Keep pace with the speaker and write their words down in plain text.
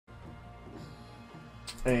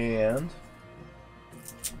And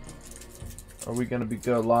are we going to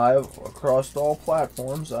go live across all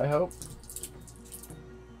platforms, I hope?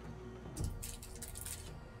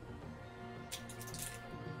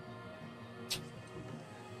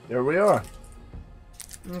 There we are.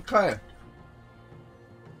 Okay.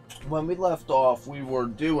 When we left off, we were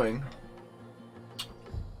doing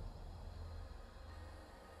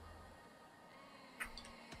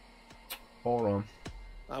hold on.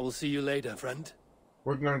 I will see you later, friend.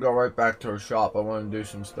 We're gonna go right back to our shop. I want to do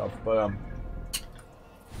some stuff, but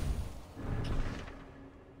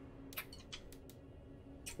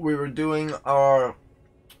we were doing our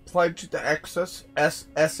pledge to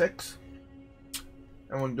Essex,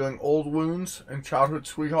 and we're doing old wounds and childhood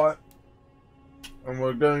sweetheart, and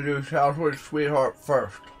we're gonna do childhood sweetheart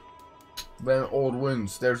first, then old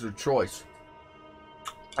wounds. There's a choice,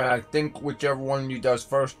 and I think whichever one you does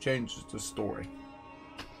first changes the story.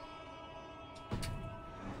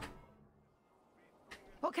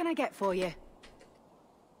 What can I get for you?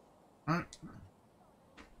 I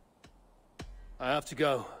have to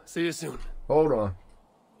go. See you soon. Hold on.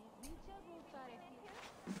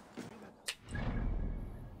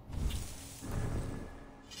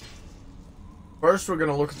 First, we're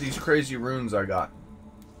gonna look at these crazy runes I got.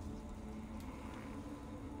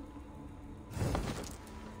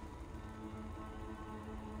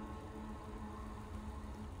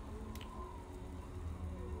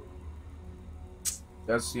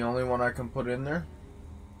 That's the only one I can put in there.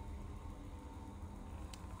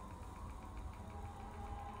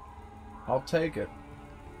 I'll take it.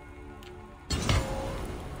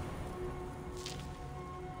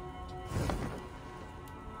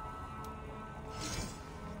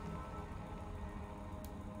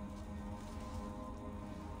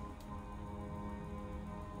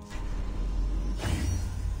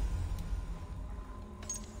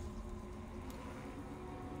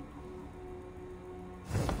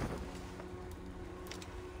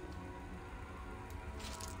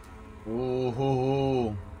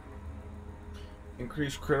 Ooh.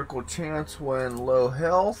 Increase critical chance when low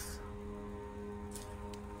health.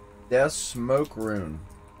 Death smoke rune.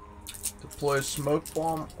 Deploy a smoke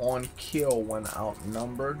bomb on kill when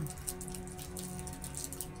outnumbered.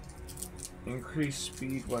 Increase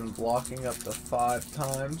speed when blocking up to 5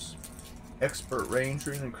 times. Expert range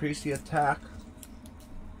rune. Increase the attack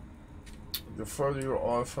the further you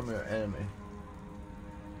are from your enemy.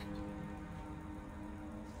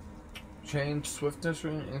 Change swiftness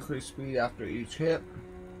rune, increase speed after each hit.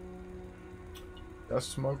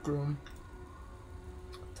 Dust smoke room.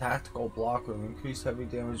 Tactical block room, increase heavy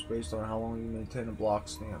damage based on how long you maintain a block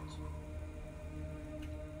stance.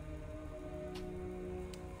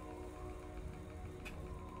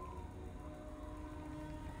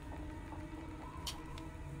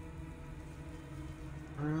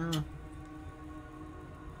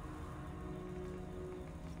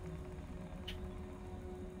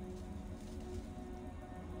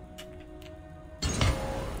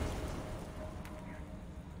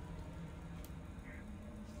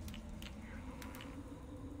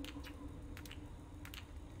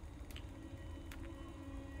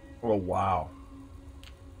 Oh, wow.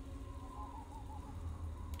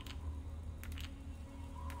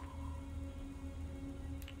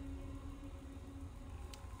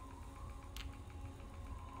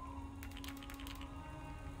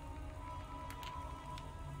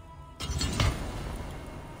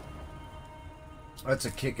 That's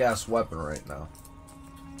a kick-ass weapon right now.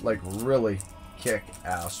 Like, really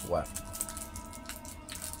kick-ass weapon.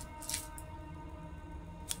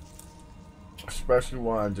 Especially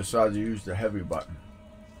when I decide to use the heavy button.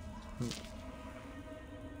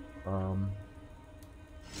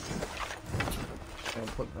 Can't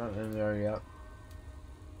put that in there yet.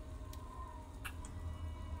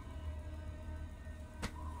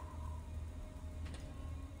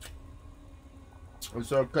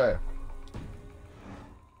 It's okay.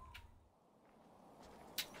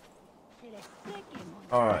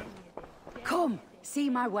 Alright. Come, see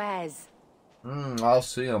my wares. I'll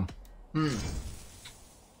see them.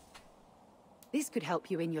 This could help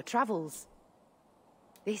you in your travels.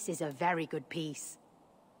 This is a very good piece.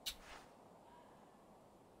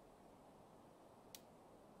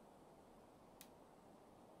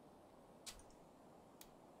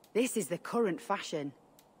 This is the current fashion.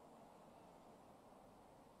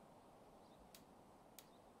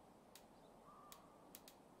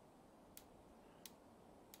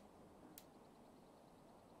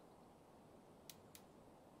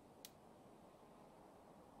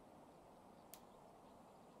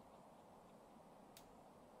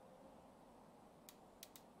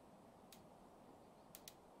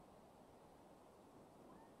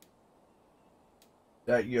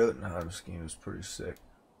 That Jotunheim scheme is pretty sick.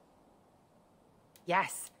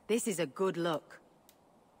 Yes, this is a good look.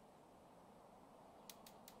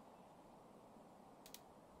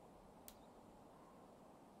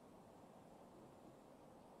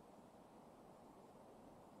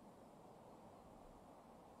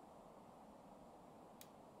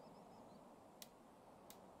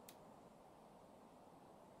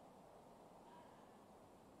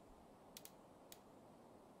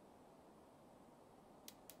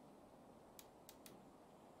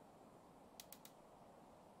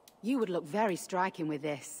 You would look very striking with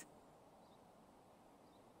this.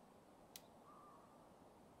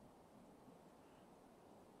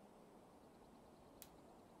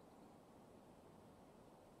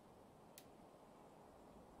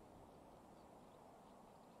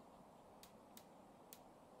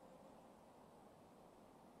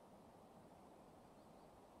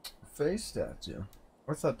 Face statue.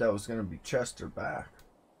 I thought that was gonna be chest or back.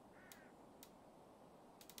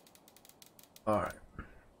 Alright.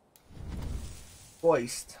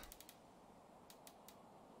 Hoist.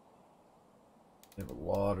 We have a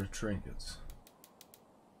lot of trinkets.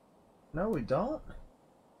 No, we don't.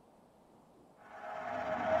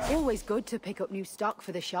 Always good to pick up new stock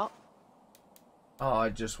for the shop. Oh, I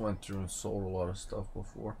just went through and sold a lot of stuff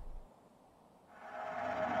before.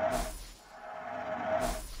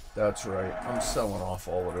 That's right. I'm selling off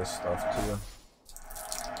all of this stuff too.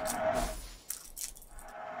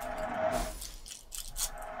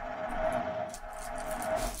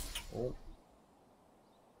 Oh.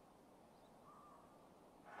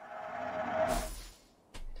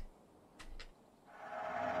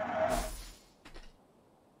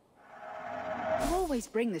 You always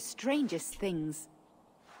bring the strangest things.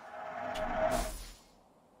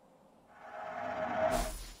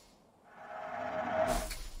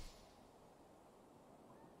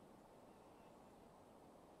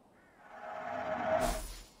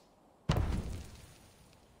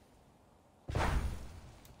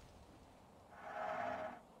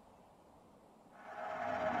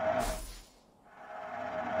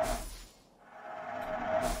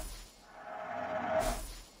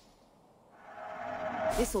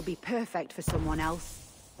 This will be perfect for someone else.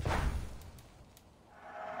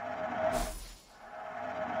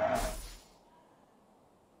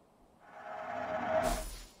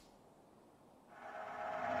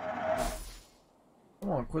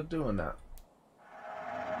 Come on, quit doing that.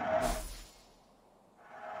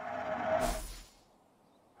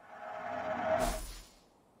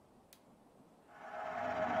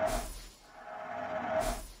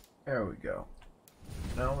 There we go.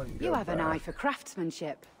 Now we can go You have back. an eye for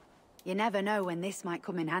craftsmanship. You never know when this might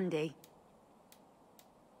come in handy.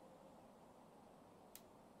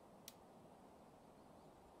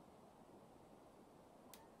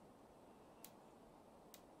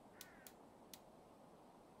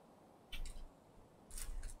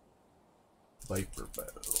 Viper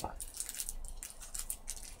bow.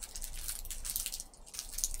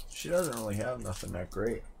 She doesn't really have nothing that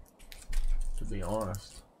great, to be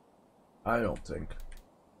honest. I don't think.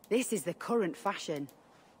 This is the current fashion.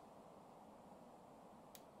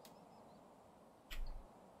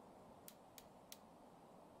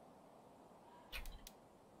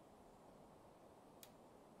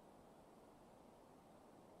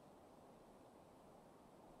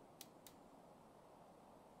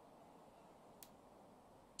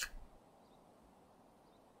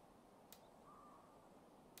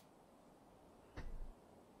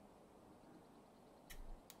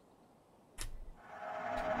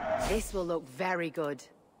 This will look very good.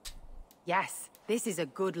 Yes, this is a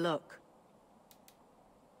good look.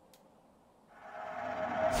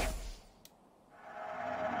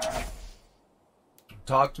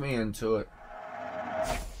 Talked me into it.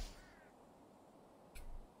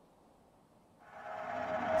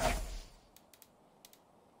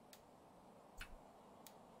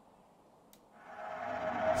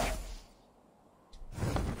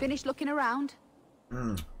 Finished looking around?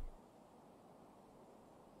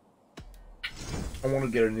 I want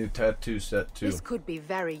to get a new tattoo set too, This could be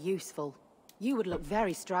very useful. You would look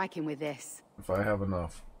very striking with this. if I have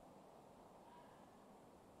enough.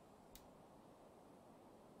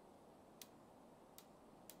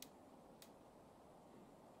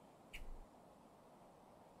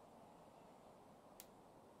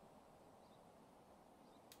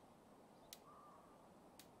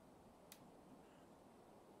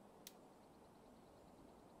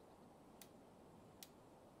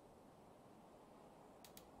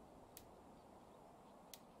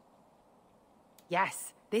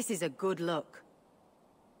 Yes, this is a good look.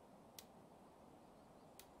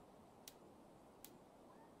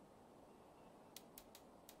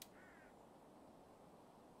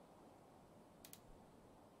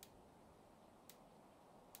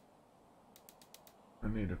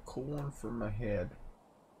 need a cool one for my head.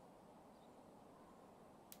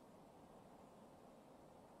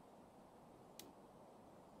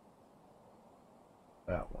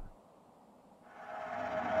 That one.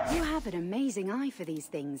 You have an amazing eye for these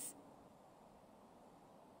things.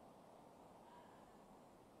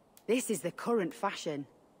 This is the current fashion.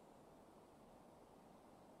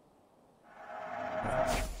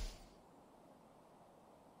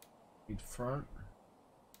 Feet front.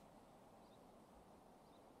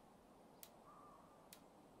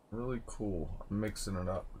 Really cool. I'm mixing it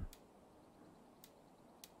up.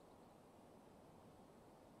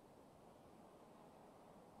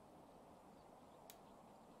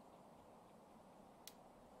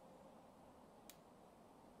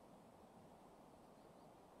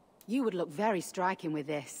 You would look very striking with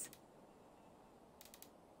this.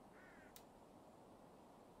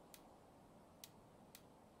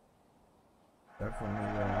 Definitely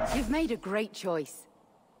that. You've made a great choice.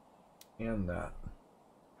 And that.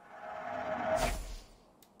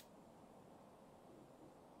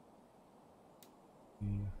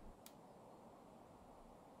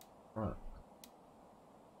 Front.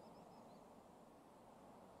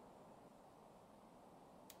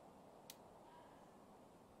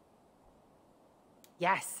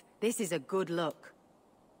 Yes, this is a good look.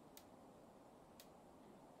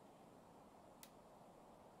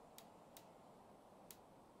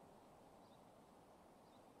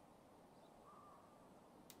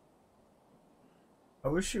 I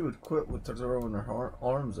wish she would quit with throwing her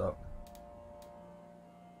arms up.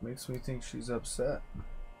 Makes me think she's upset.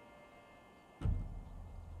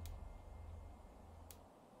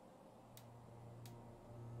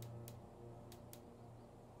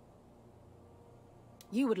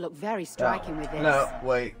 You would look very striking with this. No,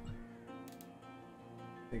 wait.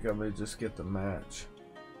 I think I may just get the match.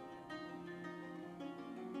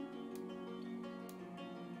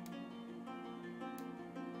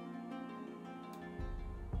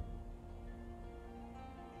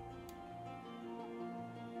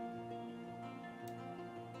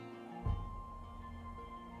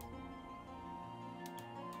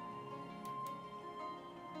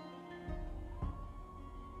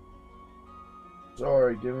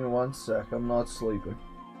 Sorry, give me 1 sec. I'm not sleeping.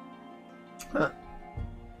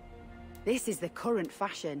 This is the current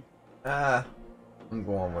fashion. I'm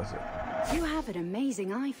going with it. You have an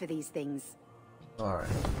amazing eye for these things. Alright.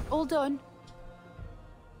 All done.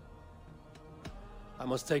 I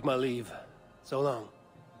must take my leave. So long.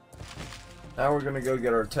 Now we're gonna go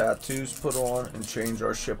get our tattoos put on and change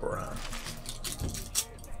our ship around.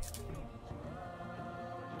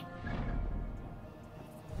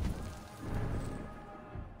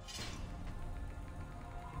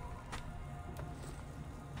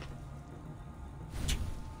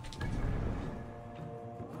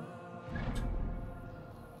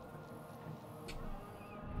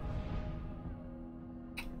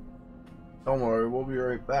 Don't worry, we'll be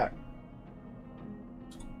right back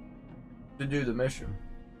to do the mission.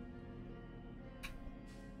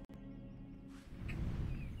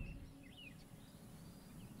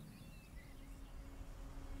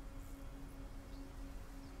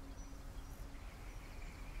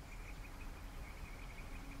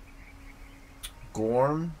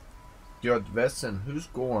 Gorm? Jodvessen. Who's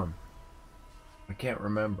Gorm? I can't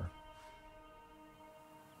remember.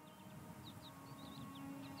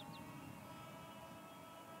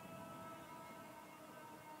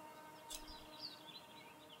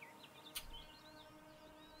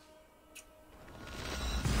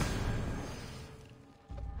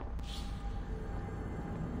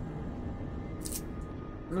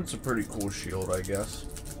 It's a pretty cool shield, I guess.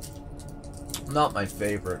 Not my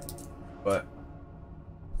favorite, but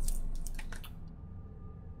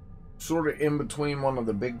sort of in between one of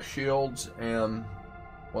the big shields and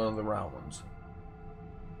one of the round ones.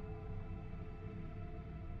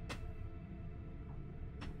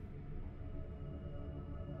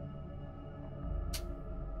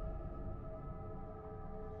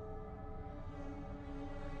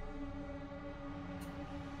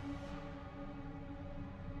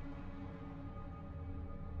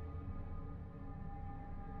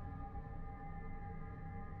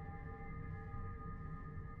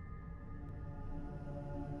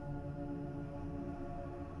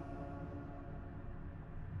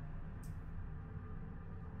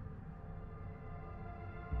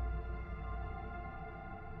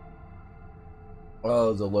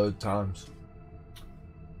 Oh, the load times.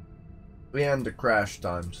 And the crash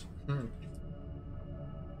times.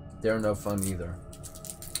 They're no fun either.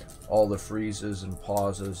 All the freezes and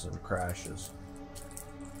pauses and crashes.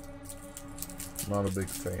 Not a big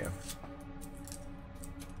fan.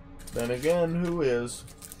 Then again, who is?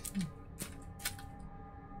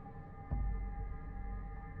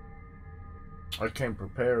 I came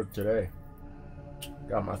prepared today.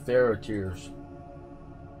 Got my Theratears.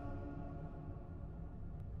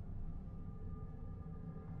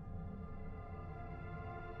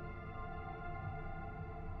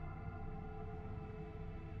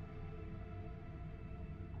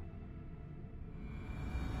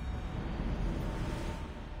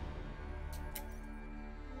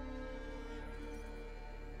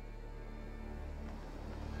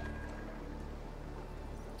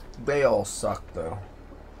 They all suck, though.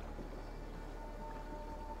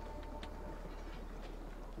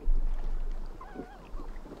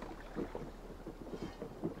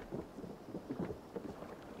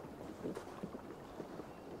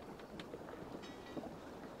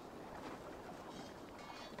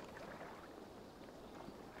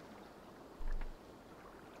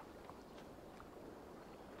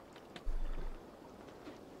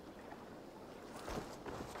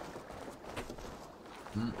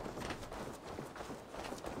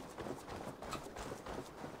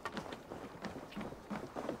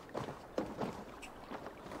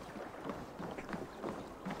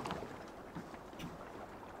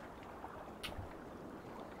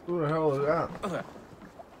 Who the hell is that?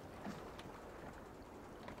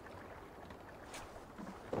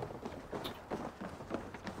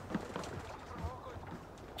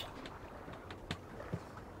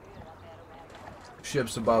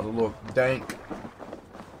 Ship's about to look dank.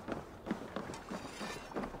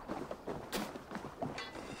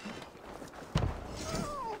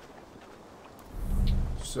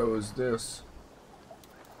 So is this.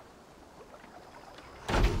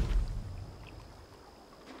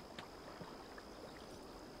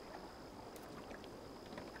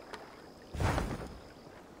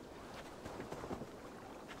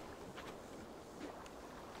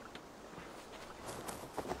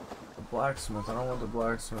 Blacksmith. I don't want the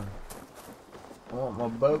blacksmith. I want my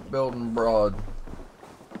boat building broad.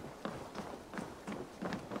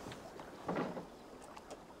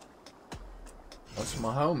 That's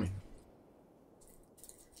my homie.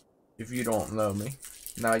 If you don't know me,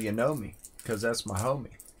 now you know me, because that's my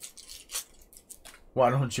homie. Why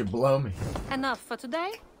don't you blow me? Enough for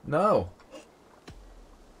today? No.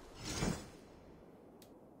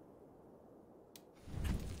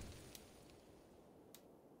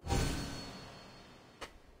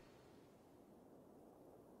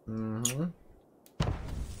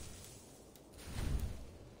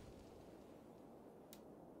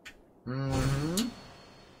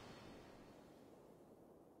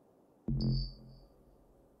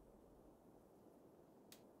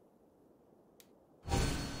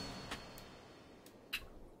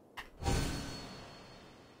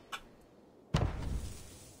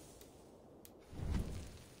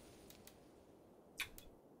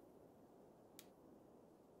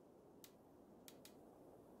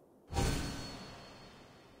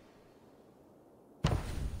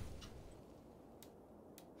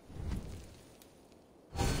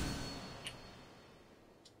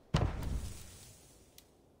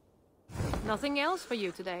 Nothing else for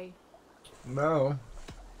you today? No.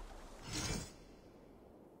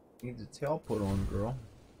 Need the tail put on, girl.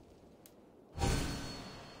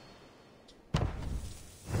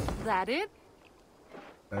 That it?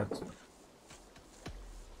 That's it.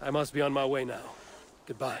 I must be on my way now.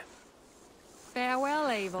 Goodbye. Farewell,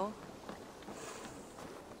 Abel.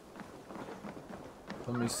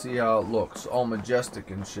 Let me see how it looks. All majestic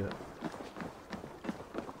and shit.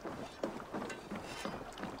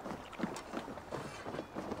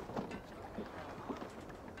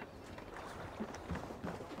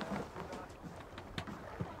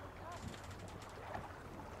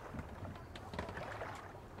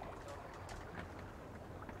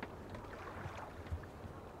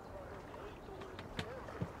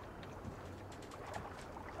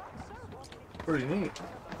 Pretty neat.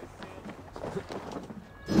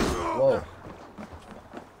 Whoa.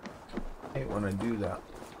 Hate when I do that.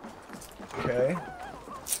 Okay.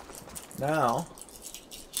 Now,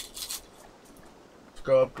 let's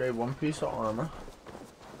go upgrade one piece of armor.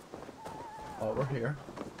 While we're here.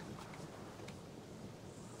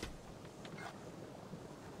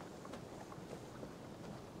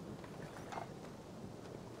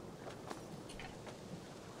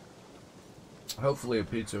 Hopefully a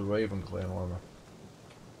piece of Raven Clan armor.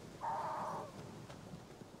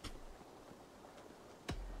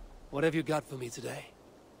 What have you got for me today?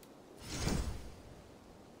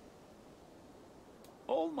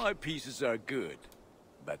 All my pieces are good,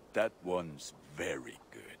 but that one's very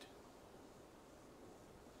good.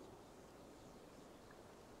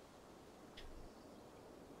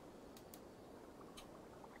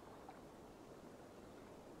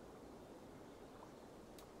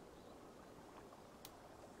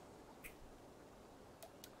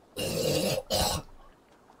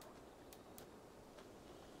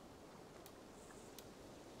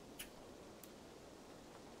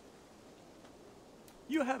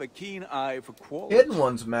 You have a keen eye for quality. Hidden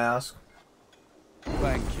One's mask.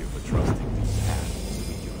 Thank you for trusting these hands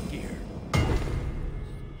with your gear.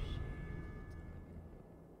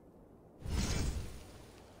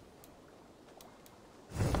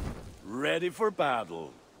 Ready for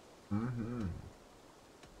battle. Mm-hmm.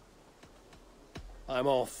 I'm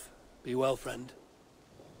off. Be well, friend.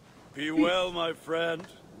 Be well, my friend.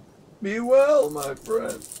 Be well, my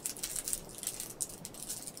friend.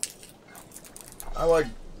 I like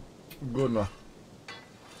Gunnar.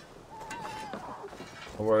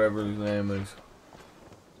 Or whatever his name is.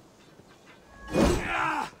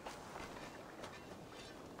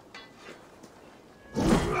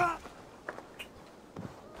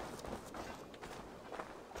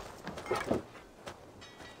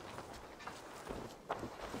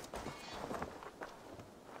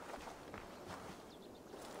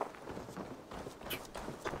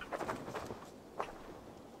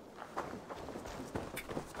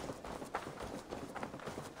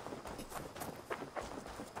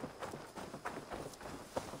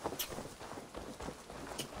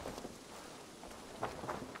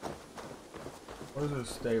 Where's the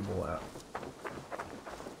stable at?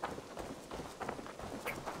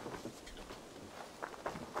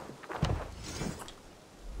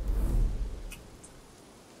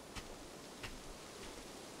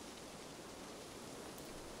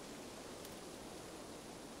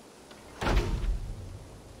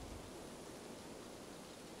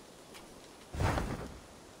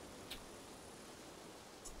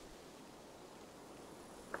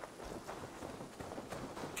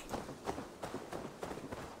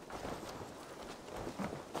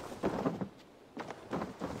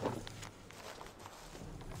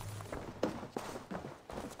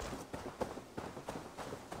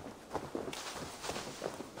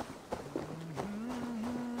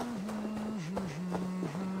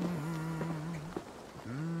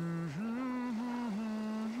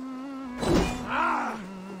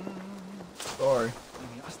 Sorry.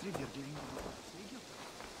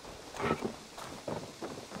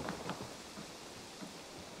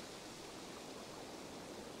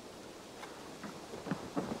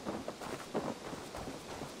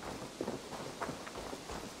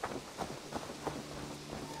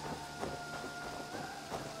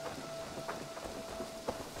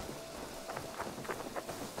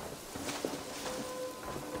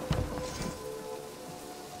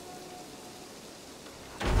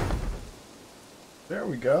 There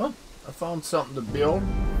we go. I found something to build.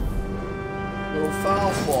 Little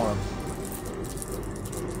fowl farm.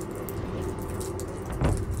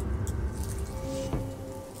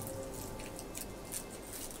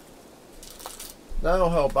 That'll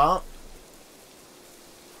help out.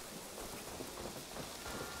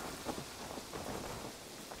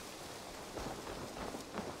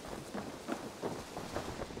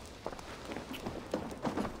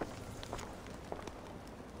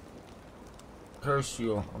 Curse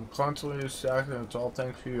you. I'm constantly sacked and it's all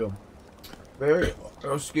thanks to you. Very,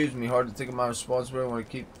 oh, excuse me, hard to think of my responsibility when I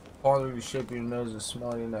keep bothering the shape of your nose and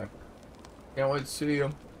smell your neck. Can't wait to see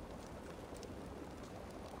you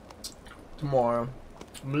tomorrow.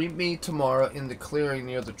 Meet me tomorrow in the clearing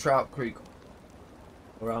near the Trout Creek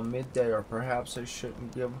around midday, or perhaps I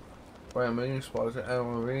shouldn't give away a meeting spot to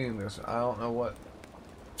anyone reading this. I don't know what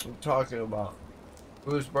I'm talking about.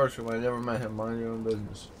 Who's Bertram? I never met him. Mind your own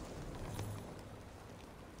business.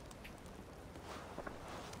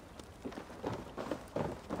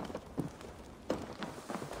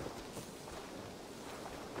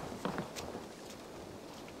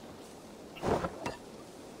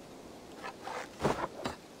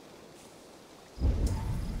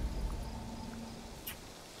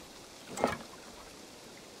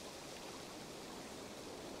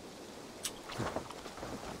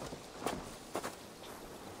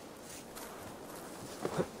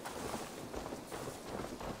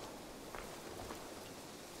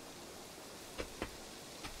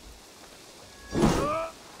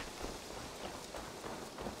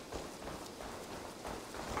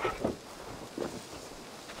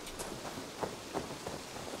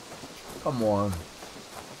 Come on.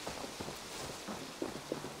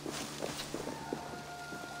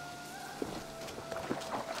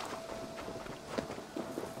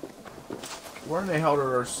 Where in the hell did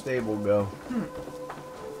our stable go?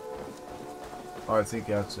 Oh, I think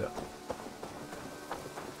that's it.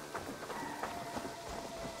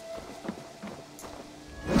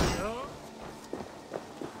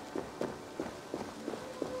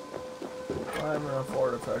 I have enough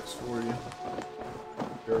artifacts for you.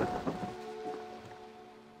 Sure.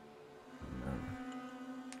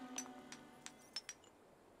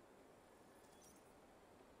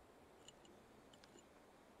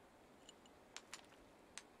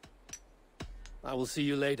 I will see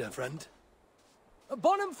you later, friend.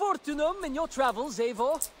 Bonum fortunum in your travels,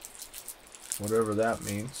 Eivor. Whatever that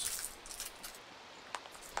means.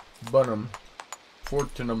 Bonum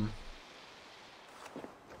fortunum.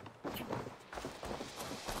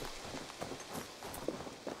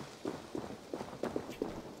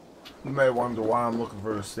 You may wonder why I'm looking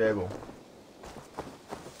for a stable.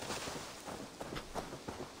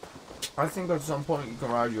 I think at some point you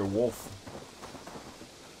can ride your wolf.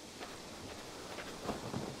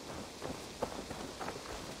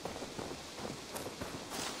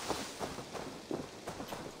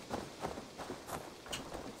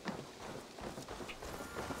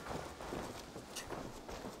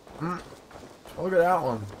 Look at that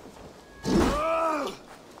one.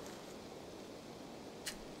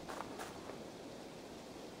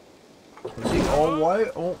 Is he all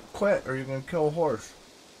white? Oh, quit or you're gonna kill a horse.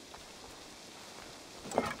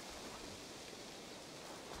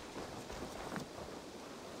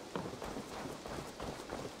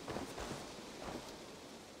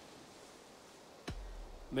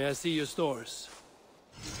 May I see your stores?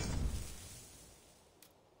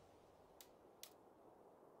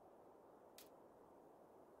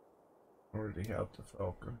 Already have the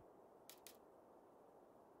falcon.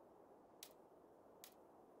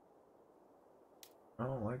 I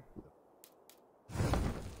don't like blue.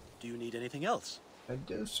 Do you need anything else? I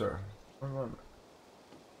do, sir. One moment.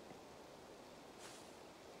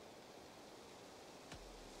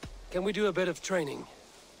 Can we do a bit of training?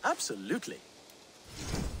 Absolutely.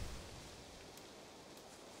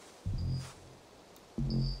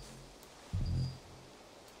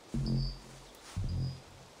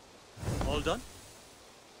 All done?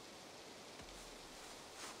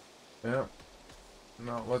 Yeah.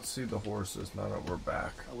 Now let's see the horses now that we're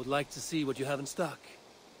back. I would like to see what you have in stock.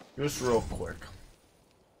 Just real quick.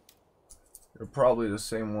 They're probably the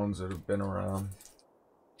same ones that have been around.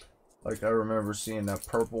 Like I remember seeing that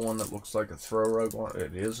purple one that looks like a throw rug on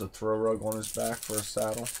it. Is a throw rug on his back for a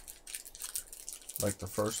saddle. Like the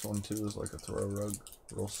first one too is like a throw rug.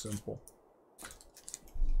 Real simple.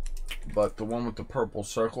 But the one with the purple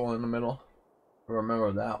circle in the middle, I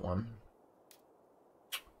remember that one.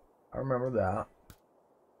 I remember that.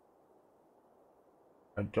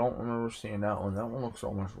 I don't remember seeing that one. That one looks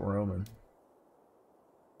almost Roman.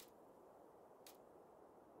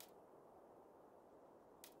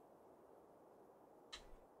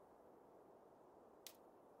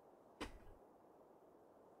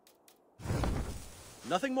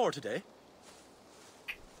 Nothing more today.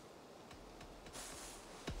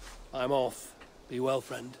 I'm off. Be well,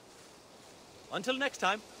 friend. Until next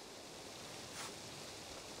time.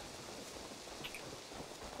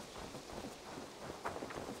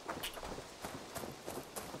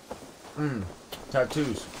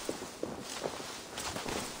 Tattoos.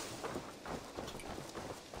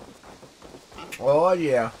 Oh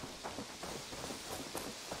yeah.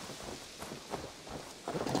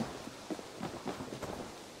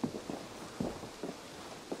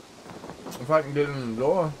 If I can get in the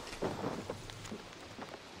door.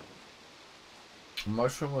 A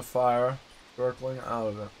mushroom with fire sparkling out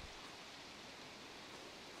of it.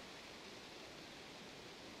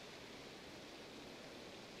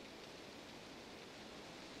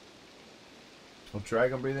 A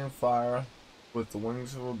dragon breathing fire with the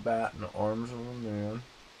wings of a bat and the arms of a man.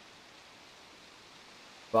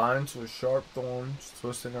 Vines with sharp thorns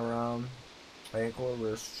twisting around ankle or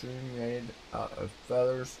wrist, shooting made out of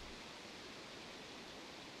feathers.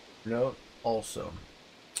 Note also,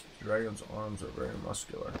 the dragon's arms are very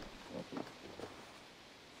muscular.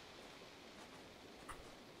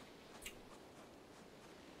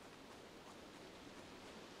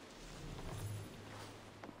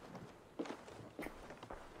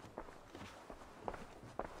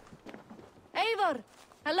 Eivor!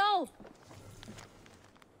 Hello!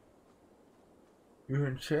 You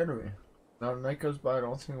heard chatter me. Not a night goes by, I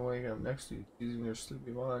don't think I'll wake up next to you, teasing your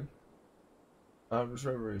sleepy mind. Out of his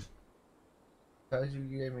reveries. As you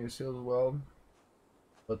gave me a sealed weld,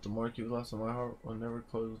 but the mark you left on my heart will never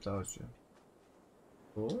close without you.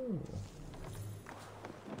 Oh.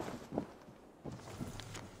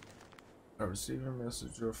 I received your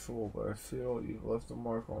message, you're a fool, but I feel you've left a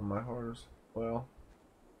mark on my heart as well.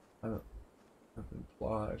 I've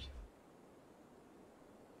implied.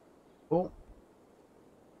 Oh.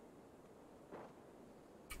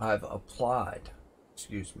 I've applied.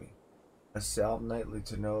 Excuse me. I salve nightly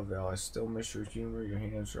to no avail. I still miss your humor, your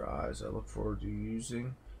hands, your eyes. I look forward to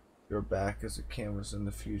using your back as a canvas in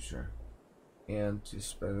the future. And to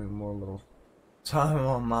spending more little time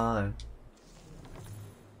on mine.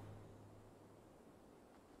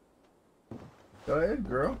 Go ahead,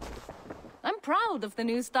 girl. I'm proud of the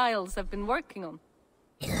new styles I've been working on.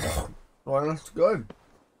 Well, that's good.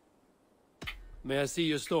 May I see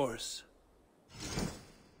your stores?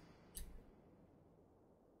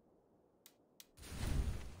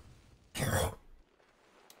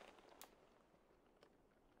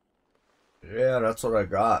 Yeah, that's what I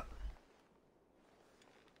got.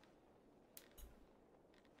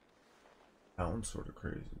 That one's sort of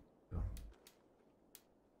crazy.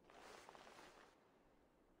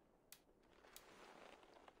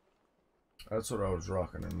 That's what I was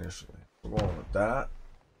rocking initially. We're going with that.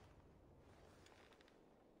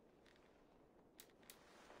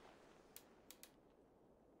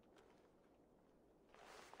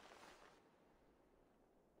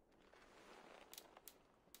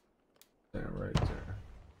 There, right there.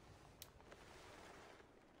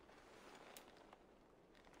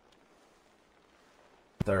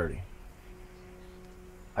 $30.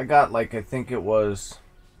 I got like, I think it was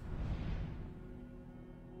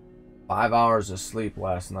 5 hours of sleep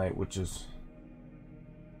last night, which is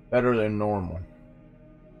better than normal.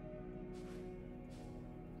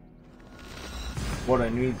 What I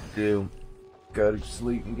need to do, go to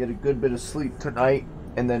sleep and get a good bit of sleep tonight,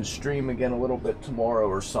 and then stream again a little bit tomorrow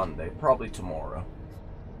or Sunday. Probably tomorrow.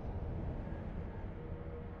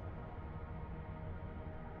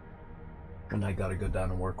 And I gotta go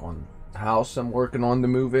down and work on the house I'm working on to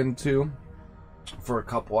move into for a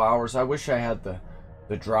couple hours. I wish I had the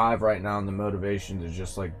drive right now and the motivation to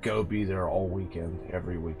just like go be there all weekend,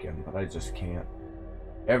 every weekend, but I just can't.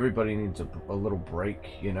 Everybody needs a little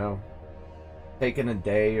break, you know? Taking a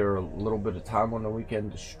day or a little bit of time on the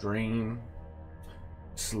weekend to stream,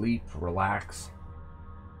 sleep, relax.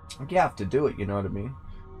 You have to do it, you know what I mean?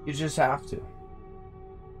 You just have to.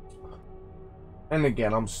 And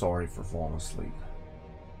again, I'm sorry for falling asleep,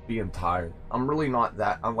 being tired. I'm really not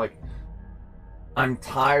that, I'm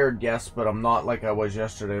tired, yes, but I'm not like I was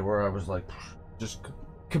yesterday where I was like just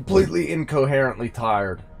completely incoherently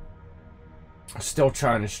tired. Still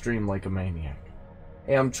trying to stream like a maniac.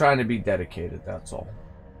 Hey, I'm trying to be dedicated, that's all.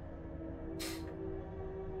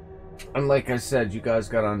 And like I said, you guys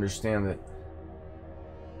gotta understand that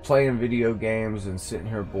playing video games and sitting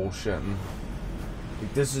here bullshitting,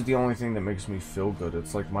 like, this is the only thing that makes me feel good.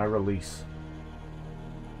 It's like my release.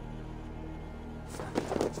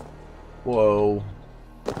 Whoa.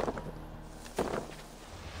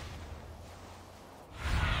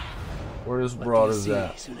 Where this broad is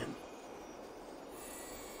at?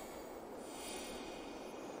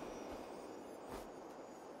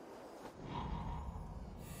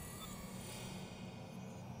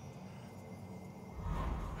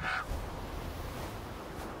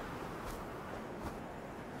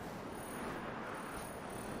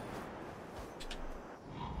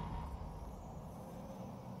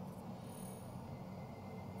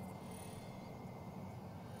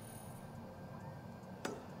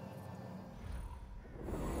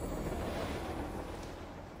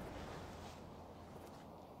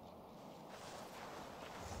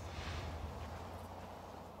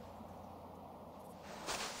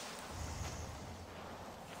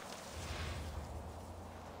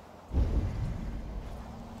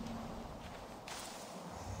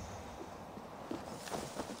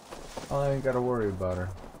 I ain't gotta worry about her.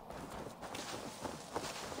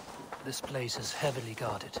 This place is heavily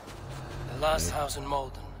guarded. The last house in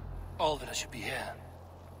Malden. Alvina should be here.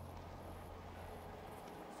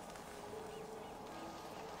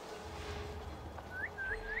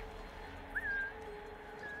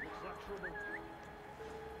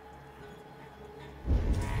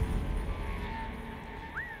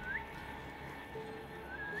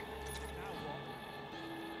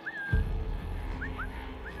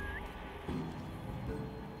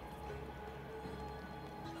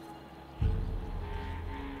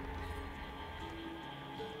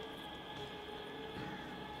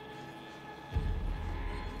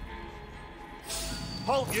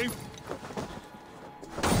 Halt you!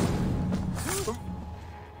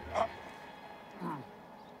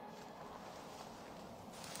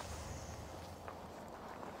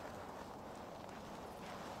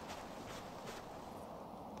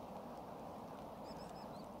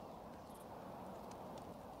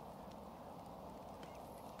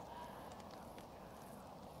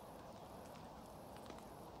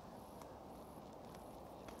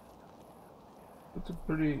 It's a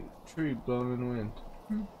pretty tree blowing in the wind.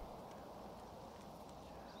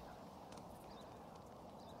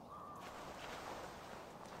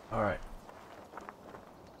 Alright.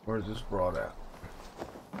 Where's this broad at?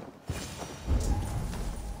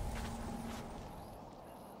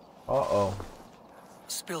 Uh-oh.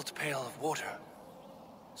 Spilled pail of water.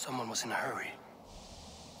 Someone was in a hurry.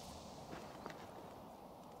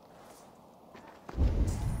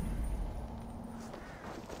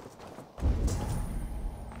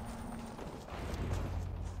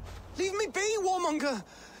 Leave me be, warmonger!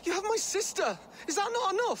 You have my sister! Is that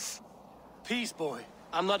not enough? Peace, boy.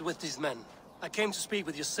 I'm not with these men. I came to speak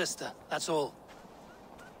with your sister, that's all.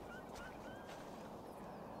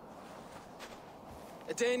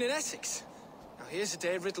 A day in Essex. Now here's a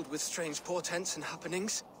day riddled with strange portents and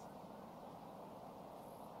happenings.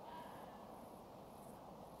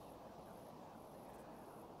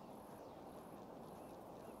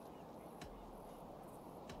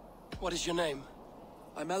 What is your name?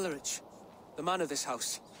 I'm Ellerich, the man of this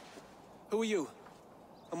house. Who are you?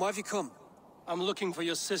 And why have you come? I'm looking for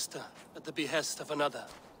your sister at the behest of another.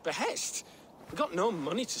 Behest? We've got no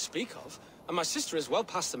money to speak of, and my sister is well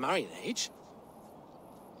past the marrying age.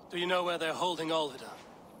 Do you know where they're holding Olvida?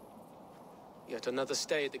 Yet another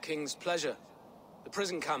stay at the King's pleasure. The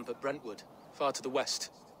prison camp at Brentwood, far to the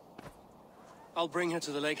west. I'll bring her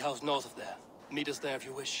to the lake house north of there. Meet us there if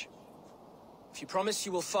you wish. If you promise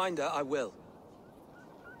you will find her, I will.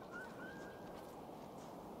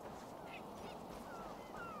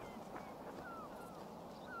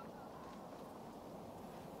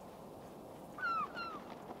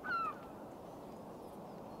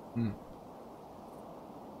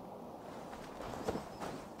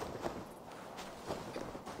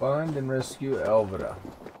 Find and rescue Elvira.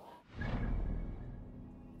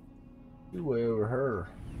 You way over her.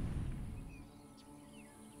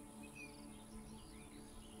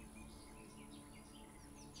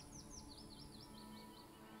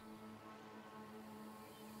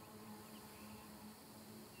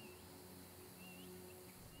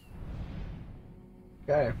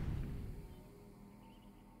 Okay.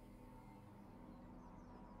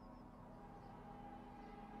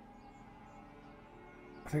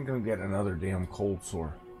 I think I'm getting another damn cold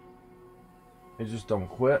sore. It just don't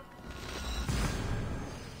quit.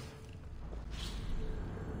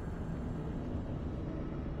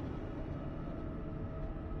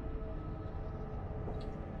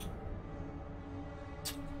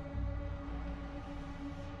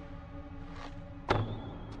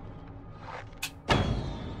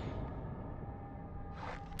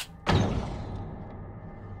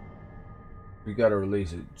 We gotta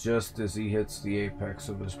release it just as he hits the apex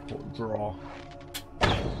of his draw.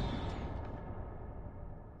 Look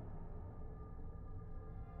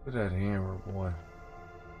at that hammer, boy.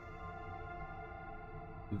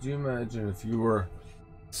 Could you imagine if you were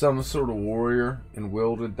some sort of warrior and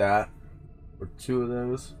wielded that or two of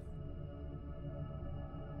those?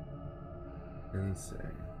 Insane.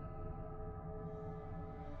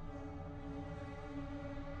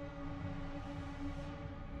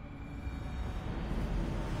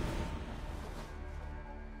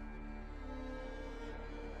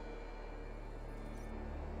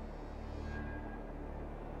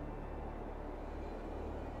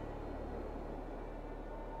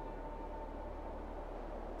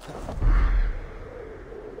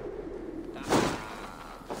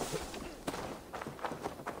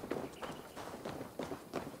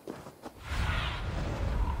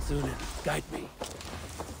 Sunan, guide me.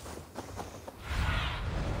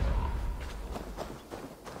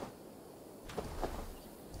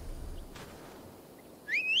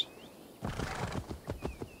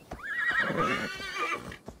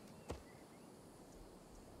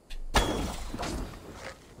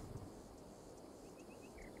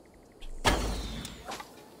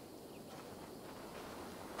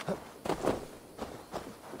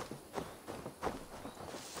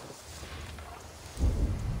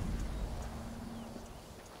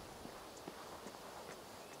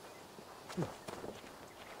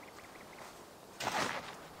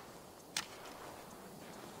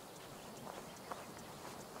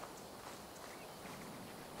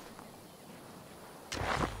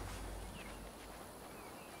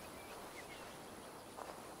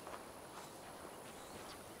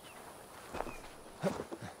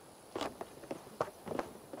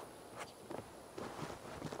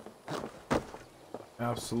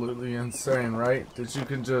 Absolutely insane, right? That you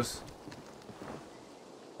can just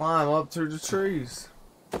climb up through the trees.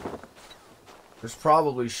 There's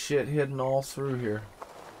probably shit hidden all through here.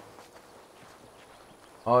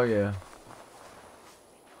 Oh yeah.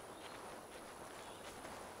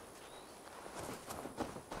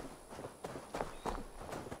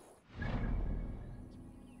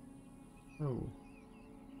 Oh.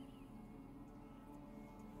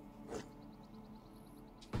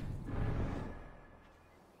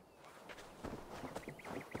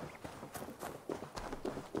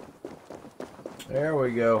 There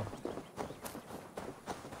we go.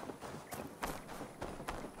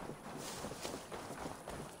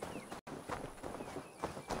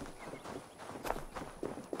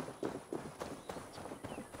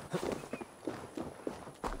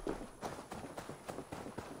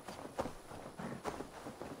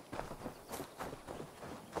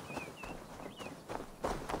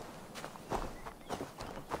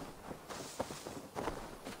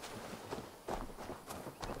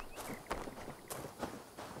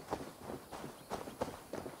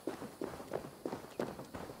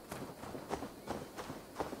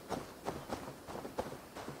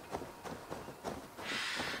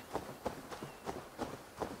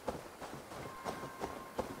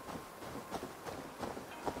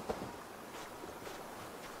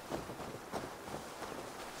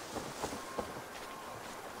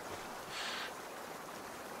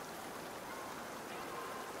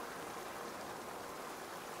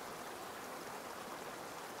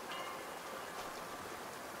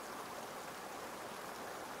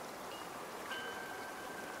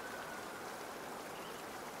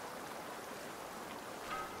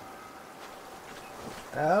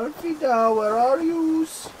 Alfida, where are you?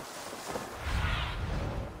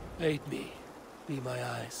 Aid me. Be my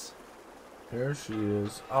eyes. There she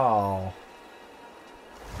is. Oh.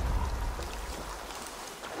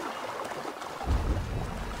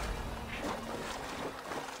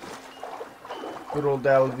 Good old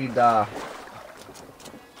Alvida.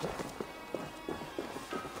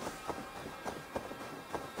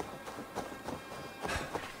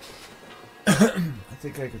 I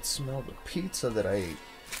think I could smell the pizza that I ate.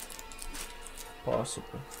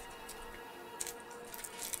 Possible.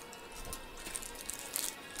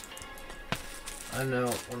 I know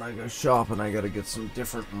when I go shopping, I gotta get some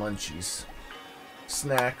different munchies,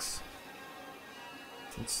 snacks,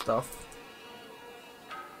 and stuff.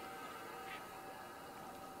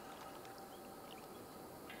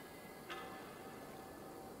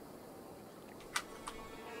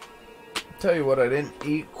 Tell you what, I didn't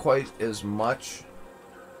eat quite as much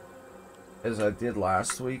as I did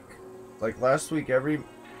last week. Like last week, every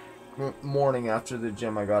morning after the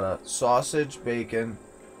gym, I got a sausage, bacon,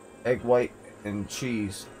 egg white, and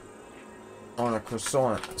cheese on a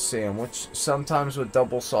croissant sandwich, sometimes with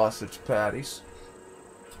double sausage patties,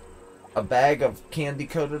 a bag of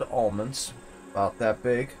candy-coated almonds, about that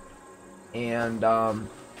big, and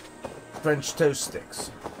French toast sticks.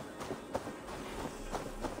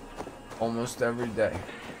 Almost every day.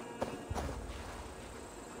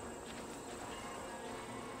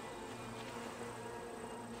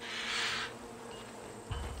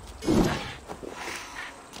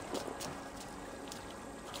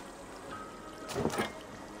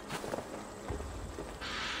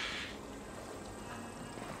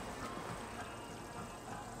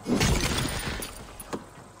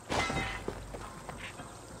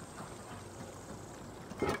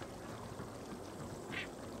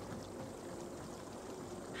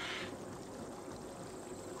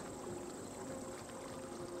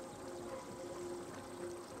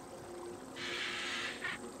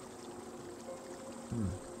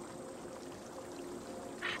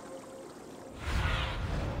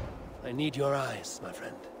 I need your eyes, my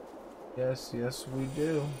friend. Yes, yes, we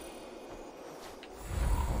do.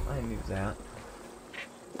 I knew that.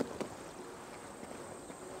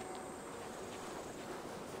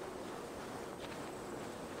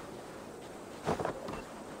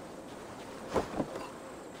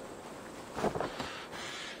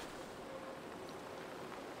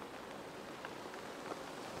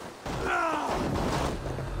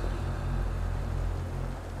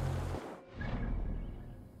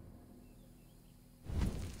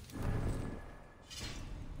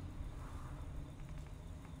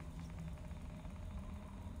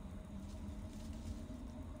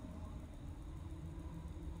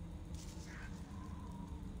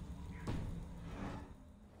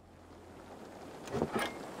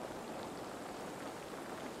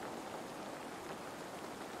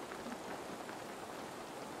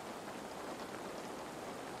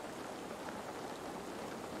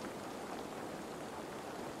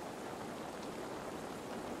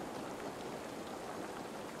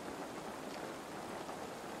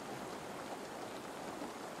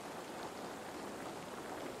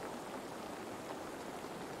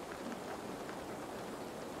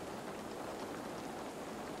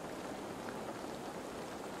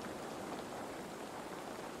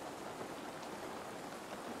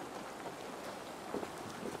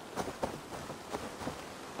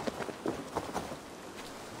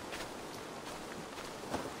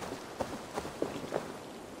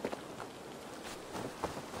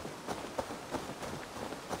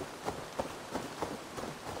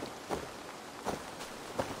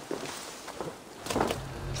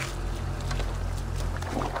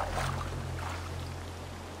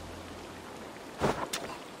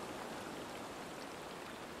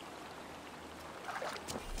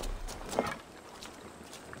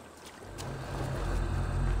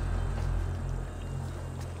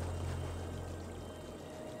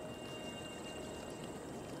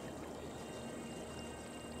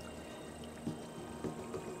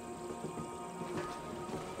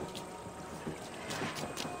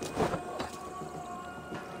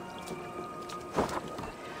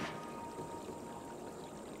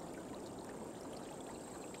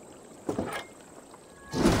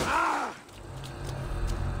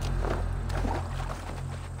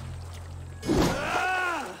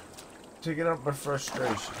 Taking up my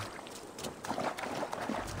frustration.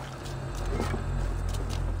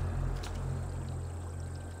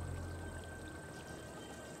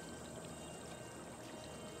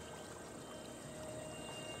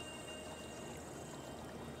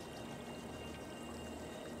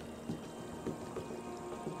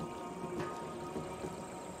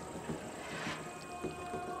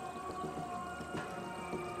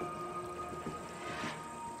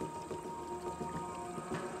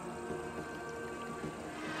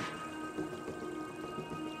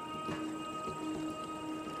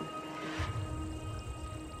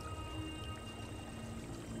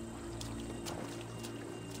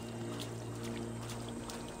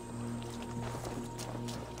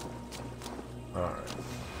 Alright.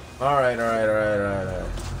 Alright.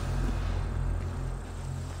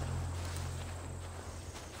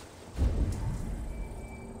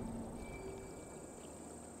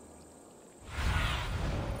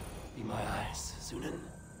 Be my eyes, Sunan.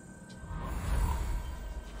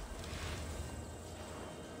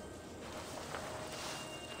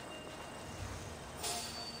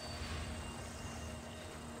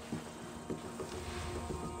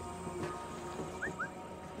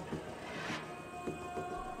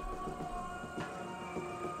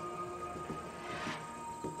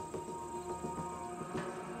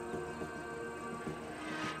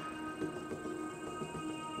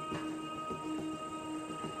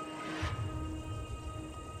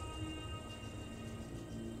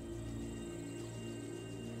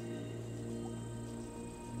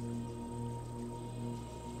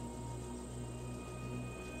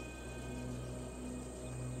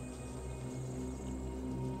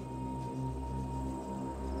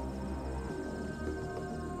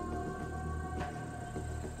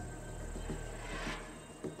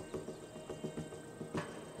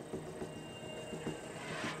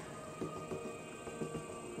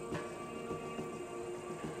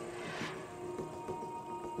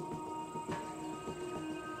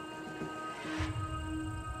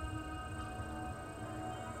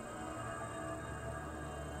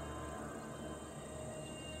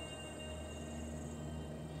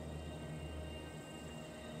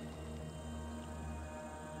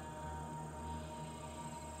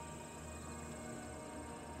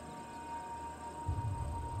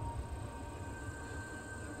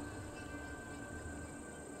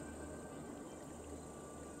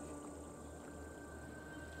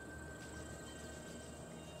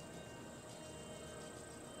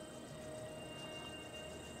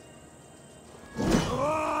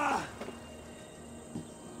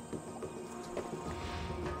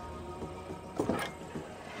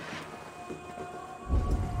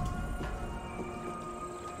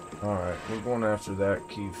 Alright, we're going after that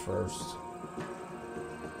key first.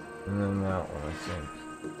 And then that one, I think.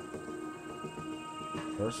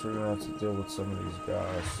 First, we're gonna have to deal with some of these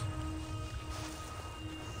guys.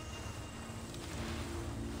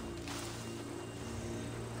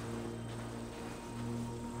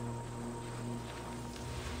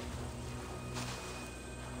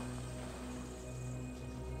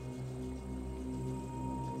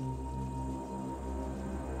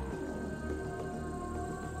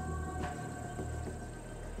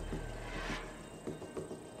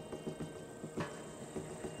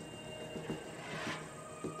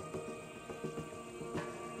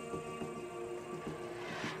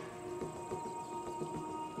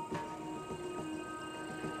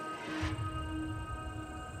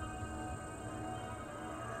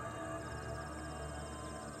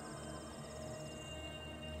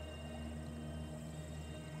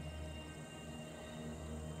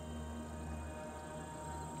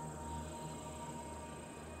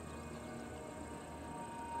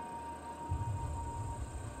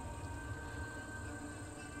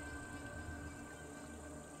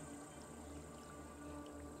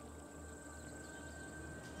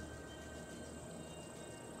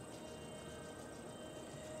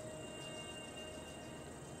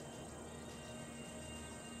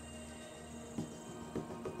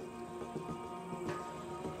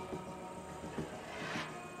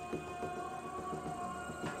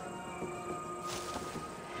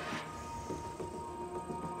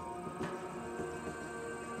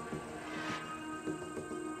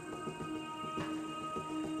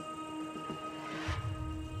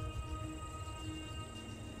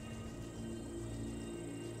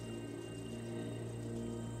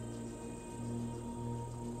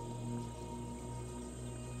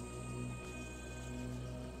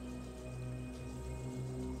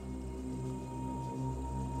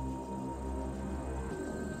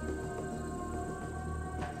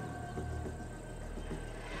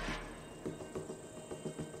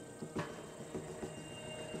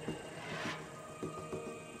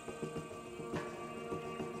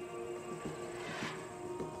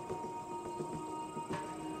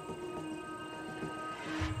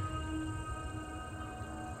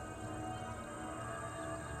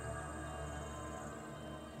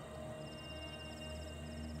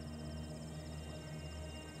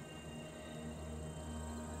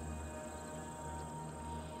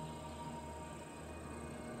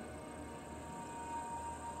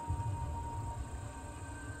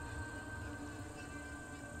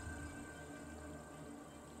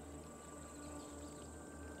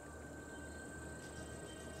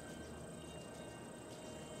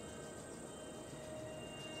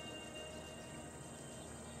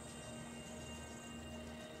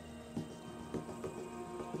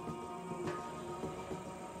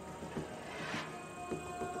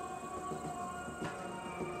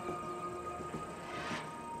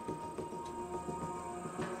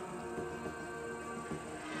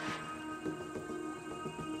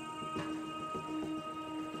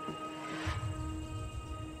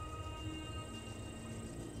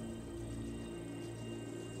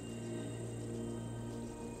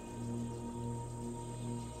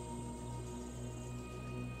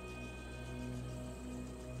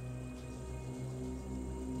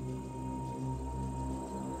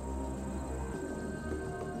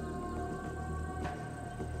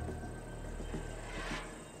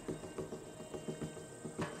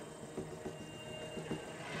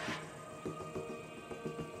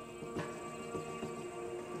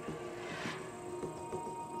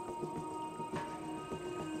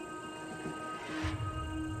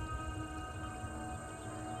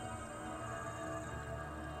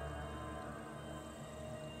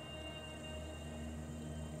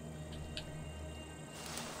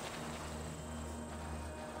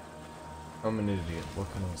 I'm an idiot.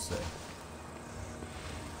 What can I say?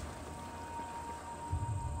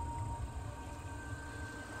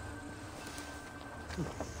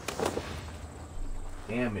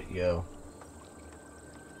 Damn it, yo.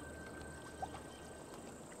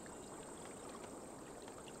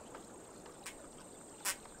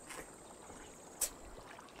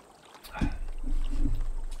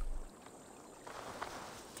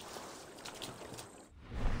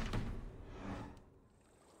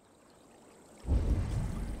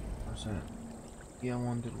 Where's that? Yeah, I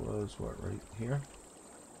wondered was what, right here?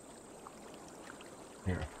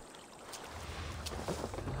 Here.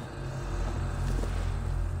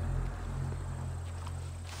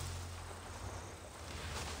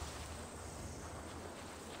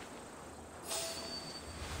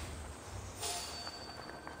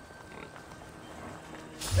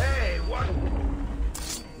 Hey, what?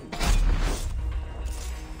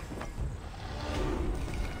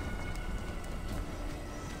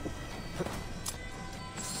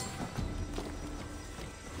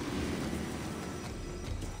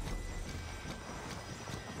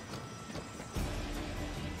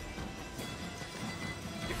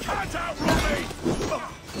 You can't outrun me!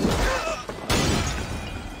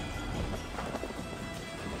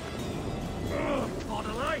 For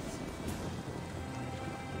the light!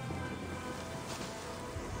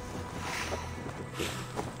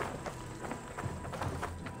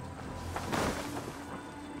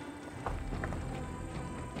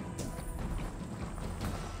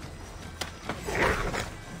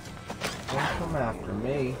 Don't come after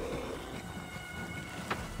me.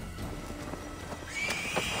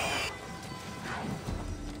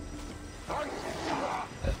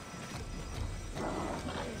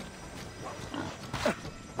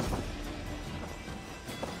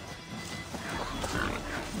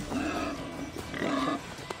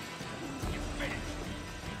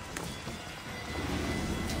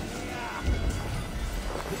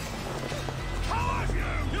 How have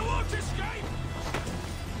you? You won't escape!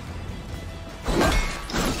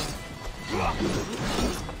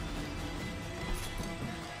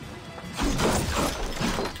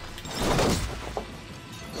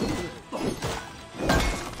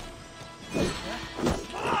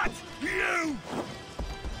 What? You!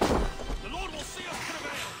 The Lord will see us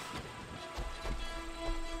prevail!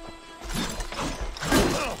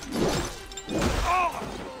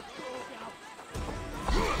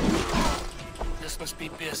 This must be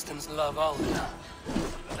Bearston's Vahalla.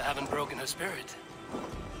 They haven't broken her spirit.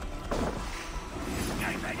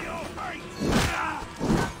 Aim at your fate!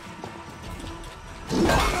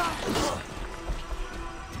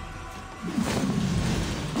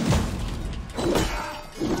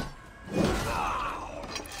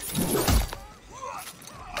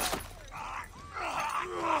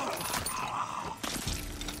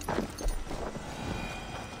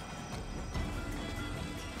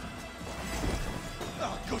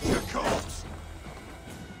 Got your corpse!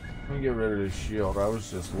 Let me get rid of this shield. I was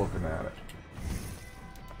just looking at it.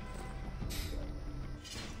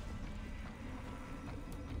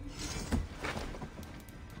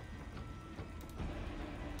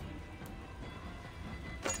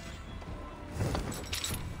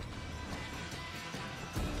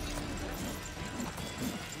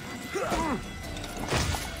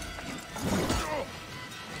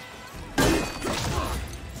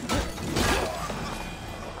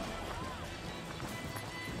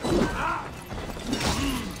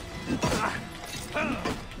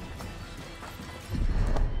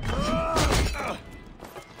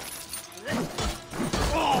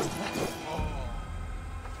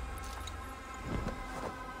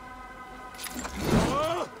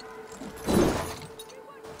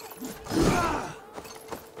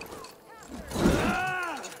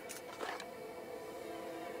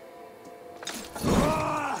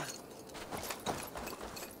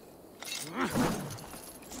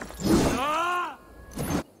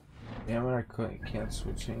 Damn it, can't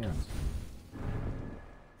switch hands.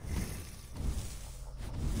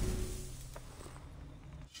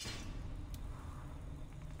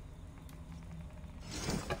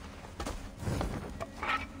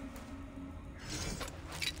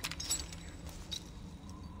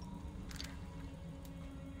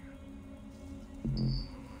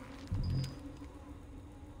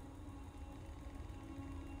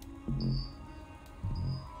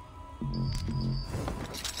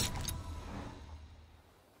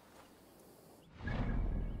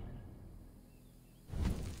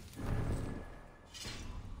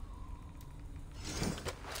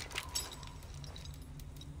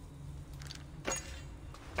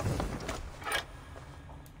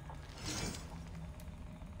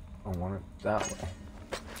 I want it that way.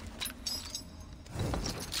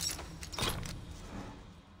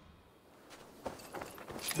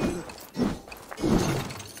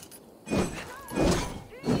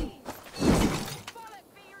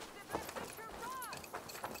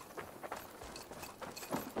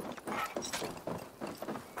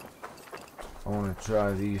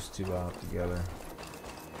 try these two out together.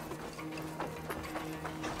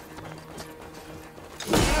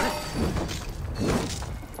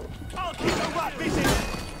 I'll keep the rat busy.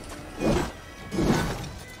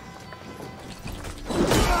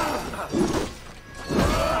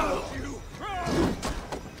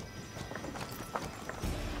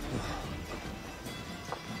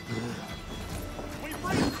 We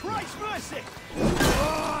bring Christ's mercy.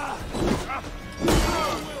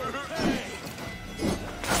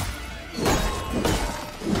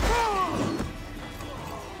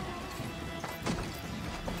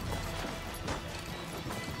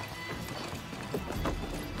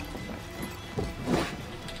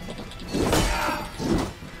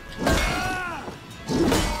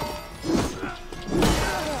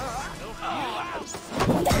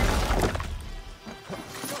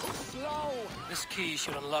 This key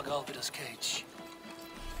should unlock Alvida's cage.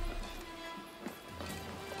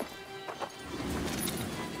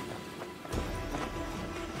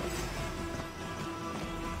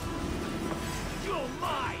 You're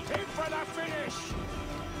mine. In for the finish.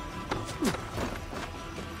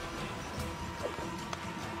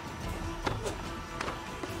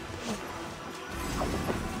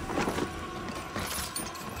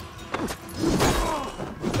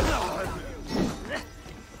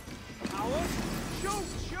 Howard, shoot,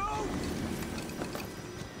 shoot!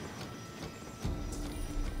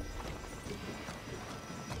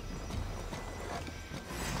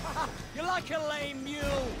 You're like a lame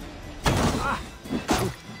mule.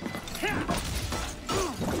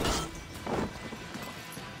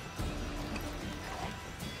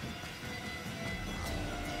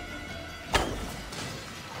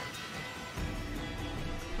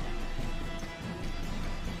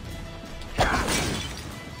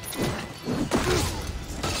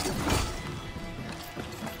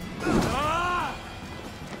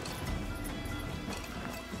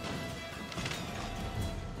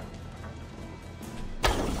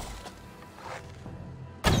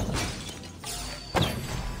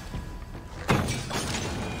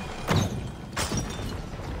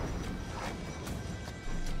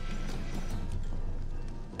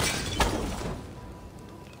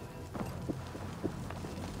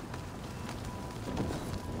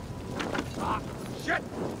 Shit!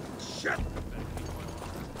 Shit!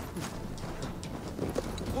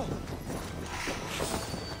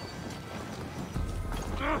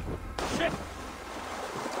 Shit!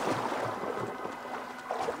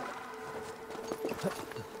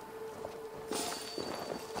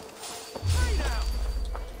 Hey now!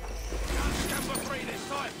 Can't stand for free this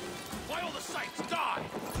time! By all the saints, die!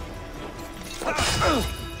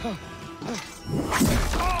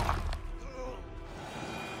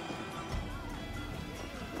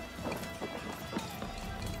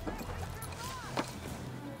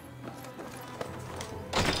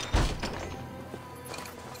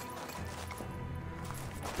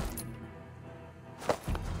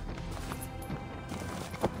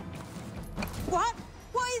 What?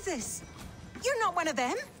 What is this? You're not one of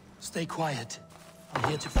them? Stay quiet. I'm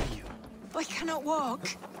here to free you. I cannot walk.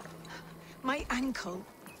 My ankle.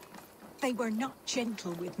 They were not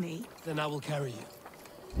gentle with me. Then I will carry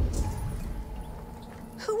you.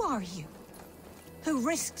 Who are you? Who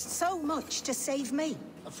risked so much to save me?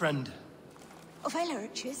 A friend. Of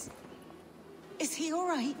Ellerch's? Is he all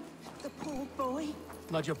right? The poor boy?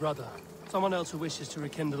 Not your brother. Someone else who wishes to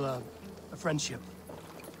rekindle a friendship.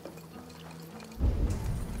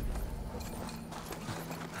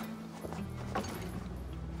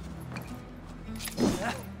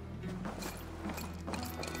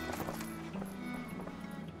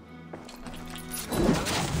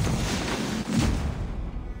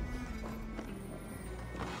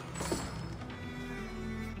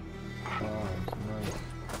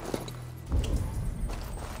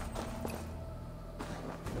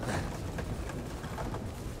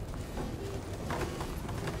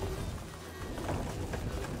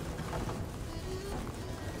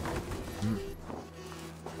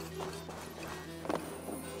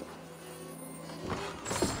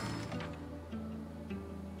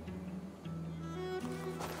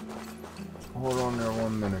 Hold on there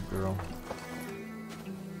 1 minute, girl.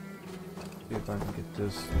 See if I can get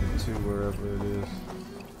this into wherever it is.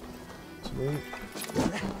 Sweet.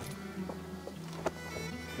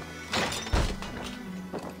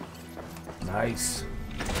 Nice.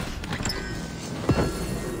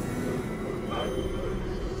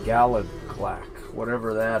 Gallad clack,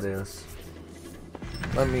 whatever that is.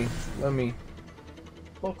 Let me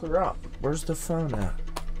look her up. Where's the phone at?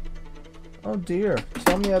 Oh dear.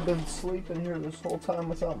 Tell me I've been sleeping here this whole time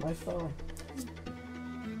without my phone.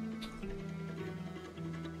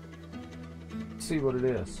 Let's see what it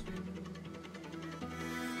is.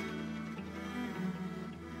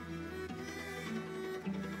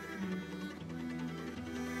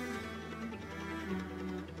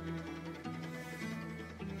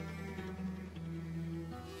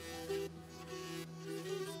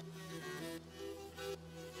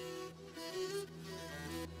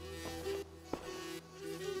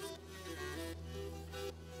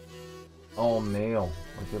 All male.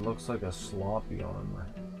 Like it looks like a sloppy armor.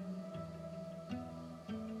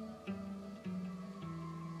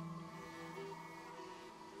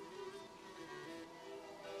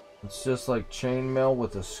 It's just like chainmail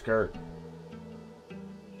with a skirt.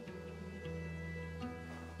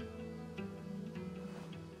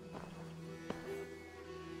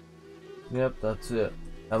 Yep, that's it.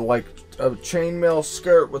 I like a chainmail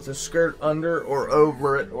skirt with a skirt under or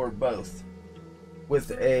over it or both.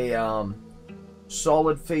 With a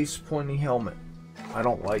solid face pointy helmet. I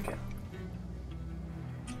don't like it.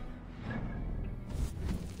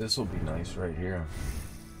 This will be nice right here.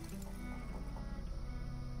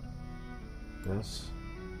 This.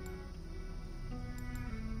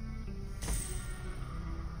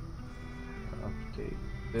 Update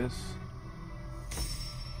this.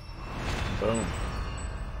 Boom.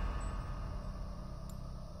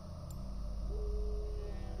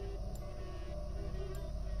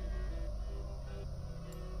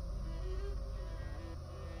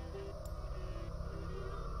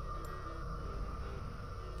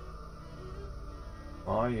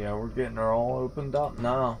 Oh yeah, we're getting her all opened up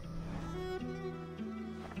now.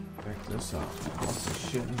 Check this out. Lots of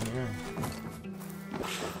shit in here.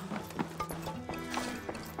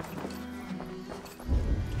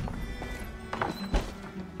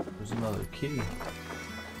 There's another key.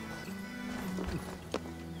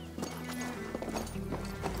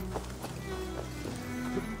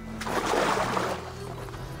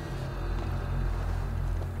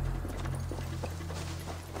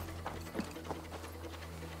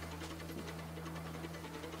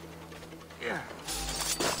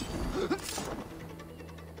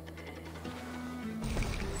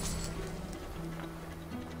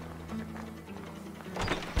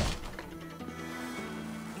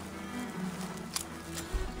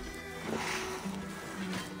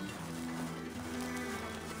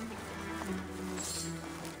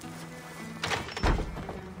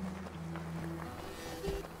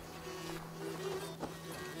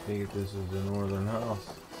 I think this is the northern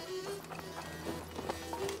house.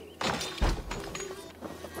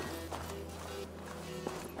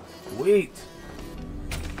 Wait.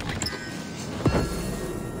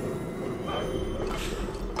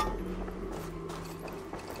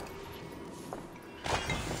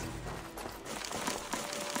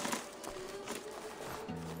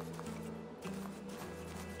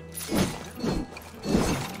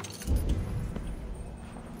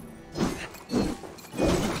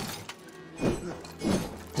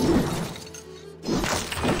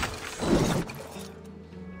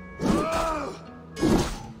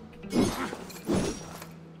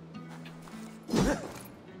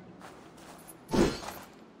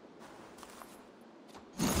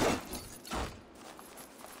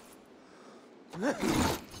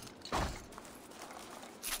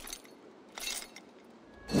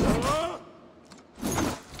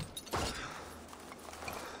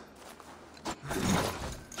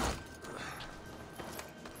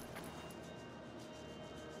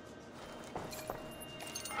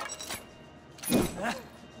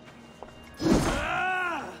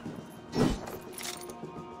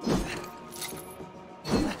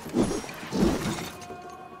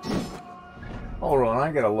 Hold on,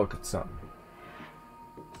 I gotta look at something.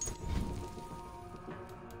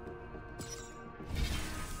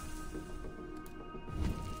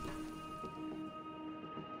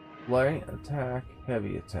 Light attack,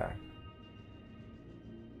 heavy attack.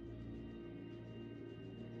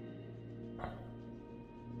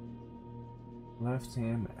 Left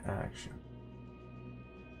hand action.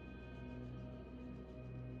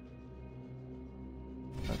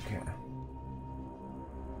 Okay.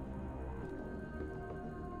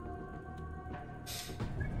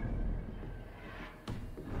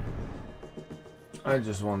 I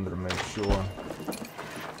just wanted to make sure.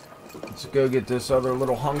 Let's go get this other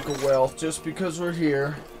little hunk of wealth just because we're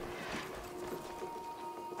here.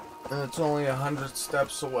 And it's only 100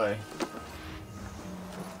 steps away.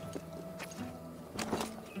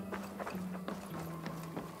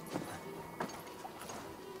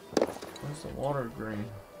 Where's the water green?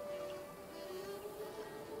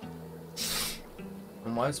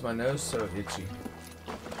 And why is my nose so itchy?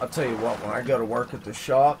 I'll tell you what, when I go to work at the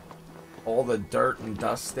shop, all the dirt and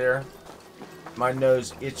dust there, My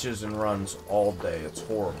nose itches and runs all day. It's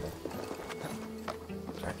horrible.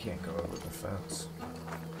 I can't go over the fence.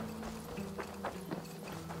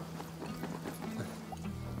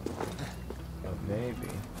 But maybe.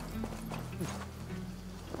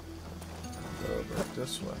 Go over it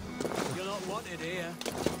this way. You're not wanted here.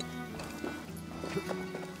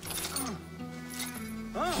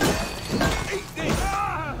 Eat this!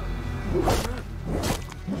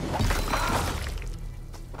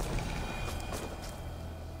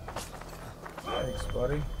 Thanks,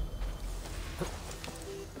 buddy.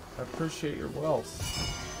 I appreciate your wealth.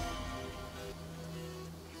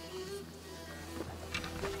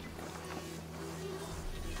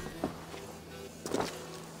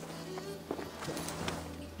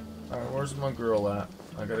 Alright, where's my girl at?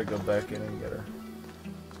 I gotta go back in and get her.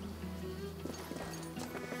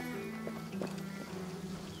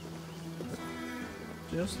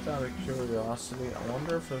 Just out of curiosity, I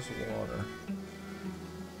wonder if there's water.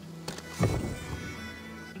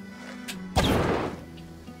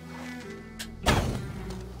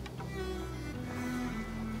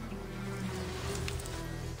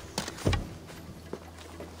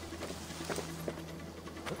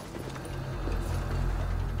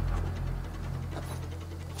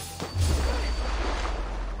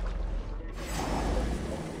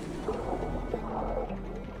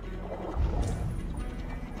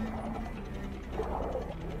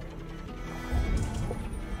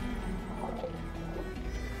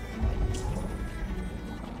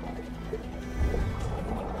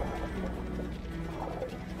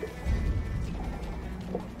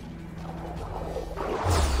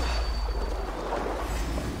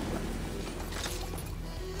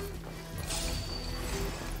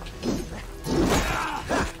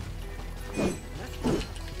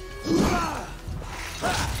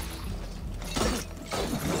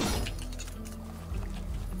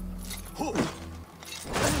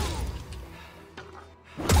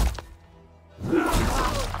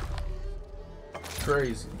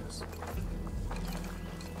 Craziness.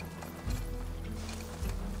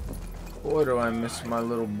 Boy, do I miss my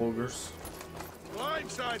little boogers.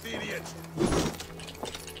 Blindside the idiot!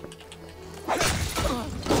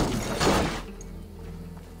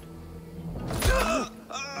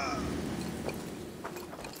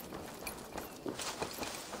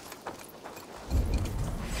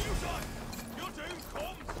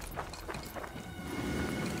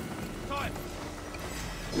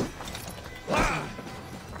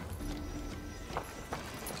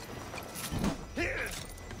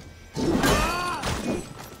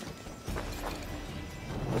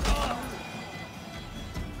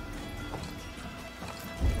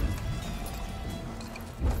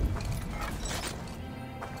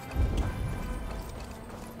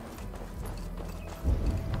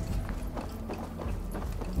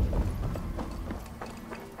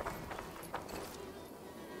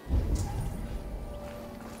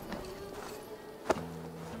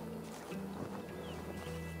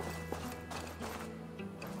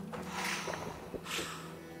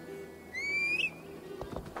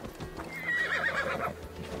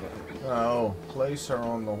 Oh, place her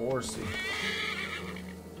on the horsey.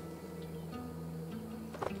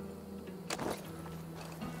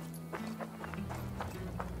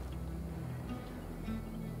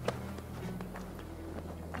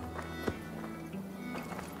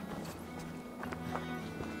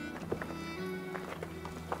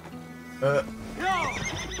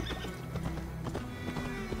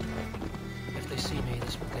 If they see me,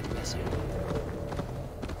 this will get messy.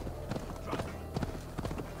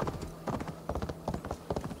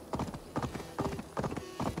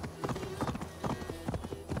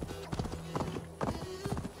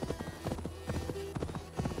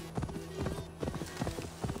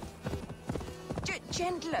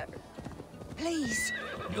 Gentler. Please.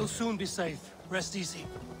 You'll soon be safe. Rest easy.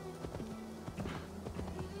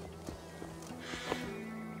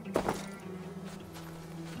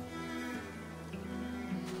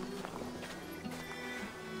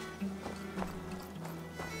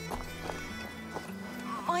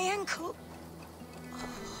 My ankle. Oh,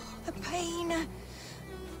 the pain.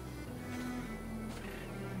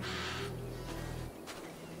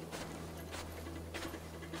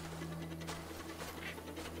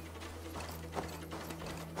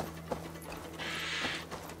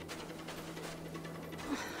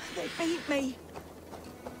 They beat me.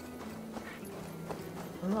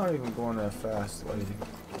 I'm not even going that fast, lady.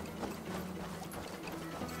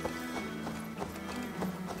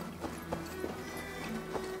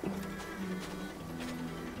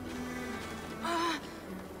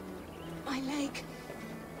 My leg.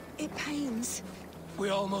 It pains.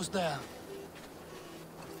 We're almost there.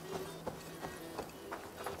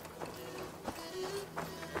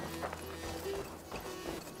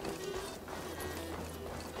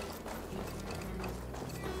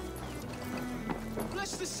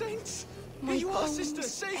 the saints! My Here you are, bones sister,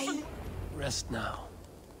 safe and... ache. Rest now.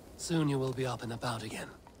 Soon you will be up and about again.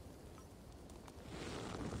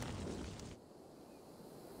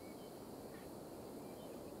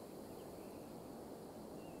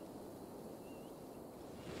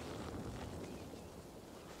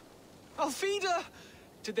 Alfida!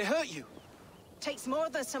 Did they hurt you? Takes more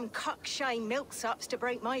than some cockshy milksops to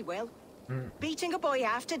break my will. Beating a boy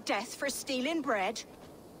half to death for stealing bread?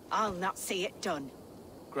 I'll not see it done.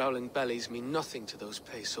 Growling bellies mean nothing to those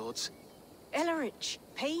pay swords. Ellerich,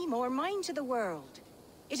 pay more mind to the world.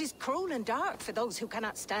 It is cruel and dark for those who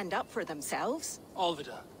cannot stand up for themselves.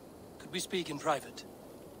 Olvida, could we speak in private?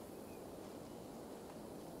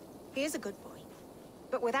 He is a good boy,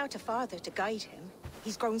 but without a father to guide him,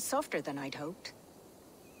 he's grown softer than I'd hoped.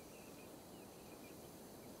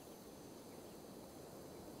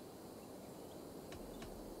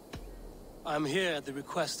 I'm here at the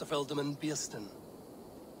request of Alderman Biersten.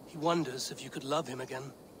 He wonders if you could love him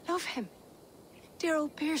again. Love him. Dear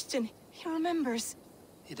old Biersten, he remembers.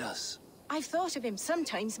 He does. I've thought of him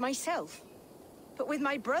sometimes myself. But with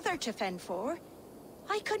my brother to fend for,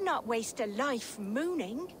 I could not waste a life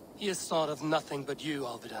mooning. He has thought of nothing but you,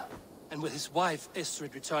 Alvida. And with his wife,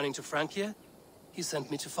 Estrid, returning to Francia, he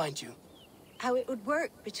sent me to find you. How it would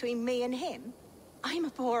work between me and him? I'm a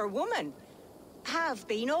poor woman. Have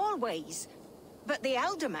been always. But the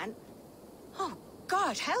alderman... Oh,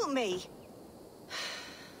 God, help me!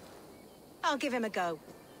 I'll give him a go.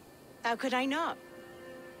 How could I not?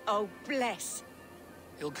 Oh, bless.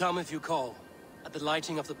 He'll come if you call. At the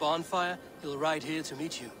lighting of the bonfire, he'll ride here to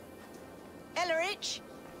meet you. Ellerich,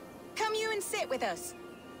 come you and sit with us.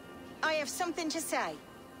 I have something to say.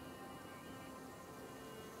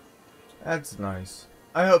 That's nice.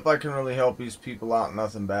 I hope I can really help these people out and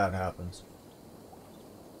nothing bad happens.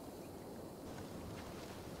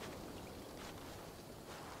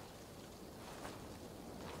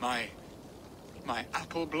 My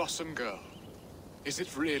apple blossom girl. Is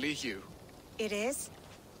it really you? It is.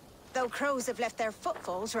 Though crows have left their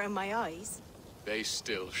footfalls round my eyes. They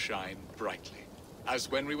still shine brightly,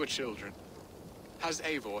 as when we were children. Has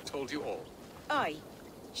Eivor told you all? Aye,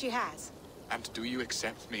 she has. And do you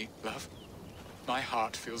accept me, love? My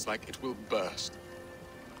heart feels like it will burst.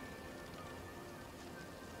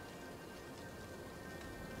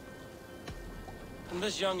 And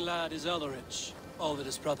this young lad is Ellerich,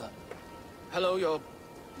 Olvida's brother. Hello,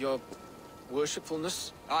 your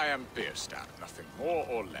worshipfulness. I am Bierstadt, nothing more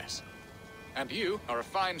or less. And you are a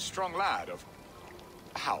fine, strong lad of...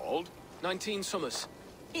 how old? 19 summers.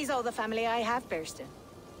 He's all the family I have, Biersten.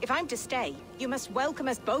 If I'm to stay, you must welcome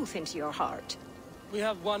us both into your heart. We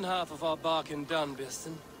have one half of our bargain done,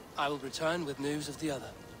 Biersten. I will return with news of the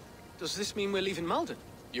other. Does this mean we're leaving Malden?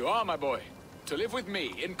 You are, my boy, to live with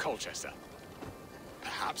me in Colchester.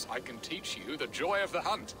 Perhaps I can teach you the joy of the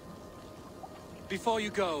hunt. Before you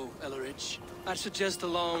go, Ellerich, I'd suggest a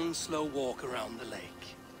long, slow walk around the lake.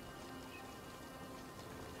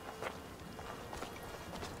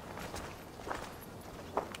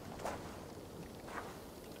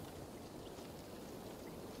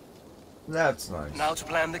 That's nice. Now to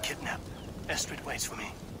plan the kidnap. Estrid waits for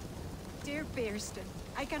me. Dear Biersten,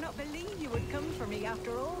 I cannot believe you would come for me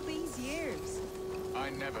after all these years. I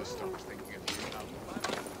never stopped thinking of you, Alden.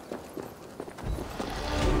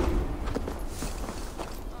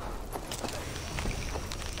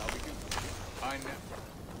 I never...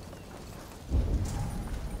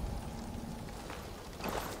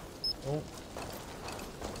 Oh.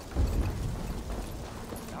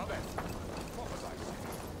 Now then, what was I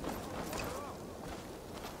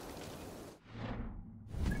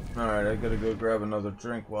saying? Alright, I gotta go grab another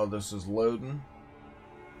drink while this is loading.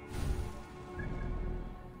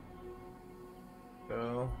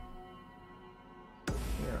 Go.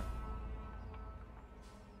 Yeah.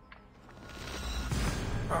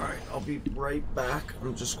 Alright, I'll be right back.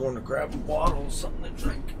 I'm just going to grab a bottle of something to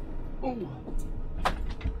drink. Ooh.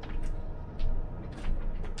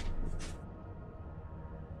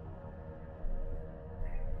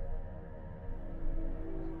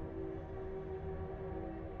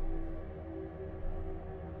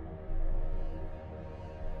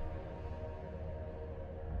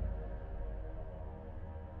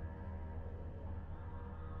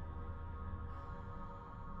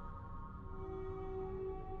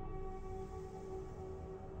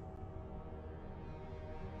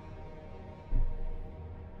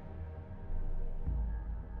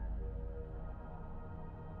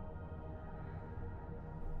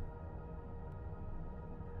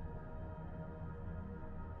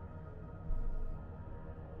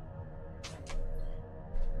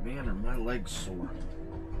 Man, are my legs sore.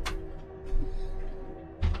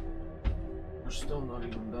 We're still not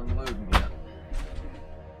even done loading yet.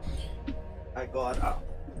 I got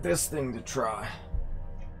this thing to try.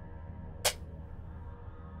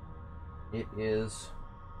 It is,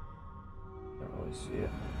 can't really see it,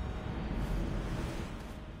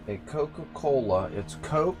 a Coca-Cola. It's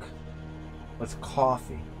Coke with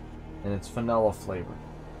coffee, and it's vanilla flavored.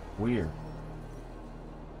 Weird.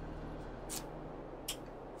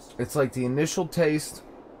 It's like the initial taste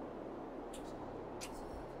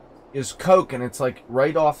is Coke, and it's like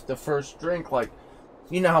right off the first drink, like,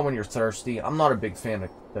 you know how when you're thirsty, I'm not a big fan of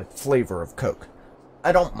the flavor of Coke.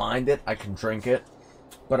 I don't mind it, I can drink it,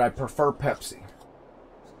 but I prefer Pepsi.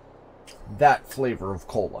 That flavor of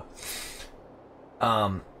cola.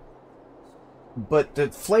 But the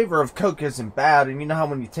flavor of Coke isn't bad, and you know how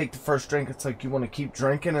when you take the first drink, it's like you want to keep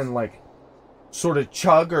drinking and like sort of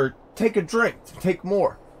chug or take a drink, take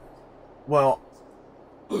more. Well,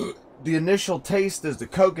 the initial taste is the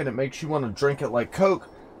Coke, and it makes you want to drink it like Coke,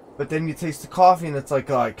 but then you taste the coffee, and it's like,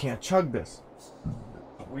 oh, I can't chug this.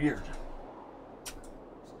 Weird.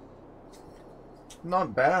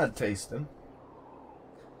 Not bad tasting.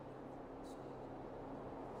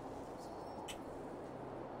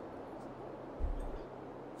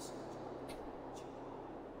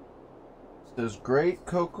 There's great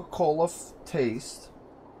Coca-Cola taste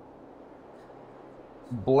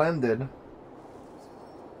blended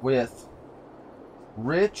with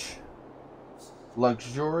rich,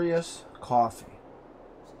 luxurious coffee.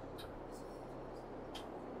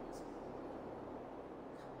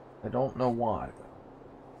 I don't know why,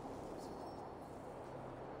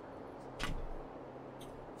 though.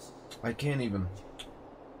 I can't even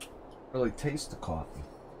really taste the coffee.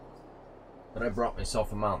 But I brought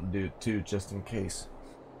myself a Mountain Dew, too, just in case.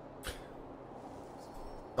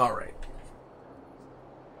 Alright.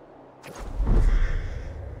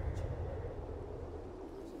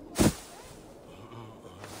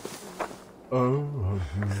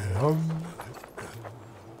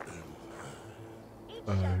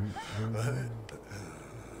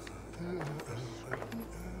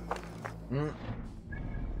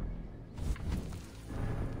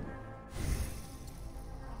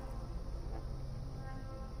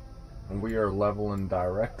 We are leveling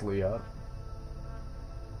directly up.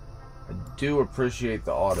 I do appreciate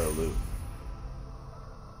the auto loot.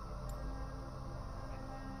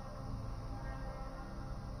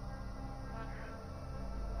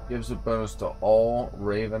 Gives a bonus to all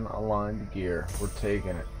Raven aligned gear. We're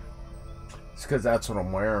taking it. It's because that's what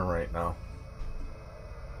I'm wearing right now.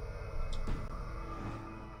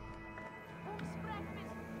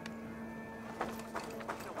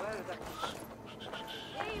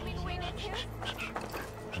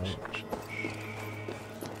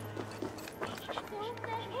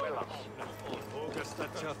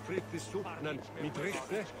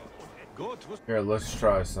 Here, let's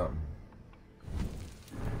try something.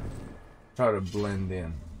 Try to blend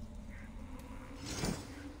in.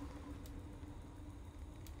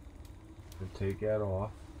 Take that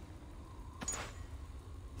off.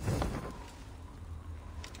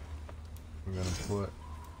 We're gonna put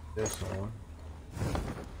this on.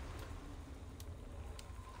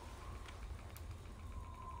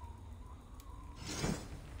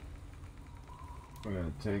 We're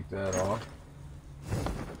gonna take that off.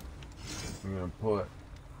 I'm gonna put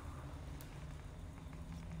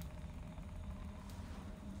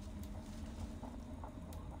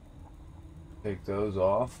take those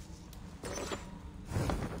off.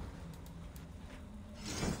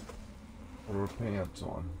 Put our pants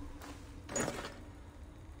on.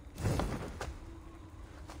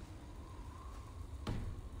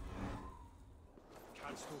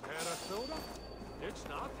 Kannst du Herr Soda? It's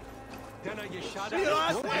not. Then are you shot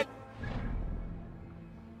at?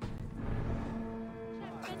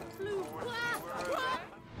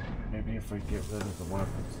 Maybe if we get rid of the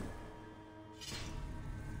weapons.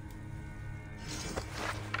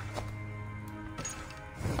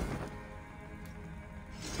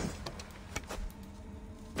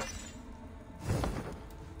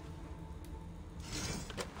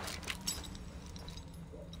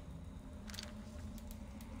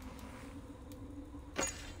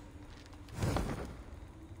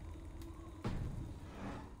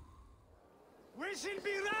 We shall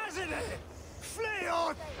be resident! Flee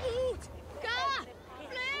on! Ut! Ga!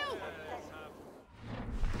 Flew!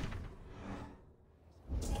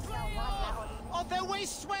 Oh, the way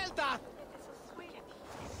swelda!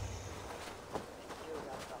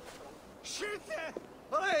 Shit!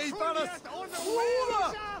 Hey, Balas!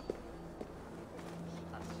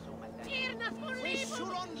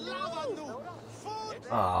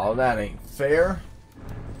 Oh, that ain't fair.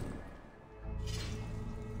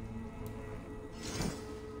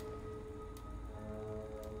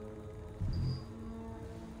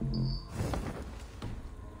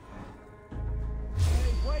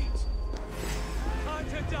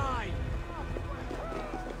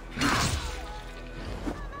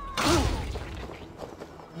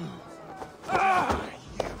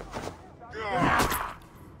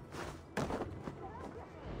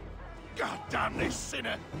 Damn this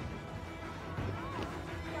sinner!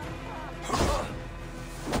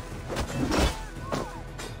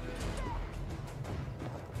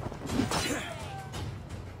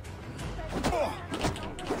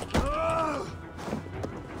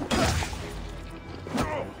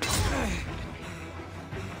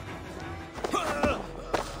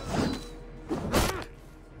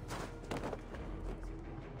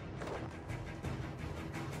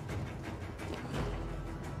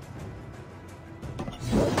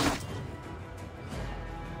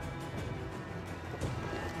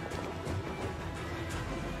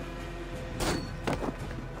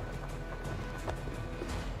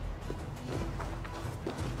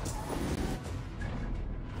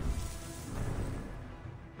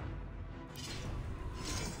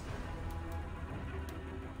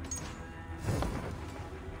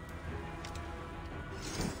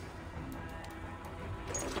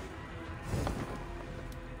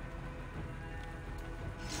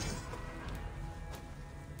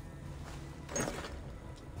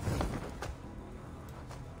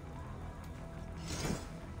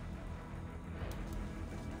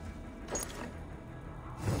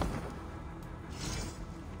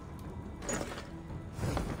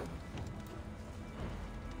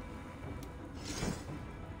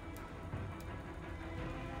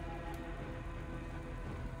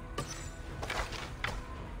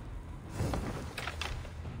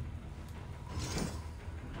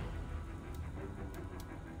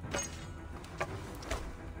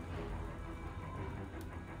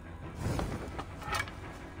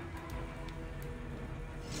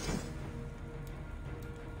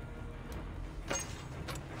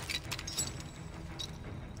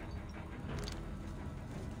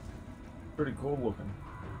 Pretty cool looking.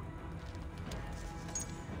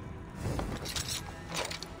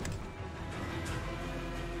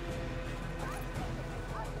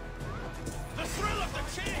 The thrill of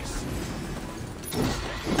the chase!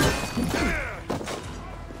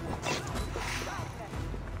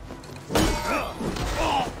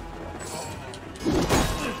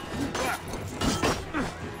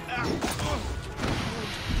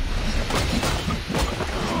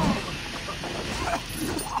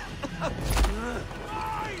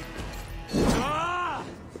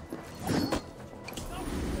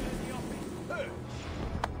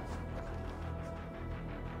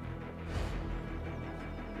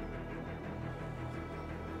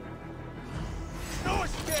 No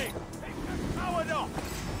escape! Coward up!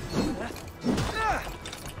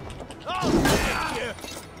 I'll take you!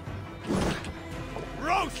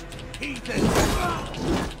 Roast, heathen!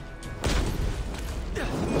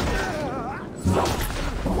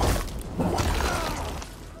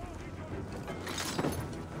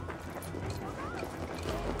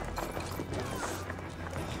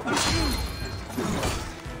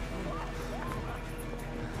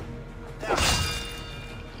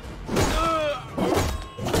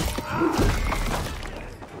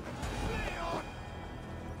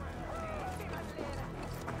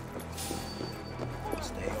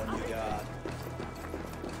 Stay on your guard.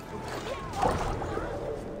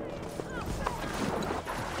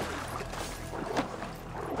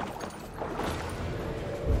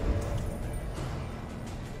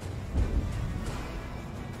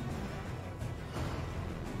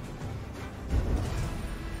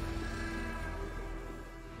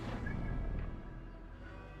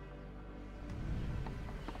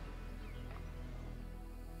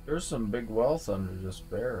 There's some big wealth under this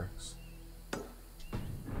barracks.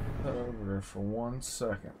 Head over there for 1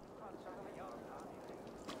 second.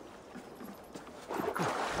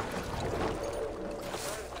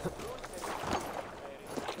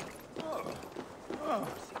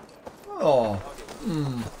 Oh.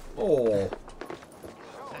 Oh.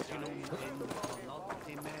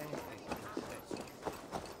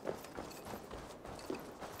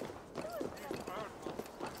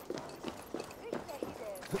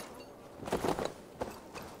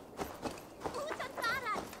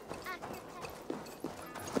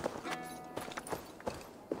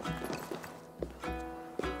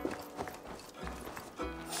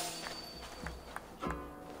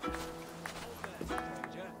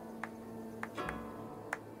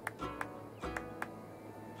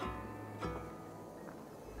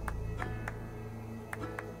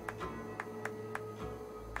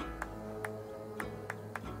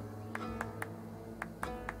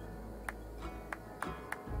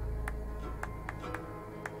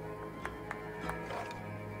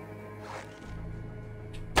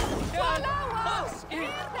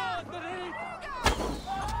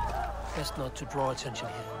 Best not to draw attention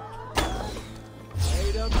here.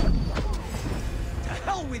 To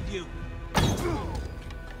hell with you!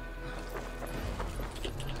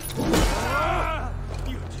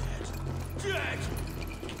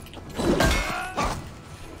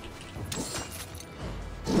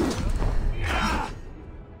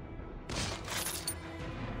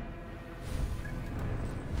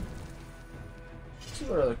 see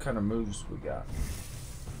what other kind of moves we got.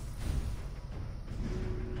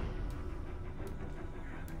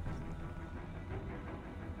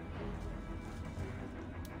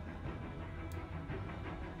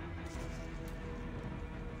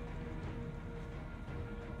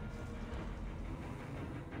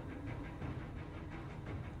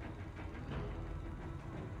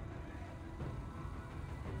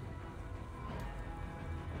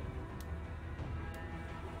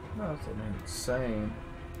 Nothing insane.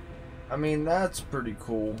 I mean, that's pretty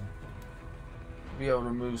cool. Be able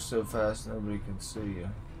to move so fast nobody can see you.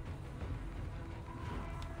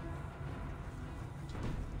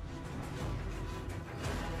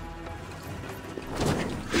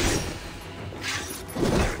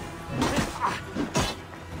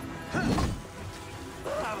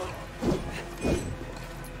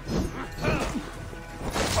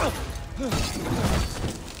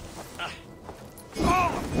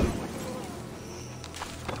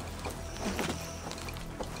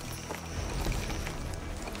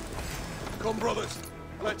 Come, brothers.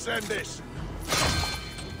 Let's end this.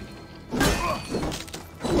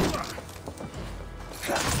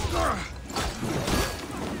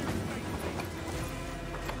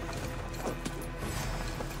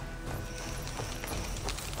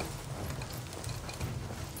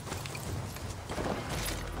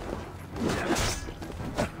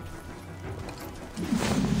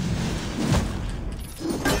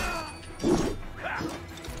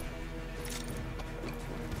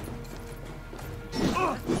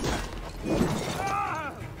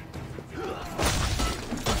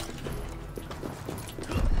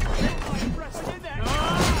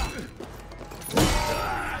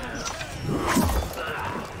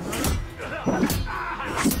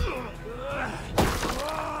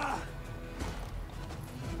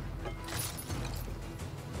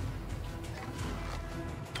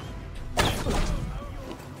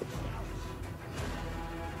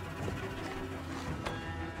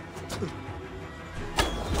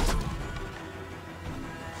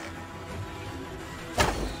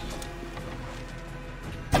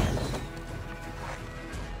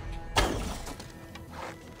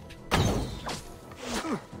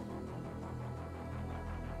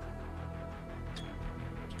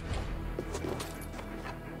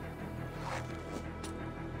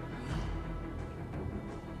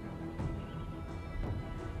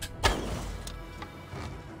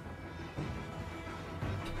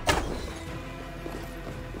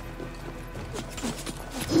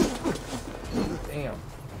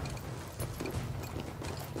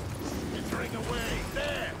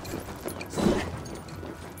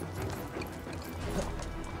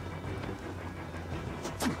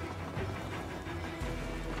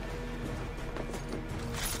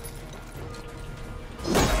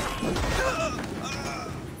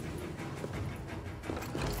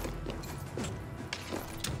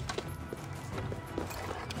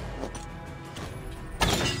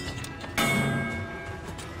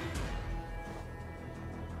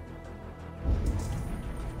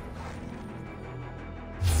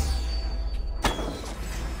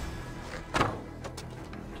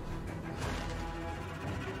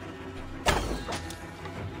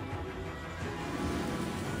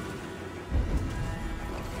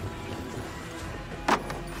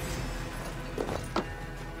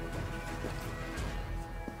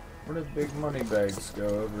 Where did big money bags go?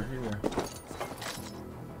 Over here.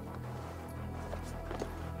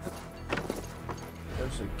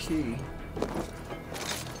 There's a key.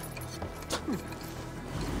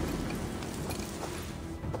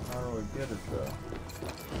 How do I get it though?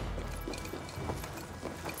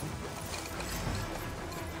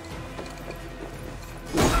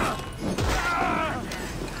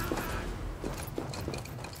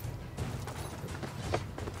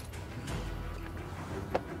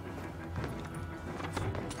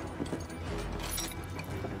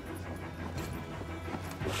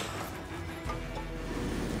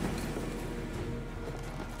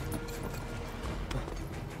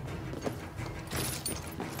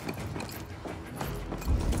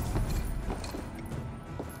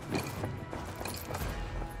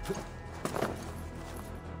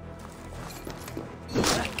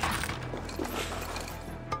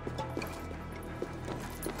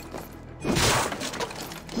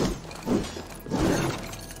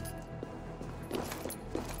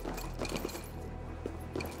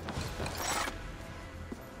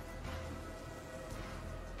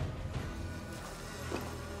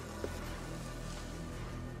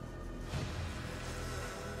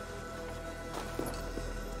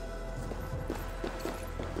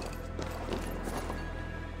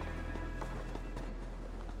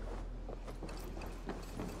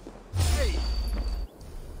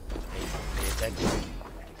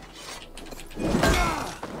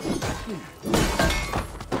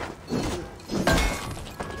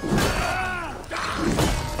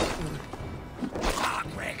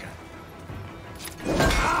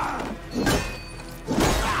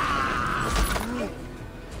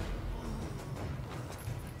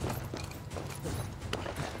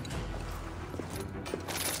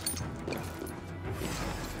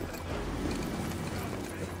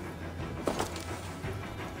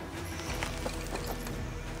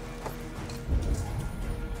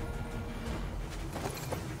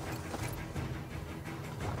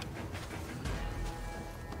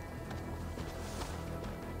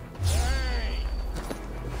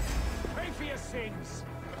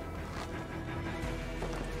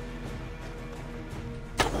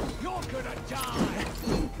 You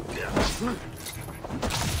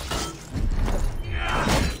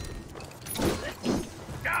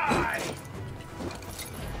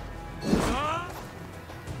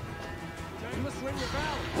must ring the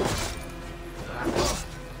bell.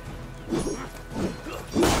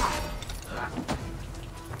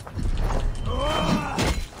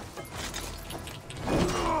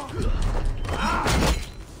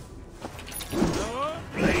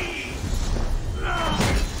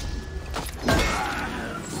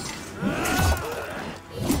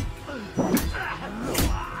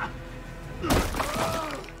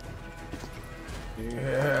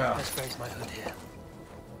 Yeah. Let's raise my hood here.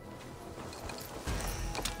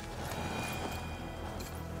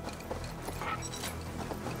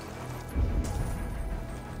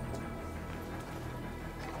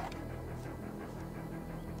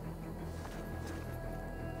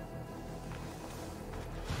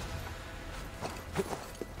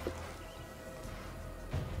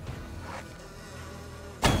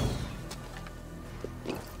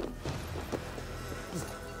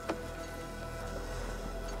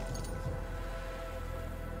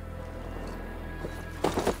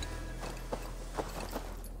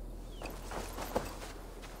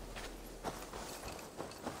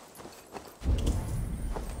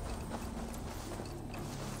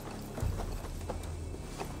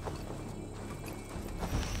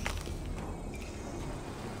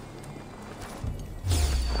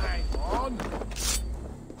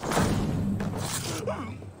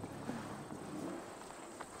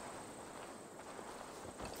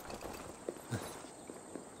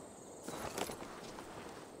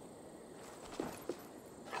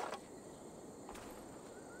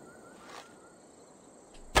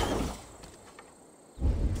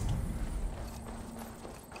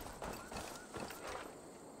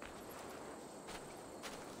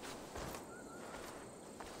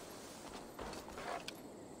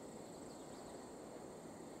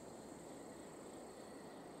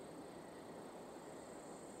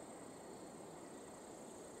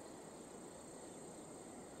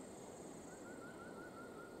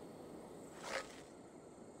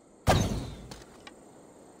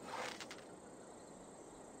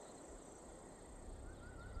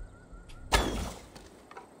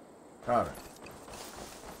 Got it.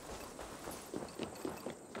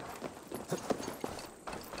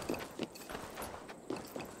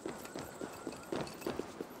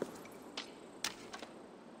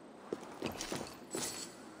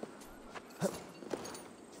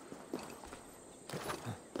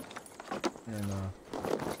 And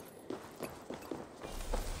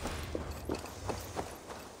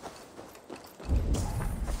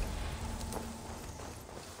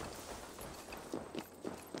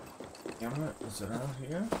damn it, is it out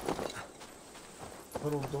here?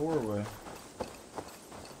 Little doorway.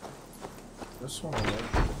 This one will work.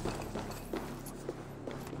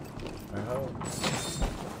 I hope.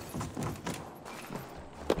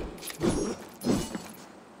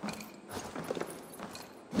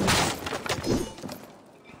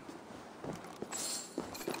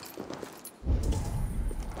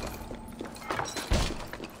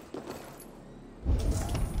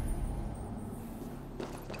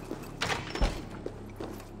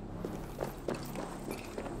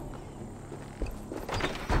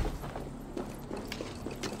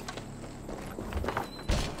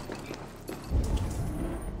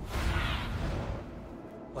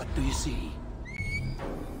 What do you see?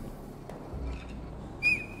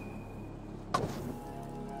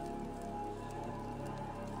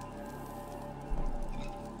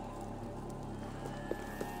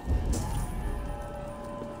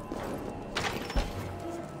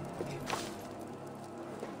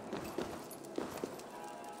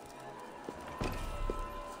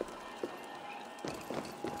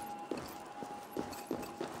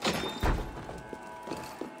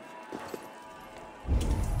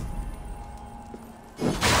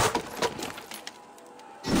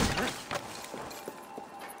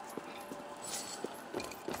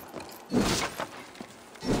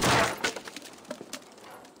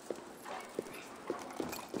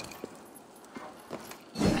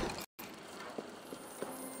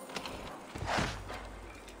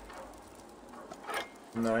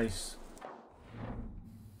 Nice.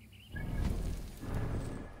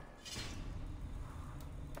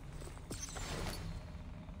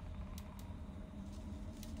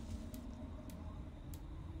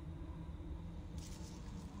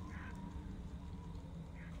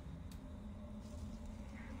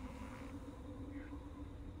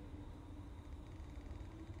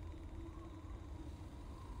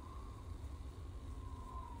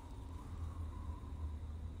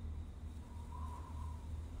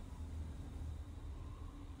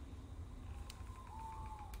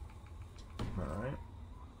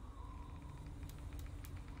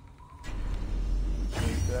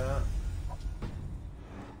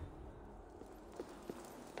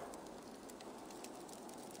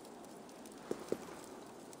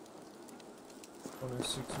 only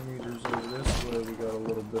 6 meters over this way, we got a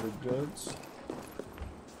little bit of goods.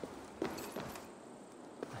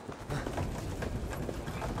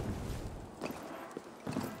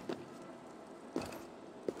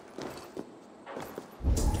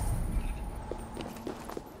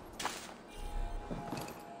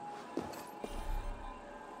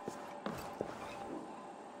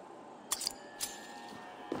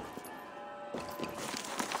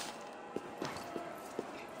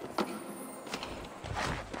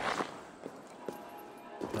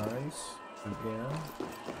 Nice. Again.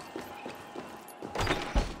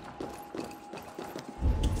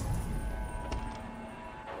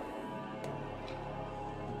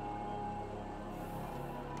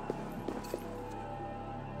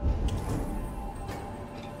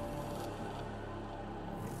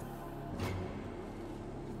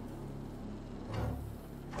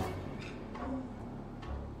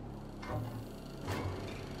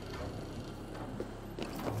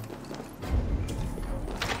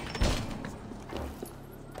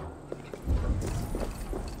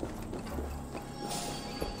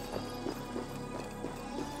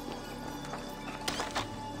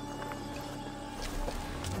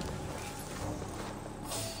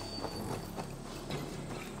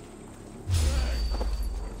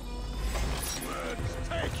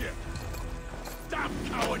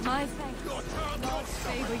 My thanks. Lord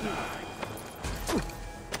favor you.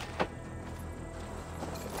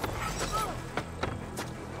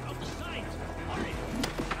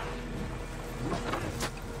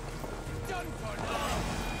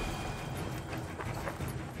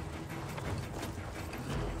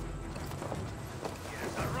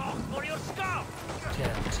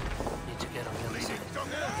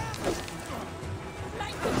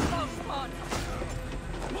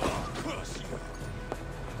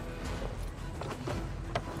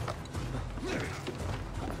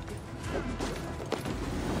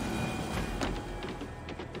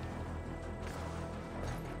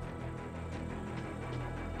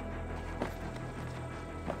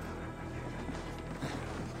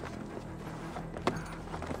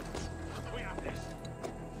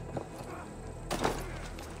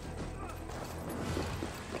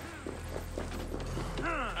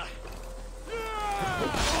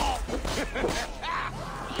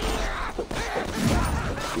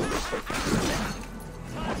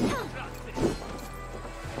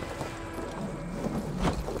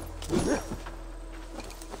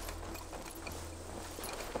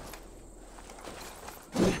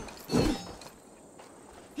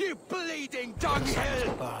 You bleeding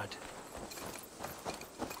dunghill! Bard.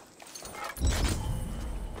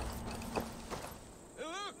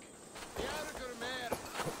 Look! The Arger mare!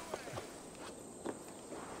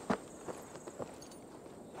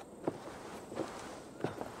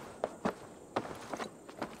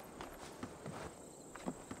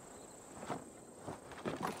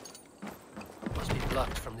 Must be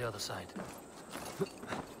blocked from the other side.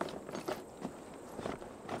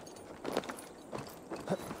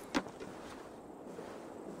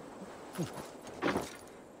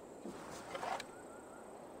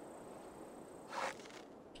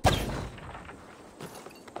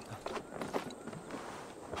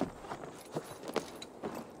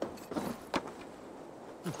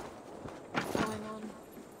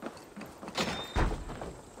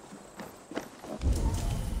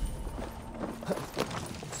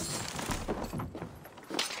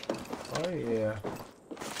 Oh yeah.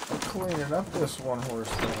 I'm cleaning up this one horse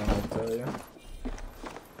thing, I'll tell you.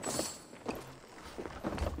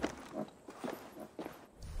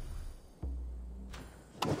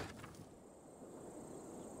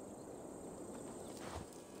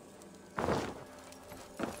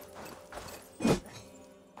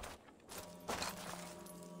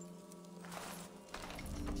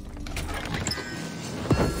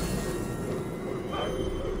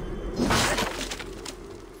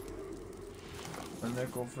 A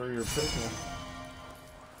nickel for your pickle.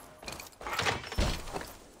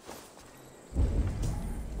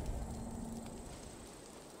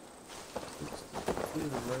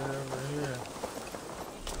 It's right over here.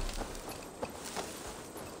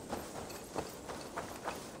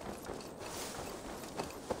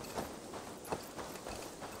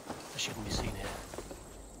 I shouldn't be seen here.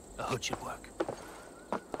 A hood should work.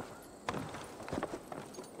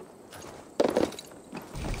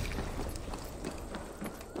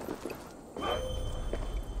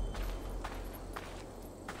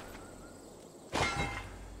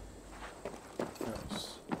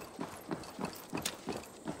 Nice.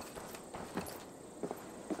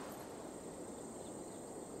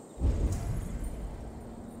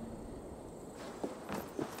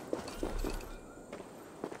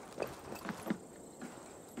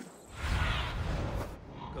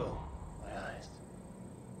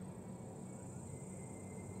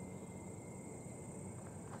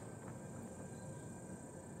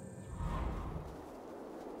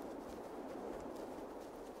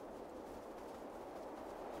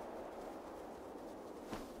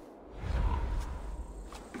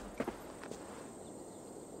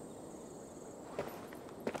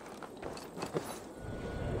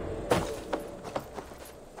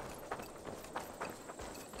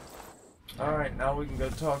 Alright, now we can go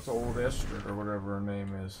talk to old Esther or whatever her name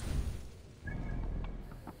is.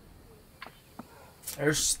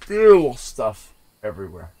 There's still stuff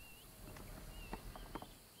everywhere.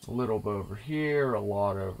 A little over here, a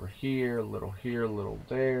lot over here, a little here, a little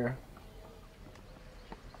there.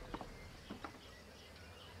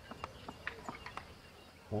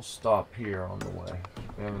 We'll stop here on the way.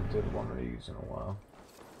 We haven't did one of these in a while.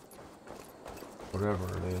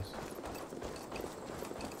 Whatever it is.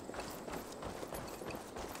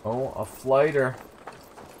 Oh, a flighter.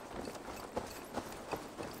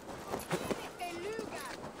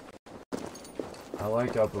 I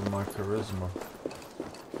like upping my charisma.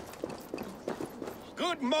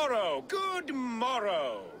 Good morrow, good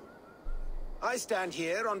morrow. I stand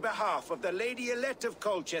here on behalf of the Lady Alot of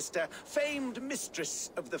Colchester, famed mistress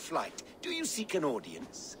of the flight. Do you seek an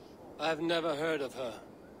audience? I've never heard of her.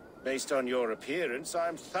 Based on your appearance,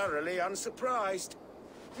 I'm thoroughly unsurprised.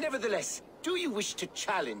 Nevertheless, do you wish to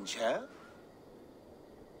challenge her?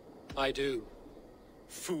 I do.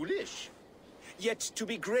 Foolish. Yet to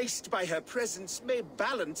be graced by her presence may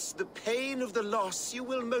balance the pain of the loss you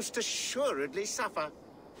will most assuredly suffer.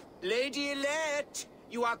 Lady Alot,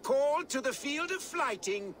 you are called to the field of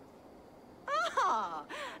flighting. Ah,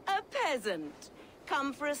 a peasant.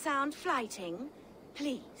 Come for a sound flighting?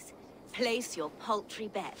 Please, place your paltry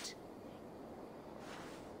bet.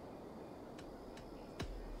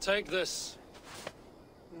 Take this.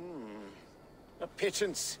 A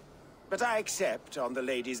pittance. But I accept on the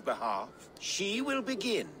lady's behalf. She will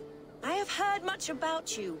begin. I have heard much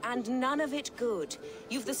about you, and none of it good.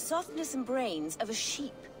 You've the softness and brains of a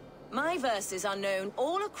sheep. My verses are known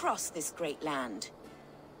all across this great land.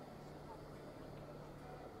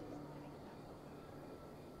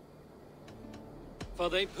 For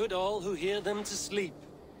they put all who hear them to sleep.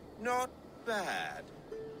 Not bad.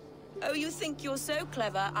 Oh, you think you're so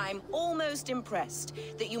clever, I'm almost impressed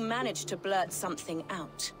that you managed to blurt something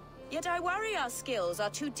out. Yet I worry our skills are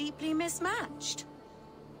too deeply mismatched.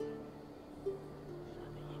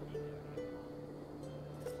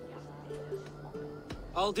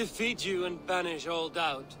 I'll defeat you and banish all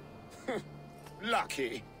doubt.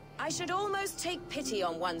 Lucky. I should almost take pity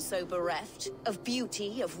on one so bereft, of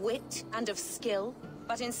beauty, of wit, and of skill.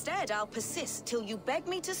 But instead, I'll persist till you beg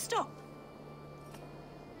me to stop.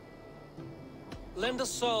 Lend a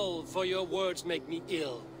soul, for your words make me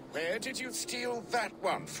ill. Where did you steal that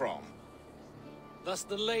one from? Thus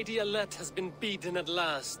the Lady Alot has been beaten at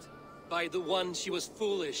last, by the one she was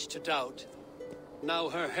foolish to doubt. Now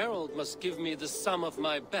her herald must give me the sum of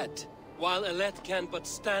my bet, while Alot can but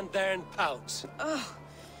stand there and pout. Ugh.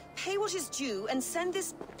 Pay what is due and send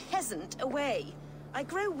this peasant away. I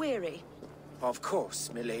grow weary. Of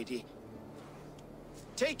course, milady.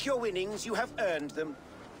 Take your winnings, you have earned them.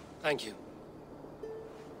 Thank you.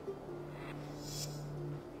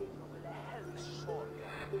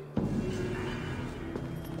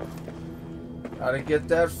 Gotta get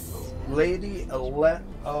that Lady Alot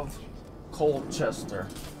of Colchester.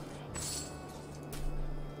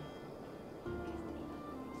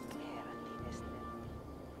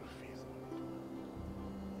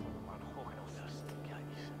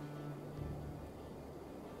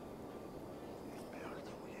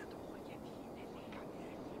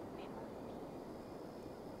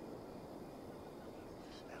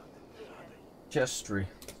 Chestry,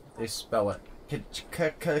 they spell it.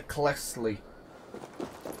 Clexley.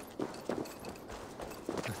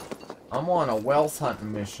 I'm on a wealth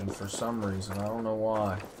hunting mission for some reason. I don't know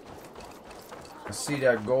why. I see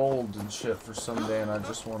that gold and shit for some day and I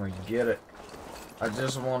just want to get it. I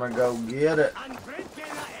just want to go get it.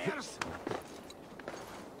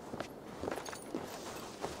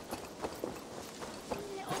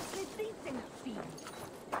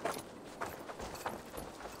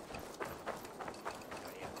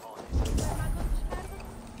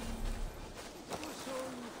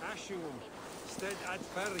 Sted ad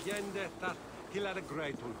verjende dat hilar de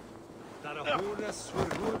greitun. Daar a hoere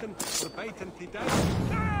swergoeden verbijten die duik.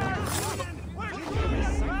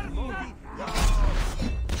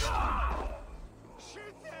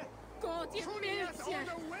 God, je miltje.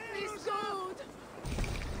 Is goed.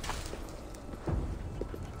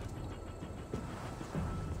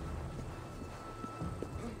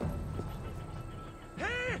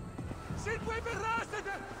 Hé! Zit wij verrasten?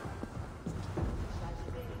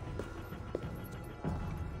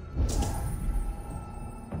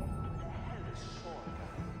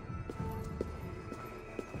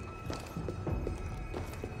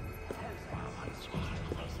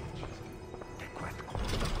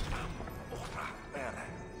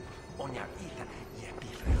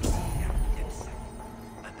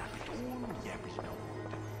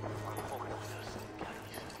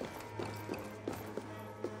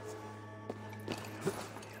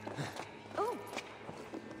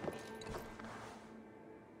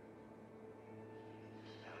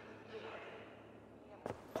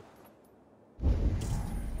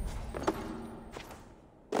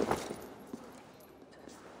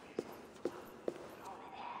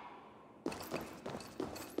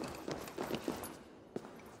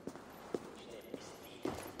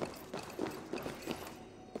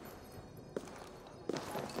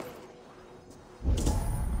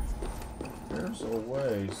 There's a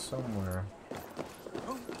way somewhere.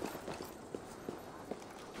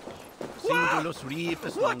 Singulus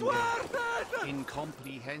rifus longe,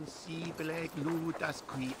 incomprehensibile gludas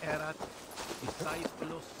qui erat,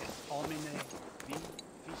 discipulus et homine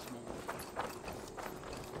vivismo.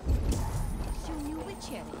 Siu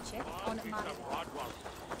wyciericie on marę.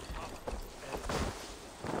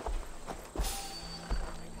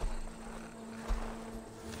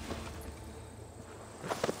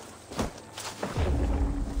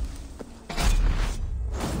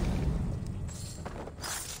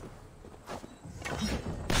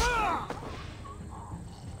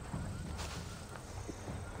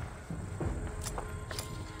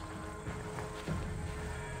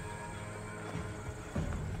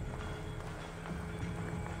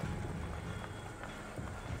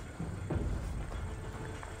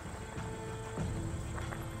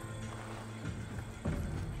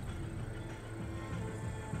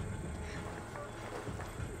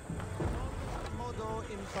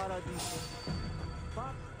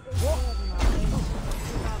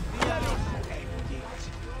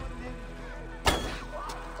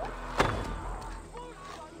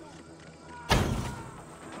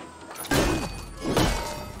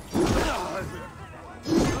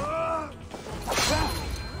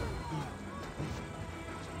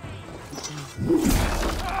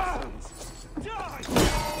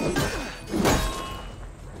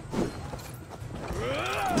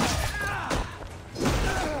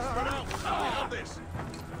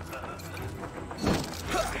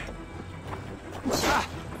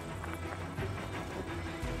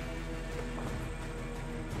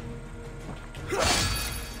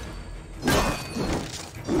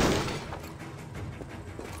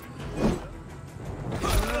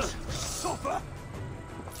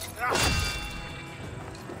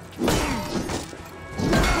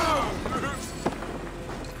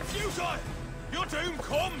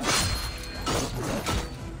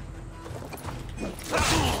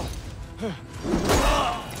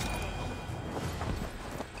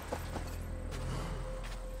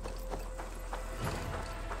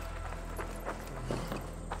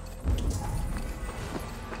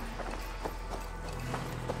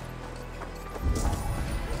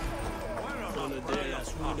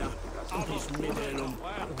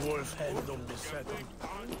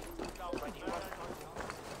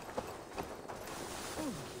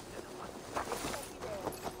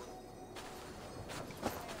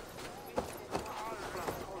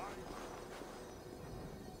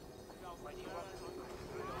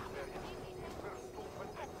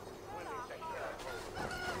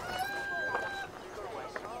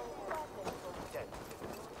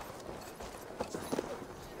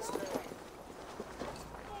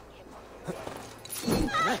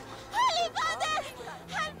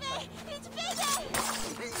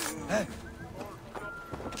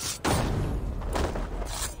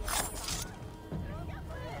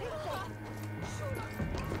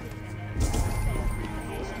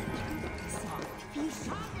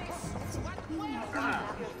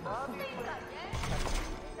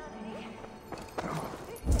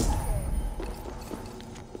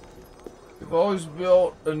 I've always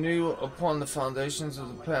built anew upon the foundations of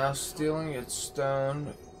the past, stealing its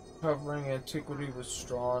stone, covering antiquity with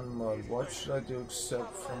straw and mud. What should I do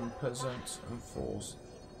except from peasants and fools?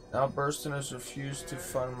 Now Burston has refused to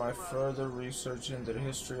fund my further research into the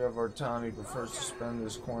history of our town. He prefers to spend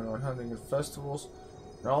his coin on hunting and festivals,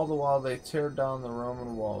 and all the while they tear down the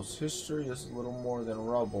Roman walls. History is little more than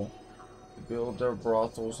rubble to build their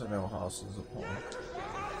brothels and alehouses upon.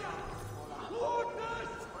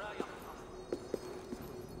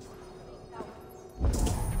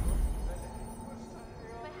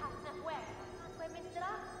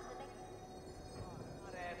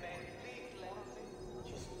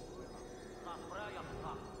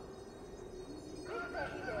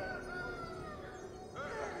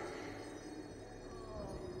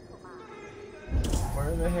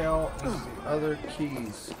 Where the hell is the other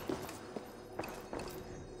keys?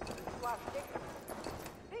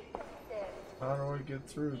 How do I get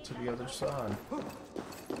through to the other side?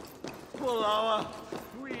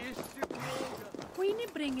 Queenie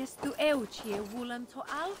bringes to Euchie Woolen to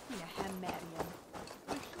Alfie Hammerian.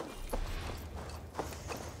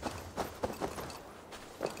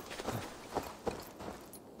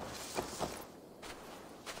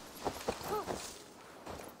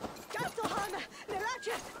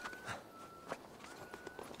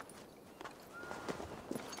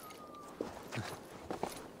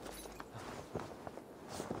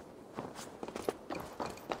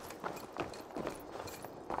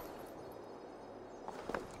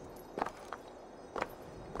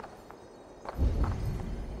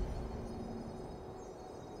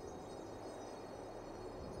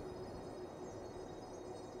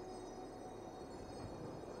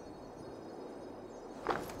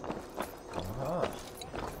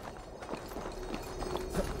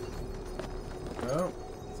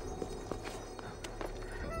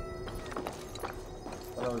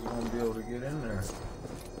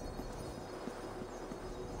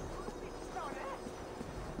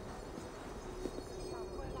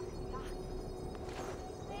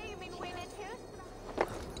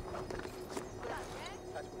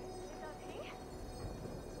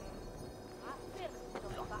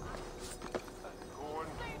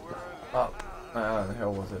 Up. Ah, the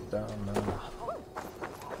hell with it. Down now.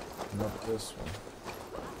 Not this one.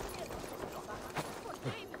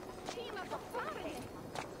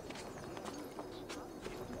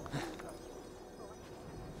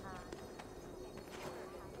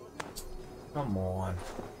 Come on.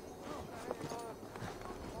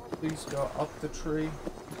 Please go up the tree.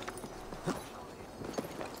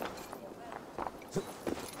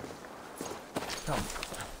 Come.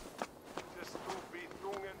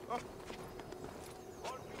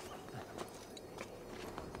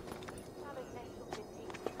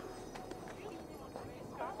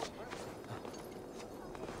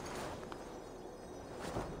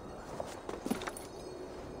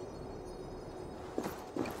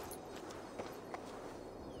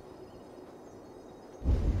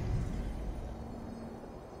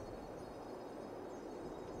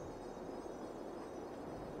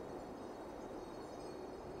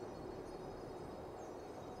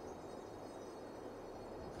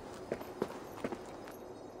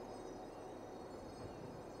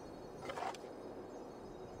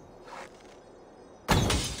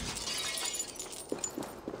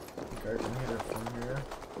 I can hit it from here.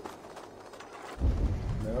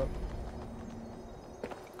 Nope.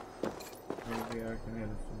 Maybe I can hit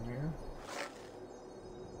it from here.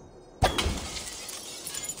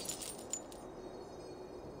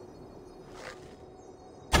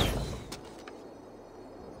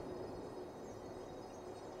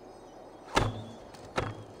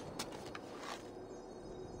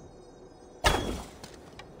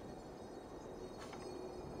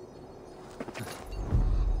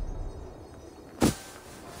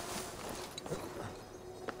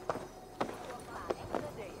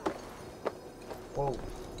 Whoa.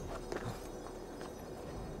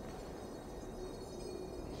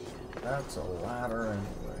 That's a ladder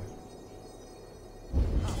anyway.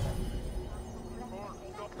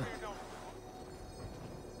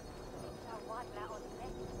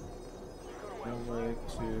 No way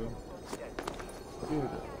to do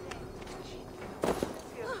that.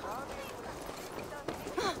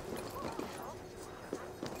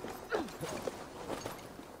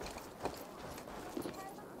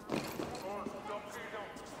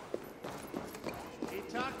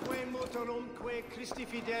 Christi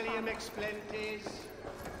fidelium explentes.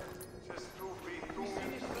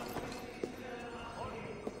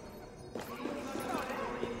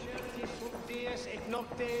 Dies et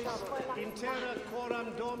noctes in terra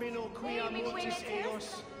quoram Domino quia mortis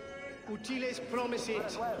eos utiles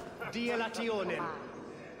promisit dilationem.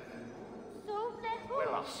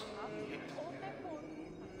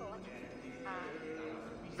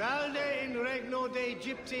 Valde in regno de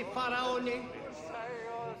Egypti Faraone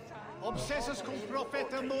obsessus cum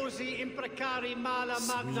profeta Mosi imprecari mala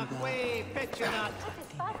magna quae fecerat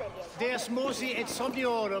Deus Mosi et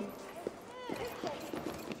somniorum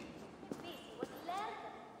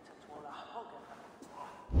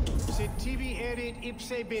sit tibi erit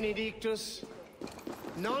ipse benedictus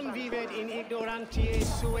non vivet in ignorantiae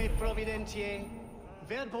suae providentiae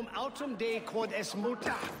verbum autum Dei quod est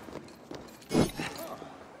muta.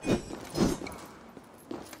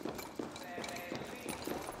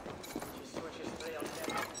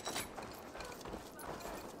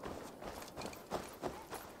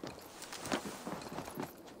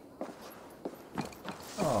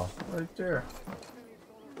 Oh, right there.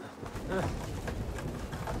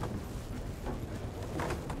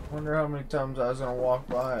 Wonder how many times I was gonna walk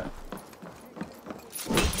by it.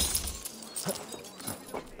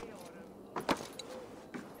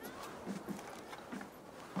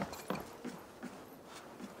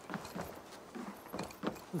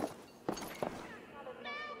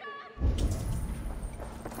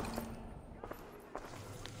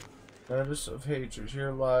 Notice of hatred.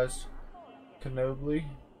 Here lies Canobly,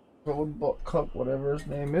 Gold Cup, whatever his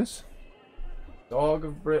name is. Dog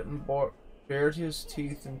of Britain bared his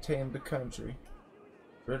teeth and tamed the country.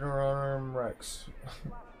 Britain runner and Rex.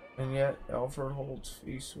 And yet Alfred holds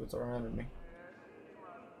feast with our enemy.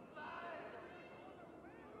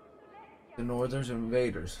 The Northern's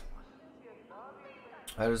invaders.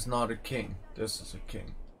 That is not a king. This is a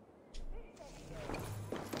king.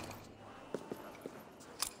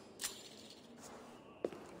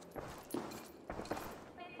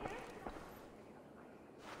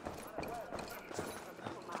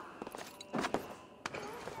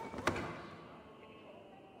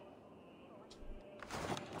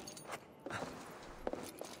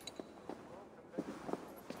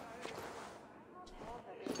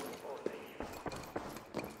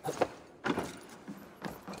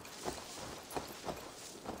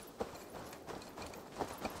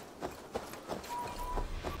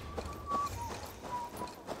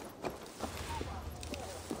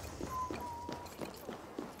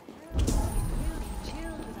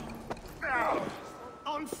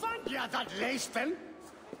 er dat leisten?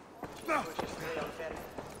 Au!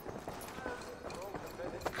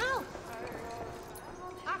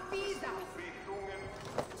 Afisa!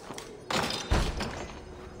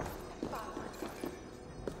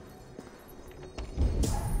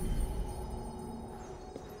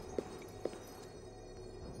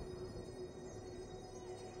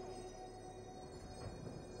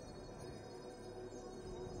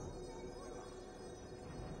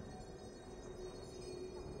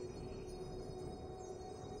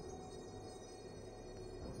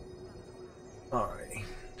 Alrighty.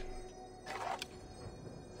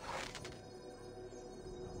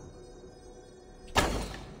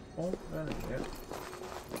 Oh, that is it.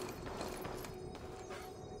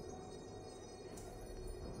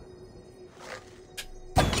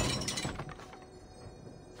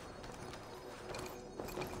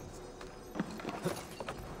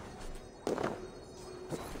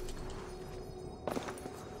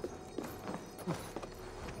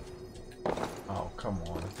 Oh, come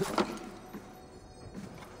on.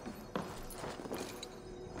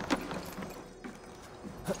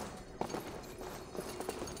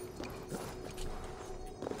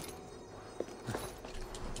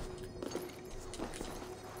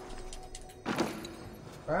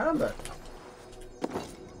 Grab it.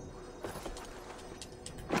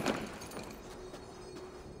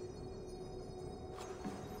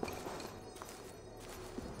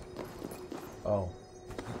 Oh.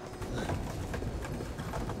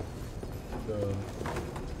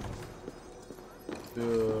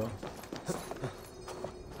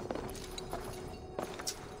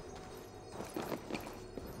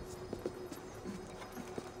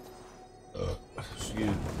 Excuse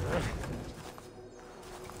me.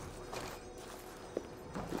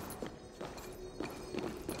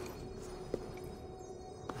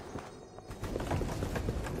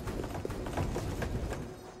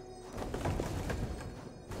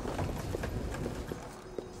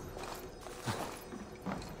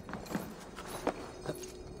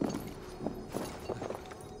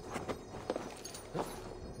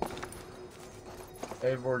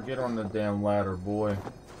 Eivor, get on the damn ladder, boy.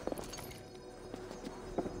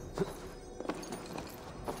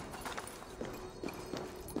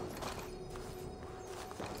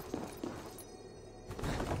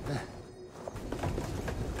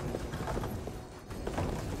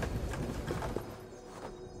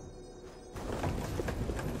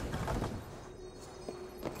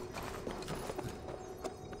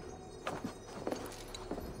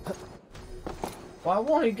 Why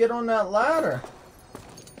won't he get on that ladder?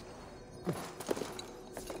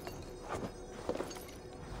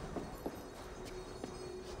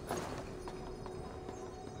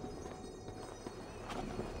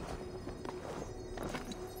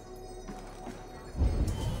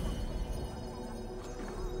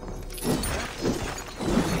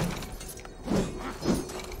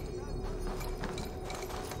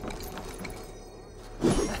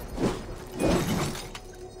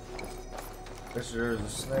 Guess there's a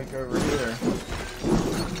snake over here.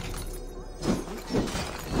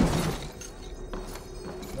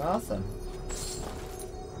 Nothing.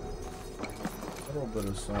 A little bit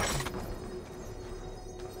of something.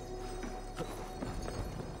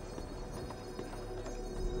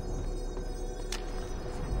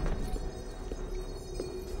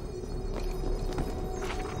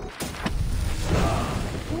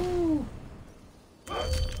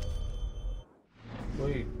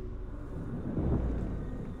 Wait.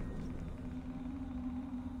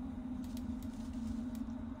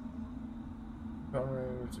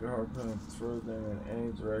 Come with your harpoon and throw them in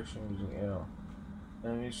any direction using L.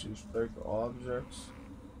 Enemies who strike objects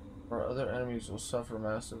or other enemies will suffer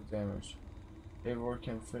massive damage. Eivor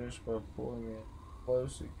can finish by pulling in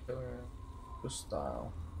close and killing him with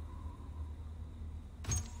style.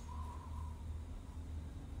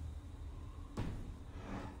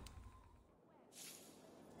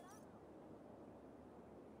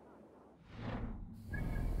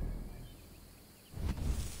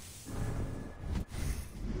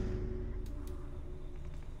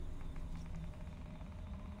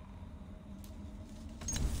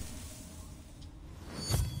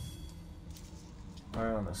 I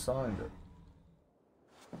unassigned it.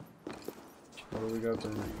 What do we got to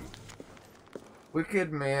read?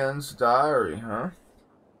 Wicked Man's Diary, huh?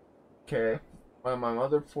 Okay. When my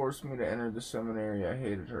mother forced me to enter the seminary, I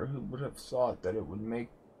hated her. Who would have thought that it would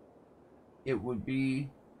be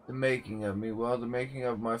the making of me? Well, the making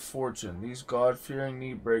of my fortune. These God-fearing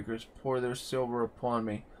knee-breakers pour their silver upon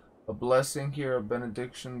me. A blessing here, a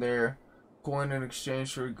benediction there. Coin in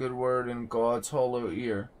exchange for a good word in God's hollow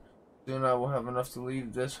ear. Soon I will have enough to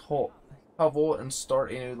leave this hovel and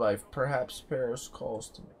start a new life. Perhaps Paris calls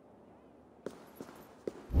to me.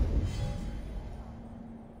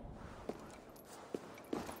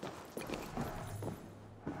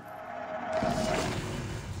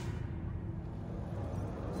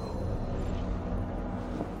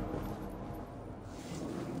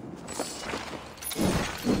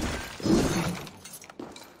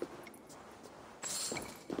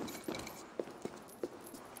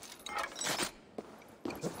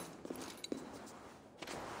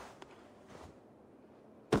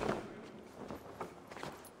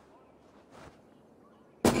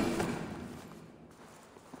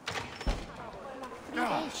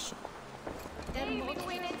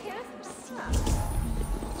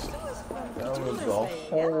 That was the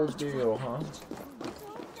whole deal, huh?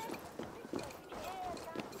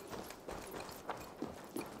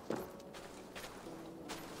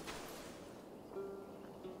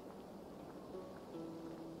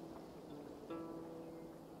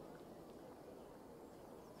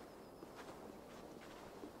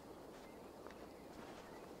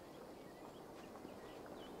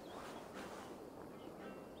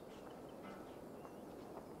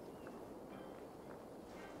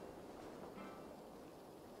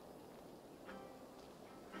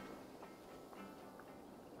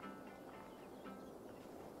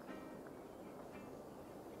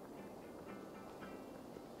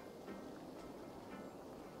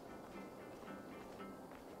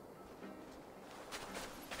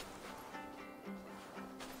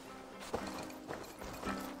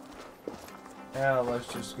 Yeah,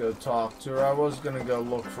 let's just go talk to her. I was gonna go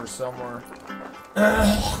look for somewhere.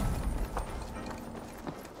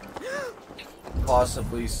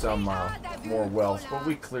 Possibly some more wealth, but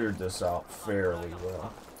we cleared this out fairly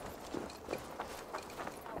well.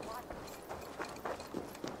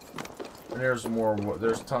 And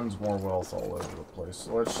there's tons more wealth all over the place.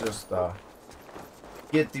 So let's just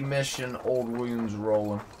get the mission Old Wounds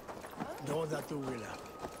rolling.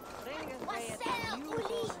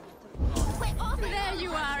 There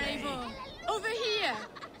you are, Abel. Over here.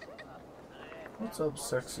 What's up,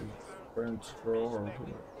 sexy French girl or who?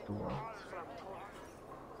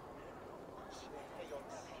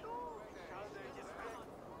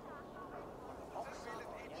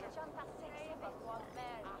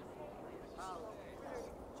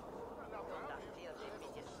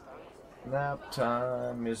 Nap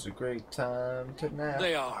time is a great time to nap.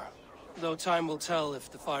 They are, though time will tell if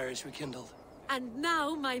the fire is rekindled. And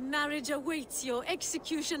now my marriage awaits your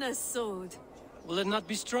executioner's sword. Will it not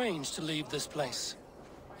be strange to leave this place?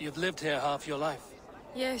 You've lived here half your life.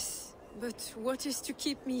 Yes, but what is to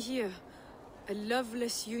keep me here? A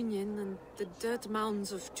loveless union and the dirt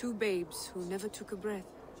mounds of two babes who never took a breath.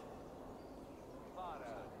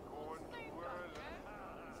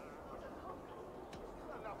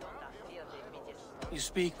 You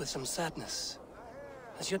speak with some sadness.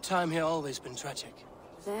 Has your time here always been tragic?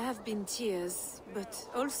 There have been tears, but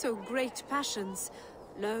also great passions.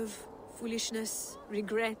 Love, foolishness,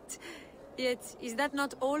 regret. Yet, is that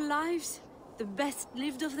not all lives? The best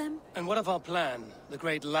lived of them? And what of our plan, the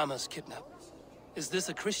great Llama's kidnap? Is this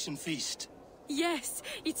a Christian feast? Yes,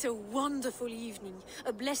 it's a wonderful evening.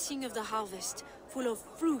 A blessing of the harvest, full of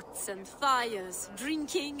fruits and fires,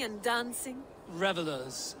 drinking and dancing.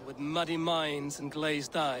 Revelers with muddy minds and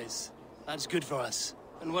glazed eyes. That's good for us.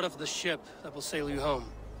 And what of the ship that will sail you home?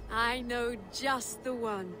 I know just the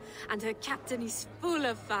one, and her captain is full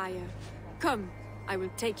of fire. Come, I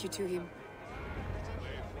will take you to him.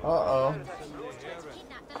 Uh-oh.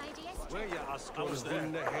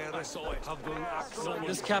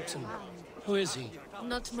 This captain, who is he?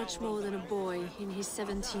 Not much more than a boy in his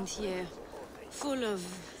 17th year. Full of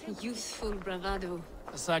youthful bravado.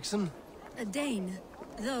 A Saxon? A Dane,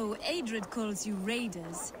 though Adred calls you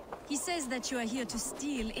raiders. He says that you are here to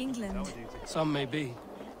steal England. Some may be,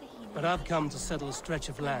 but I've come to settle a stretch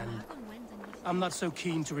of land. I'm not so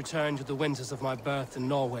keen to return to the winters of my birth in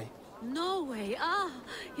Norway. Norway,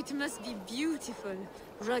 it must be beautiful.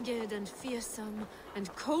 Rugged and fearsome, and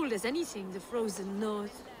cold as anything, the frozen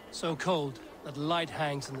north. So cold that light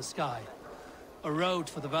hangs in the sky. A road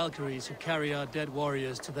for the Valkyries who carry our dead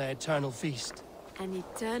warriors to their eternal feast. An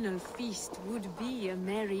eternal feast would be a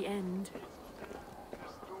merry end.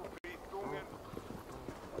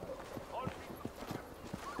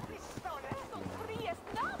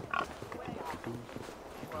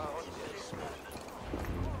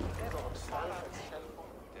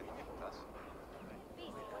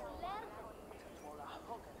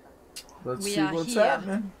 Let's see what's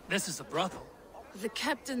happening. This is a brothel. The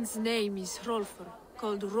captain's name is Hrolfr,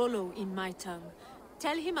 called Rollo in my tongue.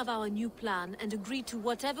 Tell him of our new plan and agree to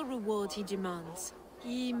whatever reward he demands.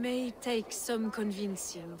 He may take some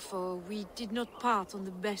convincing, for we did not part on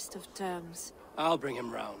the best of terms. I'll bring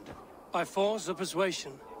him round. By force or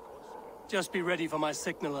persuasion. Just be ready for my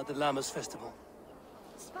signal at the Lammas festival.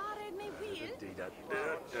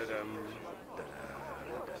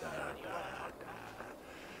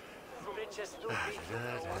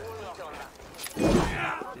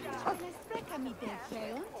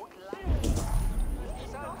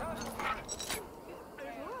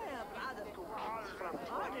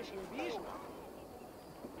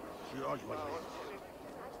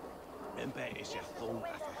 Remember is a thong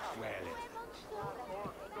af a chwele.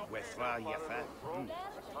 Wethra yefa.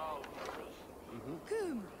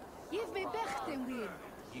 Kom, give me back then weer.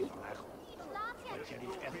 Hier vandaag. Dat je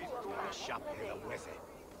niet echt naar een shop hebben wethe.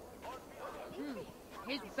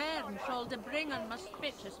 His bairn shall the bring on must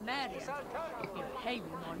bitches marry. You hate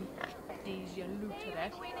on these you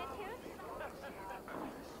looter.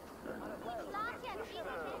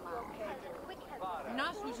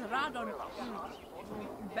 Nas is radon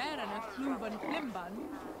baron a fluven klimban.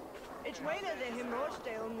 It's one of the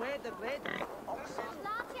Himosdale and where the red.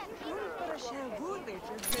 But I shall good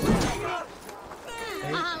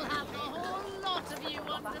I'll have a whole lot of you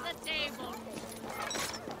under the table.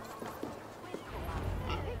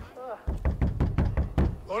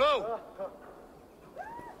 Hello!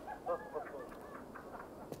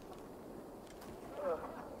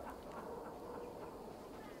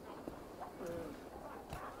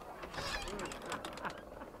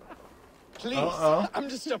 Please, I'm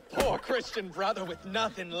just a poor Christian brother with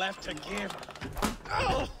nothing left to give.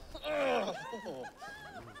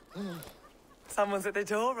 Someone's at the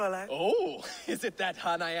door, Rollo. Oh, is it that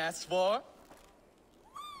hun I asked for?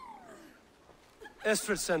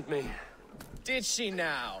 Estrid sent me. Did she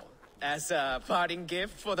now? As a parting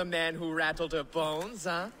gift for the man who rattled her bones,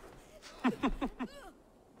 huh?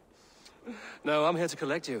 No, I'm here to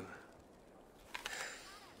collect you.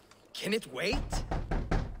 Can it wait?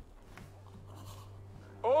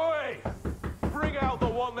 Oi! Bring out the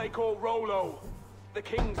one they call Rolo. The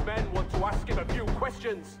king's men want to ask him a few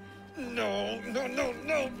questions. No.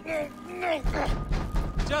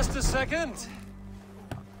 Just a second.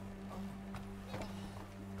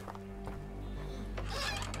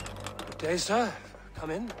 Good day, sir.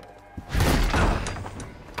 Come in.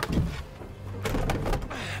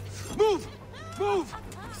 Move! Move!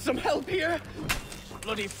 Some help here?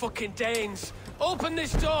 Bloody fucking Danes! Open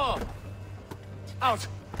this door! Out!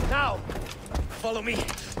 Now! Follow me.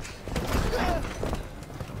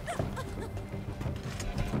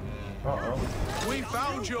 We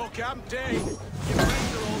found your camp, Dane. Your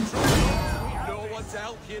friends are all trouble. No one to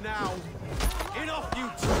help you now. Enough, you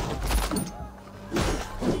two!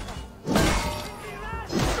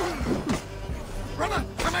 Brother,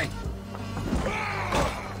 come in!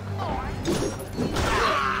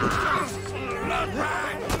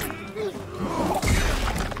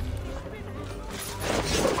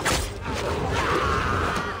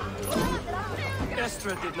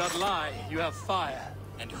 Estrid did not lie. You have fire.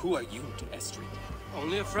 And who are you to Estrid?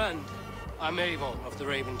 Only a friend. I'm Avon of the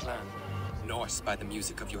Raven clan. Norse by the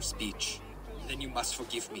music of your speech. Then you must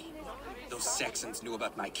forgive me. Those Saxons knew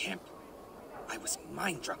about my camp. I was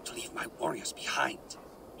mind-drunk to leave my warriors behind.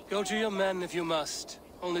 Go to your men if you must.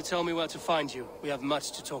 Only tell me where to find you. We have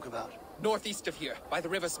much to talk about. Northeast of here, by the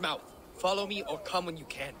river's mouth. Follow me or come when you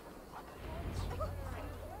can.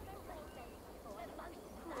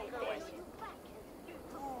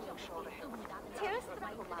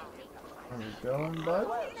 Are we going, bud?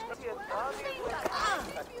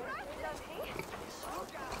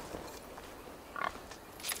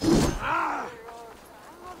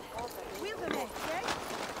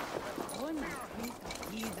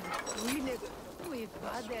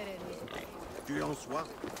 Tu en sois.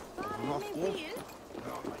 Northward.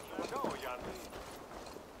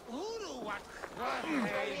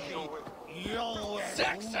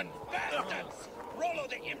 Saxon bastards! Rollo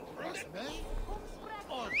the imprudent!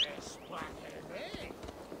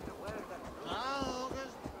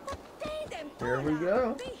 Here we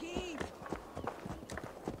go.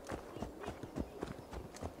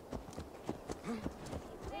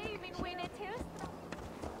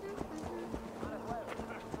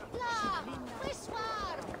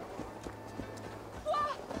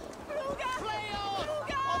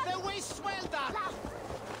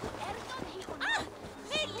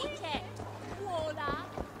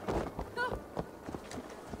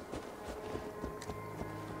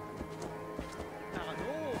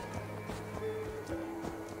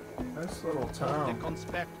 Nice little town.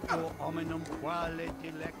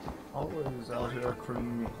 Always out here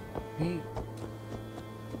creamy.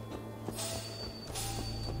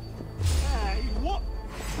 Hey, what?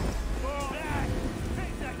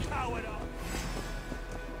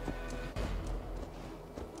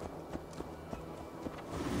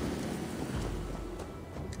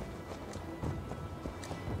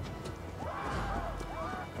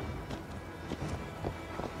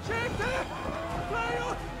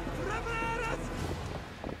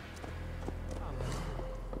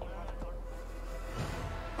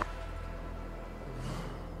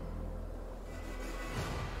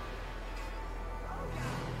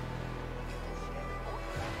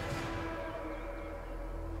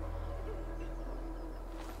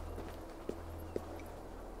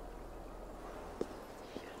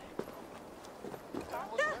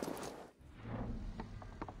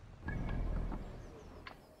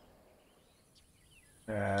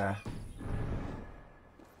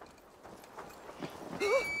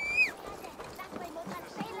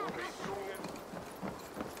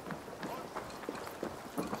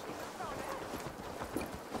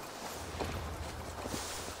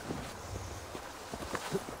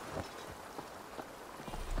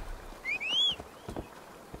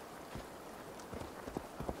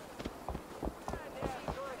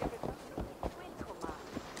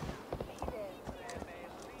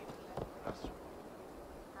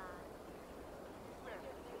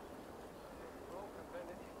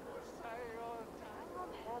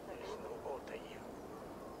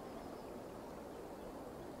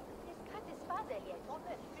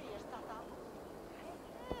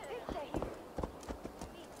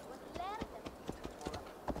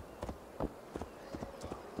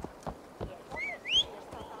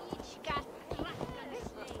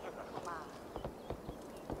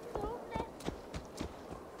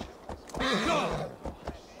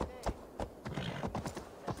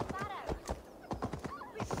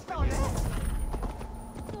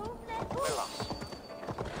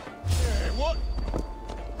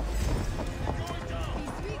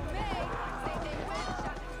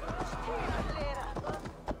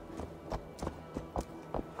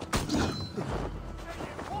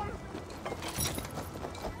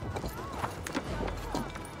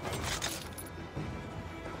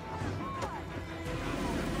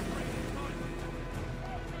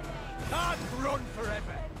 Run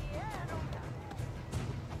forever!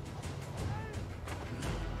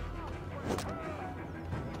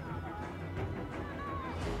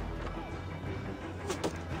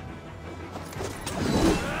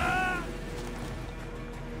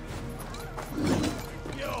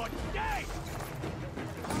 You're dead!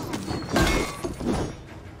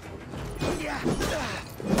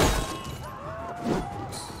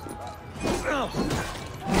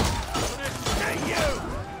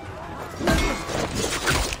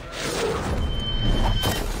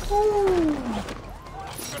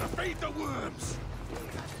 Gonna feed the worms!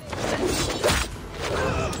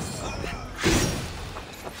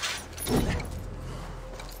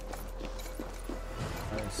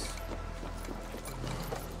 Nice.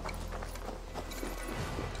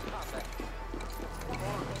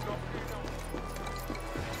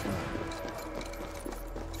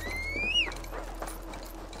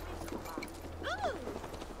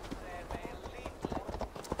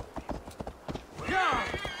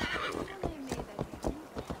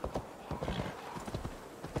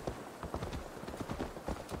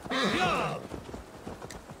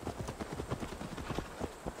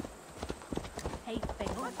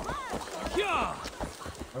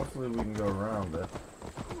 Hopefully we can go around it.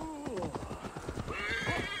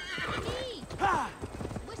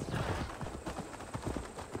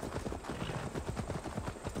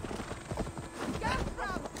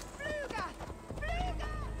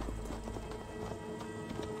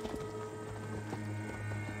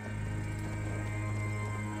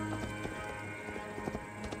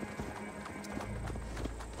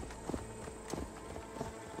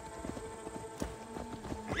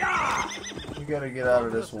 We gotta get out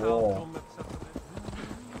of this wall.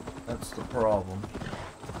 That's the problem.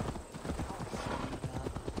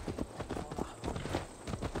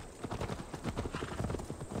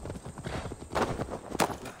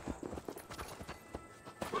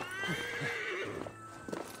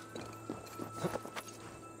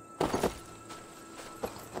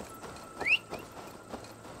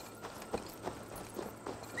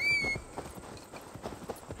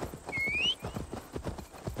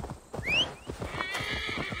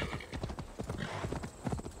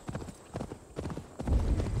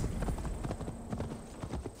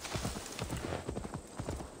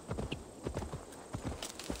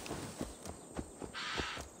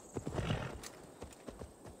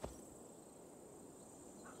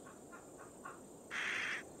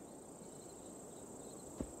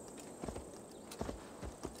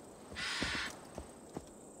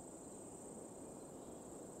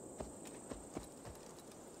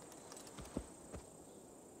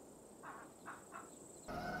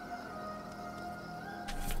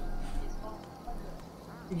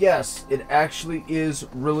 Yes, it actually is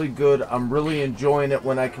really good. I'm really enjoying it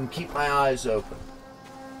when I can keep my eyes open.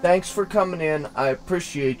 Thanks for coming in. I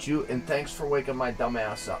appreciate you, and thanks for waking my dumb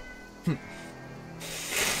ass up.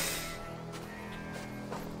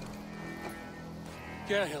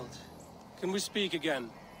 Gerhild, can we speak again?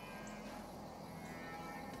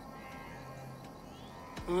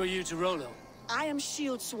 Who are you to Rollo? I am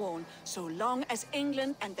shield sworn, so long as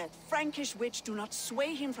England and that Frankish witch do not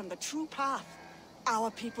sway him from the true path.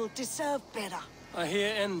 Our people deserve better. I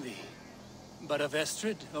hear envy. But of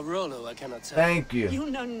Estrid or Rollo, I cannot say. Thank you. You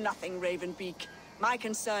know nothing, Ravenbeak. My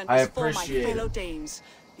concern I is for my appreciate fellow it. Danes.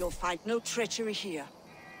 You'll find no treachery here.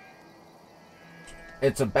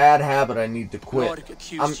 It's a bad habit I need to quit. Lord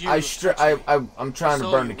accused you of I'm trying to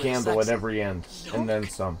Saw burn you the with candle at Saxon. every end, and then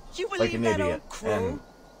some, You like believe an that idiot. old crow? And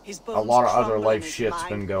His a bones lot of other crumble life and his shit's mind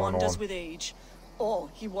been going wanders on. with age. Or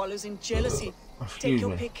he wallows in jealousy. Take Excuse your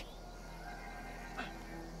me. pick.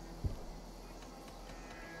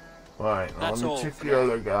 Alright, now let That's me all check for the now.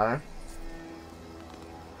 other guy.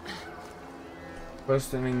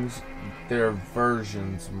 Questioning their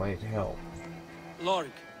versions might help. Lorik,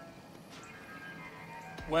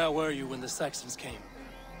 where were you when the Saxons came?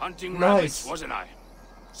 Hunting Nice. rabbits, wasn't I?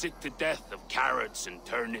 Sick to death of carrots and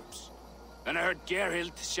turnips. Then I heard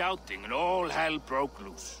Gerhild shouting and all hell broke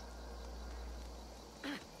loose.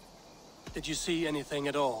 Did you see anything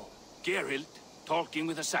at all? Gerhild talking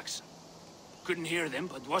with a Saxon. Couldn't hear them,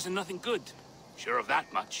 but wasn't nothing good. Sure of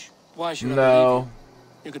that much. Why should I believe No. you?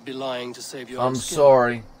 You could be lying to save your I'm own skin.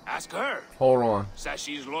 sorry. Ask her. Hold on. Says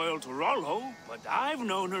she's loyal to Rollo, but I've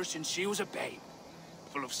known her since she was a babe.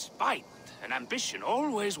 Full of spite and ambition,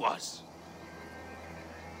 always was.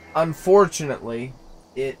 Unfortunately,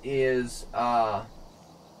 it is,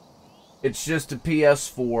 it's just a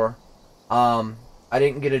PS4. I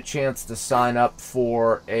didn't get a chance to sign up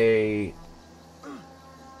for a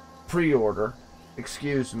pre-order,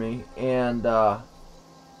 excuse me, and,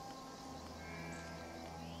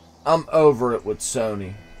 I'm over it with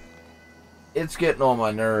Sony. It's getting on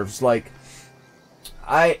my nerves. Like,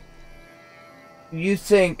 you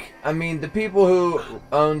think, I mean, the people who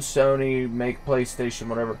own Sony, make PlayStation,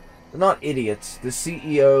 whatever, they're not idiots. The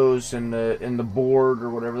CEOs and the board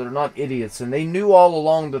or whatever, they're not idiots. And they knew all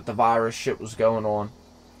along that the virus shit was going on.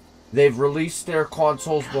 They've released their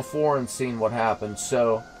consoles before and seen what happened.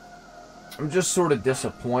 So, I'm just sort of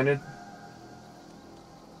disappointed.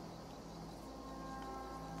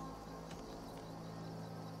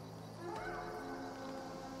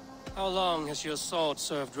 How long has your sword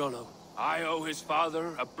served Rollo? I owe his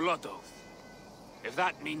father a blood oath. If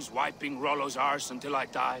that means wiping Rollo's arse until I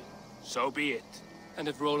die, so be it. And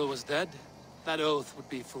if Rollo was dead, that oath would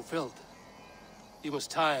be fulfilled. You must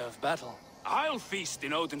tire of battle. I'll feast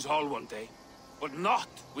in Odin's hall one day, but not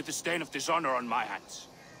with the stain of dishonor on my hands.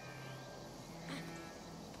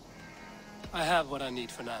 I have what I need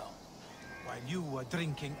for now. While you were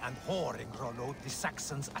drinking and whoring, Rollo, the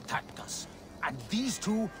Saxons attacked us. And these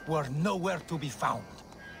two were nowhere to be found.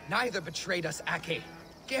 Neither betrayed us, Ake.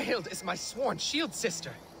 Gerhild is my sworn shield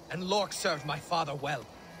sister, and Lork served my father well.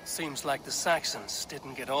 Seems like the Saxons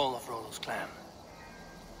didn't get all of Rollo's clan.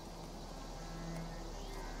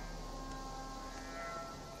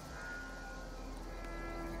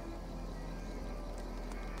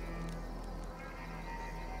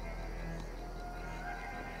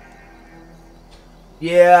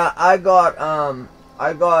 Yeah, I got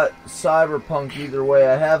Cyberpunk either way.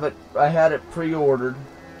 I had it pre-ordered.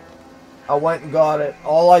 I went and got it.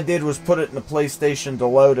 All I did was put it in the PlayStation to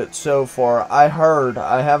load it so far. I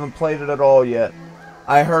haven't played it at all yet.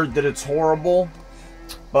 I heard that it's horrible,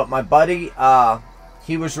 but my buddy,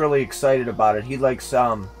 he was really excited about it. He likes,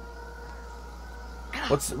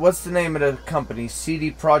 what's the name of the company? CD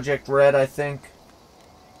Projekt Red, I think.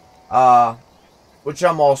 Which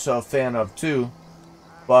I'm also a fan of too.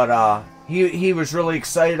 But, he was really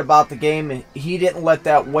excited about the game. He didn't let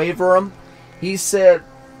that waver him. He said,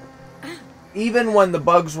 even when the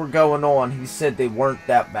bugs were going on, he said they weren't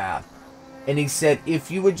that bad. And he said,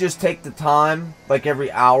 if you would just take the time, like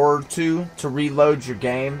every hour or two, to reload your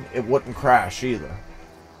game, it wouldn't crash either.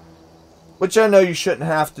 Which I know you shouldn't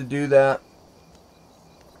have to do that.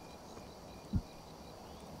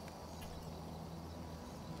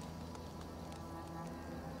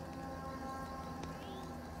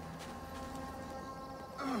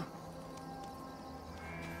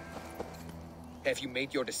 Have you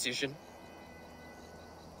made your decision?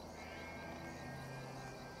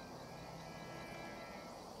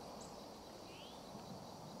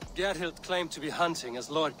 Gerhild claimed to be hunting as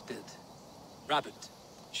Lork did. Rabbit.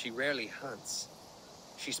 She rarely hunts.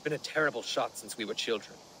 She's been a terrible shot since we were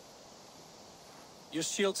children. Your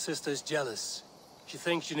shield sister is jealous. She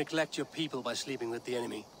thinks you neglect your people by sleeping with the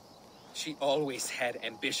enemy. She always had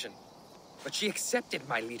ambition. But she accepted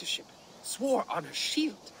my leadership. Swore on her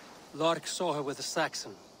shield. Lork saw her with a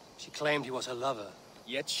Saxon. She claimed he was her lover.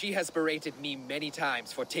 Yet she has berated me many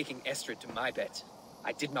times for taking Estrid to my bed.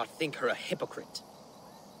 I did not think her a hypocrite.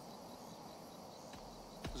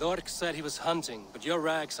 Lork said he was hunting, but your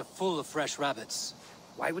rags are full of fresh rabbits.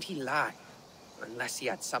 Why would he lie? Unless he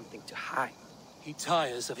had something to hide. He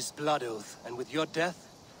tires of his blood oath, and with your death,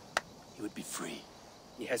 he would be free.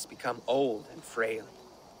 He has become old and frail,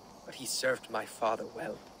 but he served my father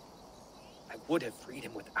well. I would have freed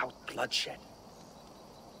him without bloodshed.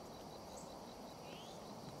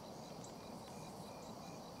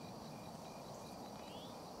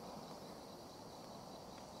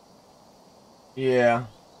 Yeah.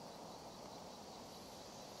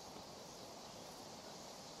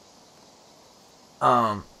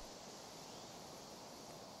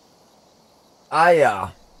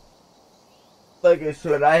 Like I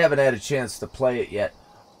said, I haven't had a chance to play it yet.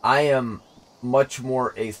 I am much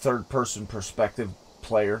more a third-person perspective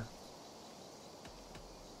player.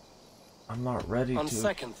 I'm not ready to... On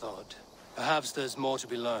second thought, Perhaps there's more to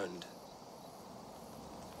be learned.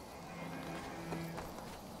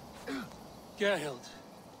 Gerhild,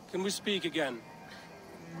 can we speak again?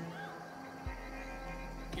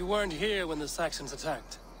 You weren't here when the Saxons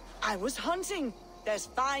attacked. I was hunting. There's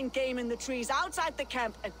fine game in the trees outside the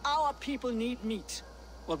camp, and our people need meat.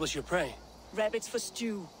 What was your prey? Rabbits for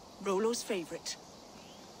stew. Rollo's favorite.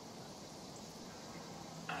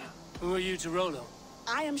 Who are you to Rollo?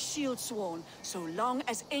 I am shield sworn, so long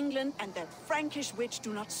as England and that Frankish witch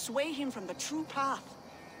do not sway him from the true path.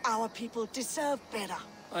 Our people deserve better.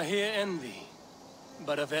 I hear envy.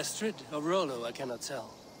 But of Estrid or Rollo, I cannot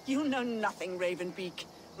tell. You know nothing, Ravenbeak.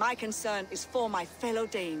 My concern is for my fellow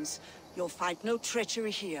Danes. You'll find no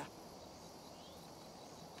treachery here.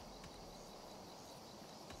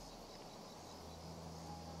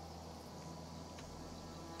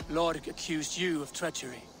 Lord accused you of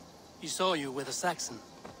treachery. He saw you with a Saxon.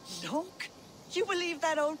 Look, you believe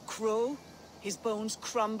that old crow? His bones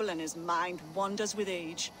crumble and his mind wanders with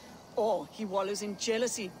age. Or he wallows in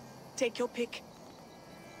jealousy. Take your pick.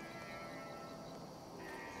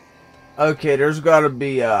 Okay, there's got to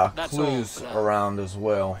be clues around as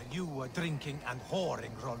well. You were drinking and whoring,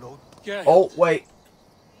 Rollo. Oh, wait.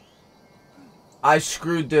 I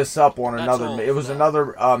screwed this up on another... It was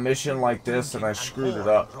another mission like this, and I screwed it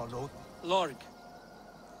up. Lorg,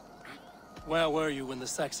 where were you when the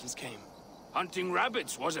Saxons came? Hunting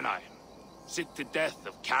rabbits, wasn't I? Sick to death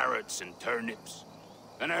of carrots and turnips.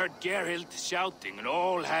 Then I heard Gerhild shouting, and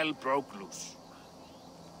all hell broke loose.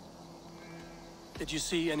 Did you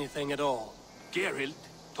see anything at all? Gerhild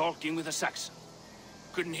talking with a Saxon.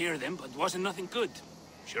 Couldn't hear them, but wasn't nothing good.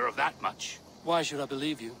 Sure of that much. Why should I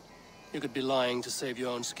believe you? You could be lying to save your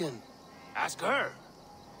own skin. Ask her.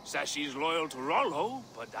 Says she's loyal to Rollo,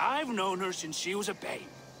 but I've known her since she was a babe.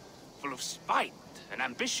 Full of spite and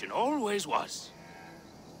ambition, always was.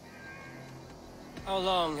 How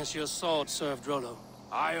long has your sword served Rollo?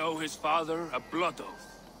 I owe his father a blood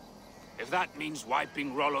oath. If that means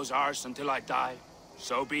wiping Rollo's arse until I die,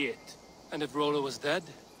 so be it. And if Rollo was dead,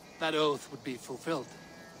 that oath would be fulfilled.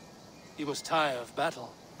 He must tire of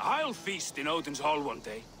battle. I'll feast in Odin's hall one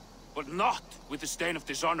day, but not with the stain of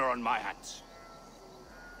dishonor on my hands.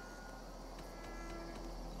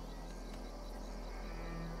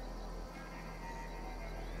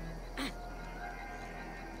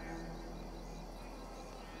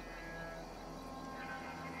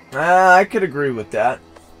 I could agree with that.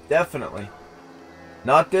 Definitely.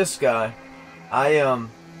 Not this guy. I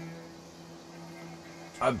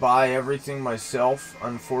buy everything myself,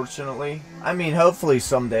 unfortunately. I mean, hopefully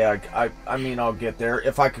someday I mean, I'll get there.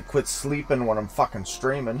 If I could quit sleeping when I'm fucking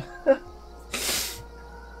streaming.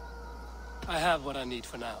 I have what I need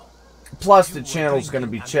for now. Plus, the channel's gonna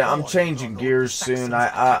be I'm changing gears soon.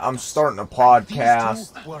 I'm starting a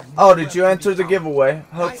podcast. Oh, did you enter the giveaway?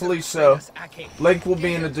 Hopefully so. Link will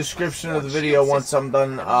be in the description of the video once I'm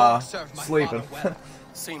done sleeping.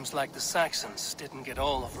 Seems like the Saxons didn't get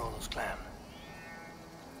all of Rollo's clan.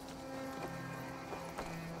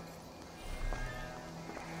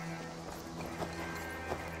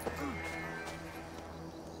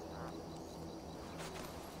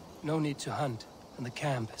 No need to hunt, and the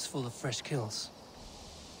camp is full of fresh kills.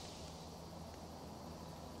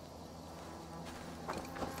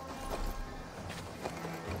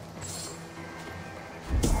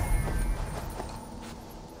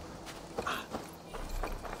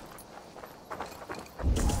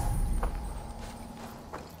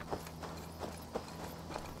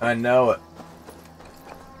 I know it.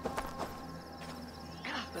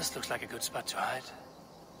 This looks like a good spot to hide.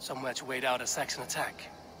 Somewhere to wait out a Saxon attack.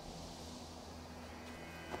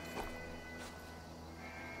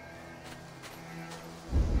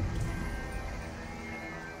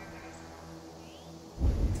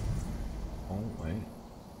 Oh, wait.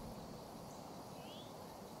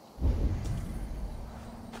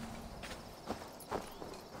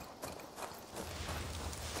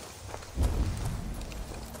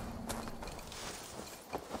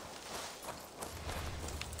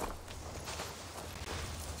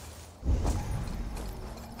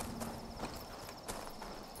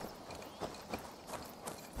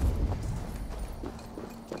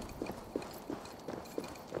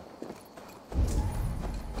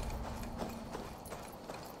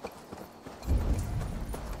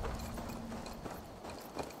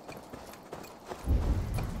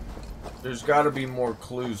 There's got to be more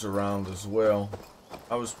clues around as well.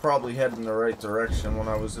 I was probably heading the right direction when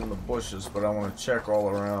I was in the bushes, but I want to check all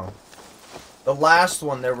around. The last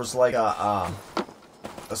one, there was like a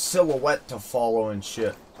silhouette to follow and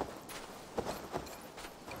shit.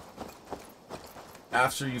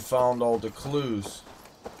 After you found all the clues.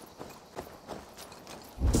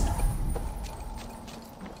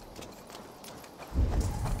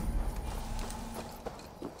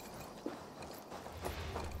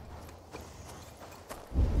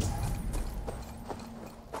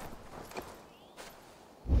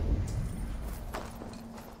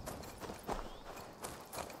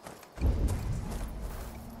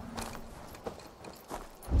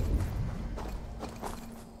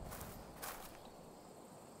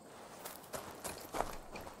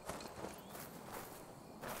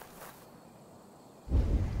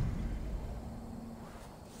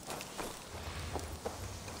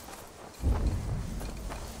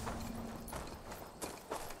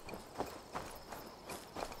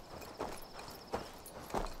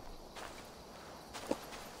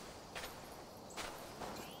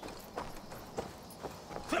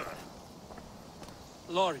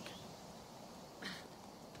 Lorg.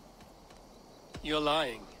 You're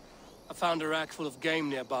lying. I found a rack full of game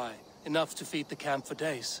nearby, enough to feed the camp for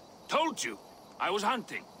days. Told you, I was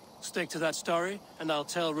hunting. Stick to that story, and I'll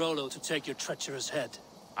tell Rollo to take your treacherous head.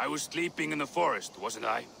 I was sleeping in the forest, wasn't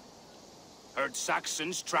I? Heard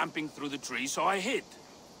Saxons tramping through the trees, so I hid.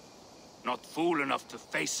 Not fool enough to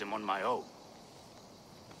face him on my own.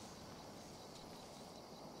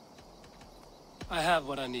 I have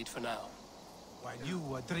what I need for now. While you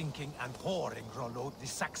were drinking and whoring, Rollo, the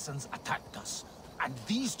Saxons attacked us. And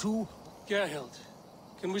these two... Gerhild,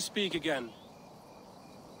 can we speak again?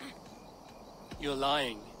 You're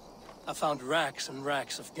lying. I found racks and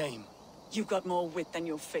racks of game. You've got more wit than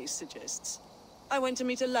your face suggests. I went to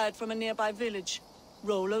meet a lad from a nearby village.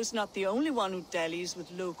 Rollo's not the only one who dallies with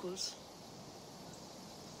locals.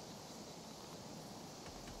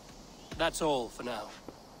 That's all for now.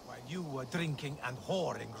 While you were drinking and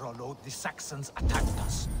whoring, Rollo, the Saxons attacked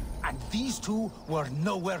us. And these two were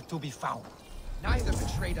nowhere to be found. Neither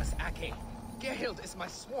betrayed us, Ake. Gerhild is my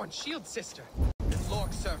sworn shield sister, and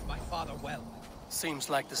Lorg served my father well. Seems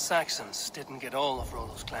like the Saxons didn't get all of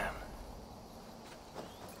Rollo's clan.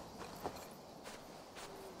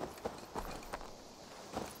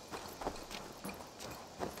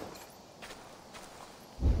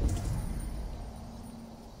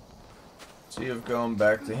 See if going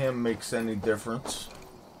back to him makes any difference.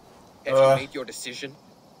 Have you made your decision?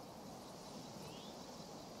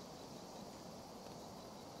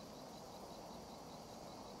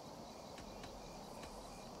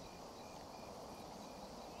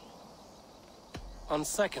 On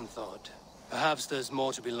second thought, perhaps there's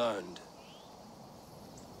more to be learned.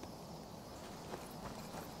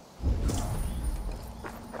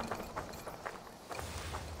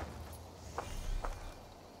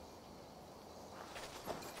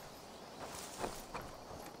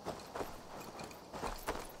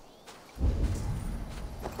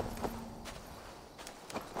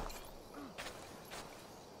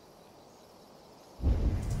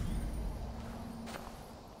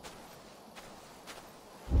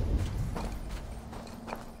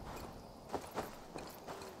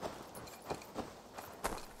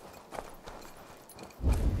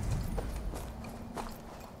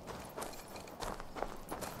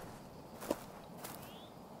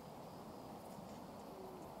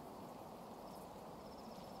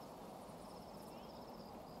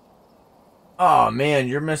 Oh man,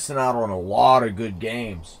 you're missing out on a lot of good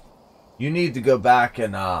games. You need to go back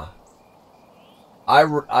and I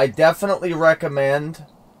definitely recommend,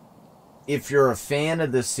 if you're a fan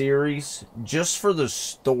of the series, just for the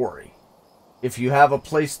story. If you have a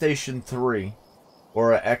PlayStation 3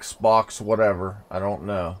 or an Xbox, whatever, I don't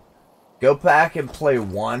know, go back and play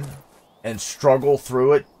 1 and struggle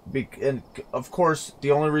through it. And of course,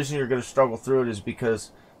 the only reason you're going to struggle through it is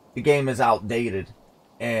because the game is outdated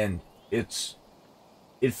and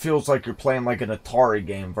it feels like you're playing like an Atari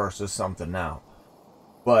game versus something now.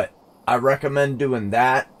 But I recommend doing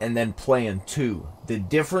that and then playing 2. The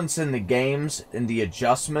difference in the games and the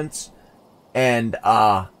adjustments and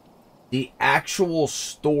the actual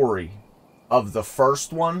story of the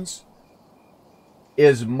first ones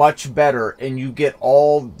is much better, and you get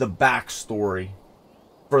all the backstory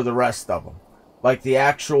for the rest of them. Like the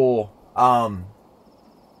actual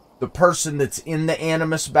the person that's in the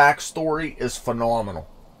Animus backstory is phenomenal.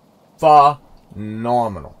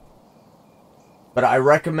 Phenomenal. But I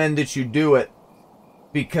recommend that you do it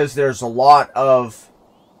because there's a lot of,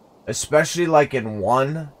 especially like in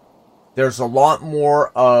 1, there's a lot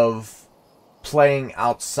more of playing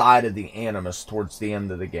outside of the Animus towards the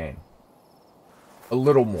end of the game. A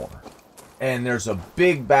little more. And there's a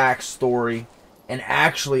big backstory, and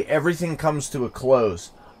actually everything comes to a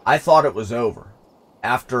close. I thought it was over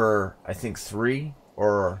after, I think, 3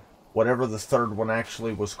 or whatever the third one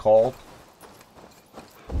actually was called.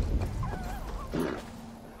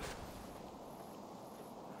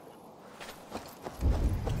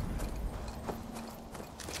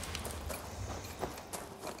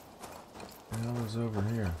 What the hell is over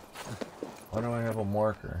here? Why do I have a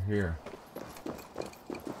marker here?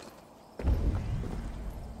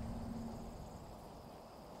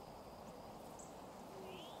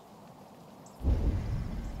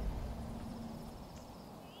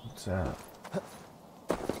 What's that?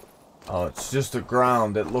 Oh, it's just the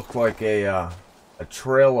ground. It looked like a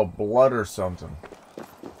trail of blood or something.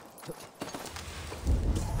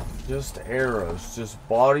 Just arrows. Just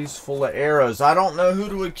bodies full of arrows. I don't know who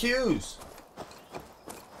to accuse.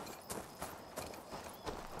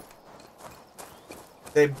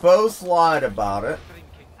 They both lied about it.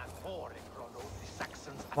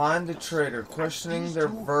 Find the traitor, questioning their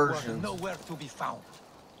versions. Nowhere to be found.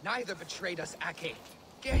 Neither betrayed us, Ake.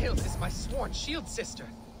 Gerhild is my sworn shield sister,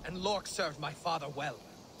 and Lork served my father well.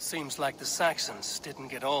 Seems like the Saxons didn't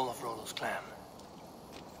get all of Rollo's clan.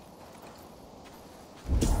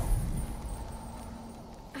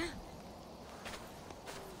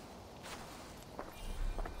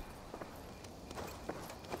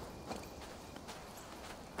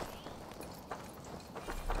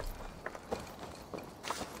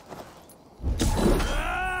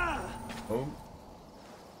 Oh.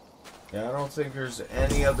 Yeah, I don't think there's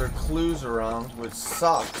any other clues around, which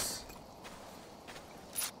sucks.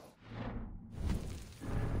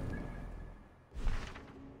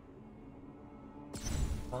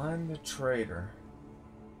 Find the traitor.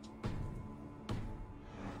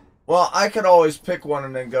 Well, I could always pick one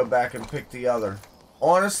and then go back and pick the other.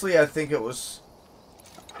 Honestly, I think it was...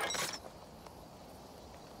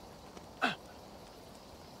 I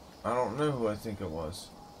don't know who I think it was.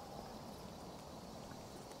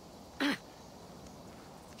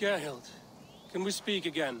 Gerhild, can we speak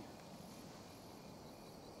again?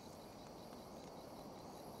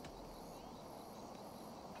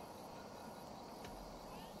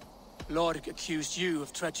 Lork accused you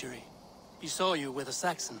of treachery. He saw you with a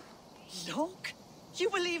Saxon. Lork? You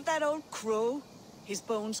believe that old crow? His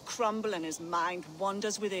bones crumble and his mind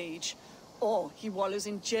wanders with age. Or he wallows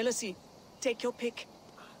in jealousy. Take your pick.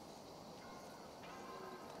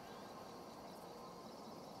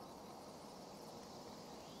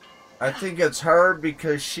 I think it's her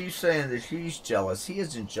because she's saying that he's jealous. He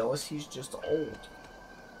isn't jealous, he's just old.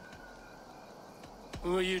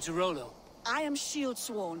 Who are you to Rollo? I am shield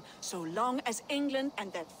sworn, so long as England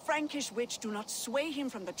and that Frankish witch do not sway him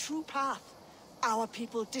from the true path. Our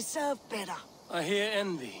people deserve better. I hear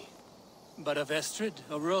envy. But of Estrid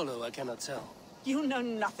or Rollo, I cannot tell. You know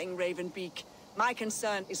nothing, Ravenbeak. My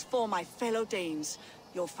concern is for my fellow Danes.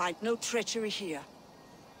 You'll find no treachery here.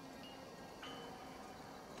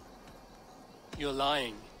 You're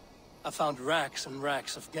lying. I found racks and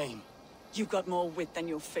racks of game. You got more wit than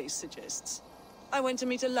your face suggests. I went to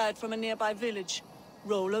meet a lad from a nearby village.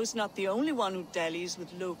 Rollo's not the only one who dallies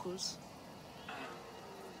with locals.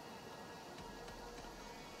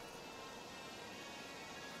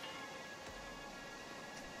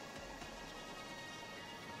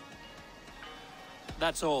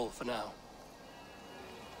 That's all for now.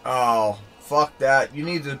 Oh, fuck that. You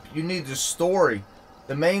need the story.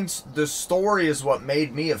 The story is what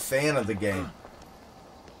made me a fan of the game.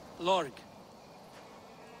 Lork.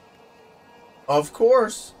 Of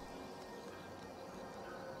course.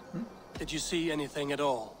 Did you see anything at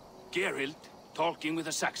all? Gerhild talking with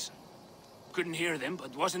a Saxon. Couldn't hear them,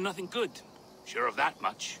 but wasn't nothing good. Sure of that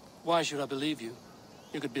much. Why should I believe you?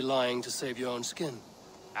 You could be lying to save your own skin.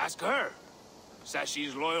 Ask her. Says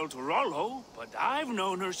she's loyal to Rollo, but I've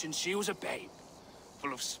known her since she was a babe.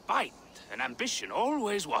 Full of spite and ambition,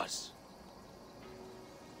 always was.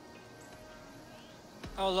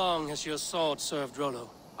 How long has your sword served Rollo?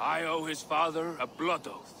 I owe his father a blood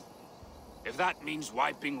oath. If that means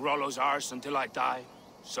wiping Rollo's arse until I die,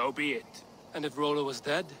 so be it. And if Rollo was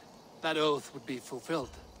dead, that oath would be fulfilled.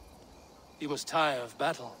 You must tire of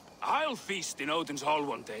battle. I'll feast in Odin's hall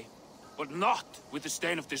one day, but not with the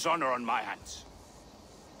stain of dishonor on my hands.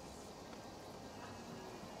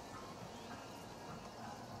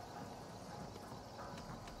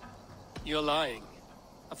 You're lying.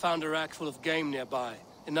 I found a rack full of game nearby,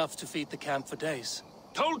 enough to feed the camp for days.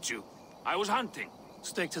 Told you, I was hunting.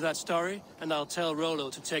 Stick to that story, and I'll tell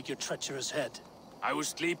Rollo to take your treacherous head. I was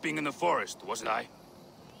sleeping in the forest, wasn't I?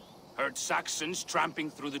 Heard Saxons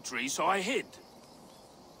tramping through the trees, so I hid.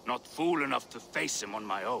 Not fool enough to face him on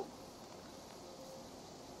my own.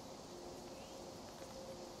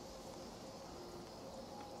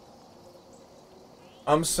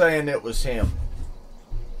 I'm saying it was him.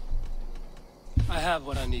 I have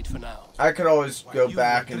what I need for now. I could always go While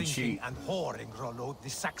back you were and cheat. and whoring, Rollo, the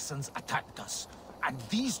Saxons attacked us. And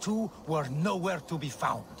these two were nowhere to be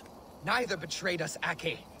found. Neither betrayed us,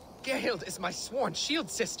 Ake. Gerhild is my sworn shield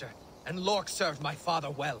sister, and Lork served my father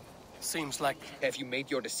well. Seems like... Have you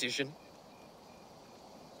made your decision?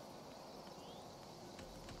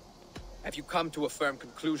 Have you come to a firm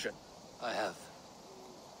conclusion? I have.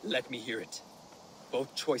 Let me hear it.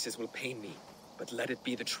 Both choices will pain me, but let it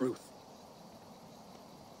be the truth.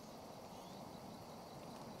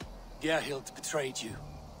 Gerhild betrayed you.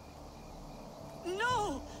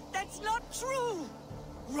 No! That's not true!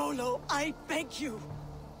 Rollo, I beg you!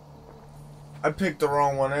 I picked the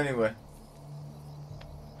wrong one anyway.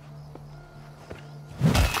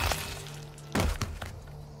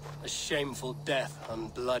 A shameful death on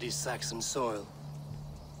bloody Saxon soil.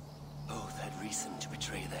 Both had reason to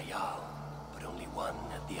betray their Jarl, but only one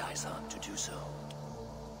had the eyesight to do so.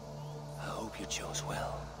 I hope you chose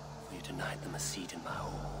well, for you denied them a seat in my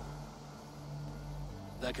home.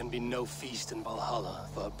 There can be no feast in Valhalla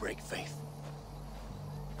for a break faith.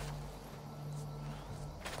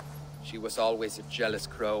 She was always a jealous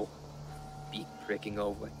crow, beak pricking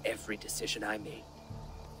over every decision I made.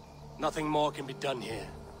 Nothing more can be done here,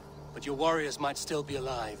 but your warriors might still be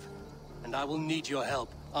alive, and I will need your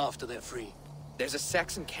help after they're free. There's a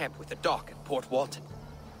Saxon camp with a dock at Port Walton.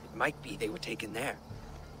 It might be they were taken there.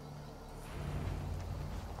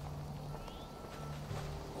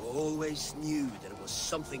 Always knew there was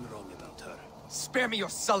something wrong about her. Spare me your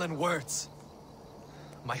sullen words.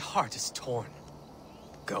 My heart is torn.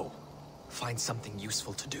 Go. Find something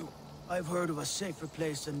useful to do. I've heard of a safer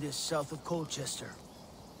place than this south of Colchester.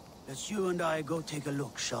 Let's you and I go take a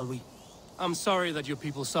look, shall we? I'm sorry that your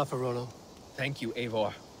people suffer, Rollo. Thank you,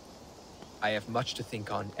 Eivor. I have much to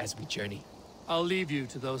think on as we journey. I'll leave you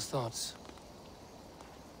to those thoughts.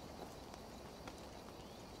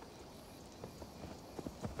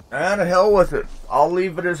 And to hell with it. I'll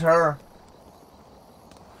leave it as her.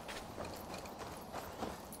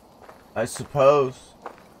 I suppose.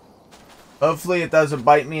 Hopefully it doesn't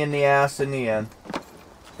bite me in the ass in the end.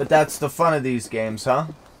 But that's the fun of these games, huh?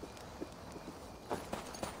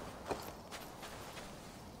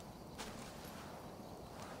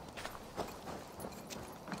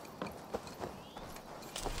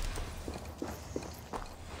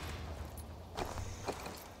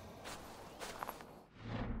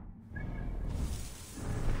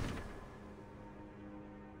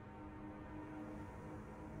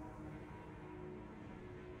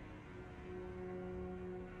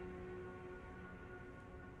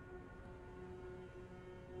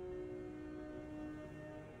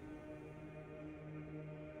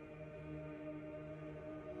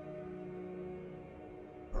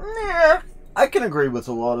 I can agree with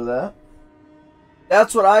a lot of that.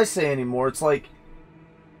 That's what I say anymore. It's like,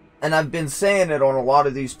 and I've been saying it on a lot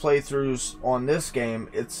of these playthroughs on this game,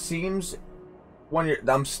 it seems when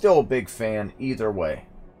I'm still a big fan either way.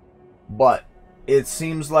 But it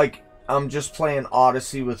seems like I'm just playing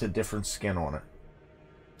Odyssey with a different skin on it.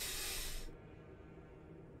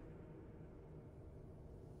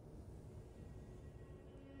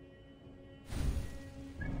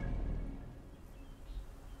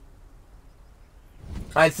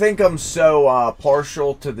 I think I'm so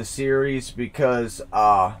partial to the series because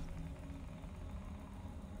I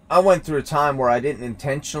went through a time where I didn't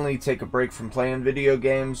intentionally take a break from playing video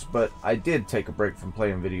games, but I did take a break from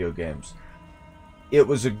playing video games. It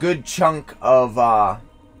was a good chunk of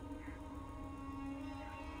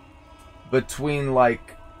between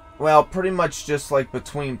like, well, pretty much just like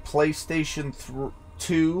between PlayStation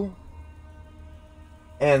 2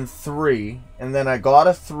 and 3, and then I got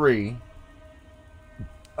a 3.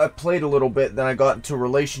 I played a little bit, then I got into a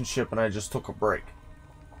relationship and I just took a break.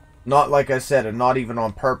 Not like I said, and not even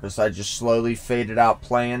on purpose. I just slowly faded out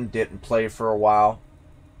playing, didn't play for a while,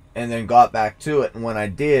 and then got back to it. And when I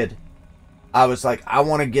did, I was like, I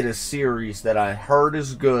want to get a series that I heard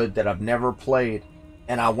is good, that I've never played.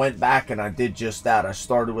 And I went back and I did just that. I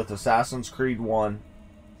started with Assassin's Creed 1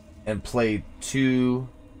 and played 2,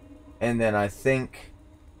 and then I think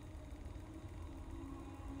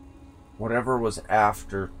whatever was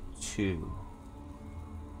after 2.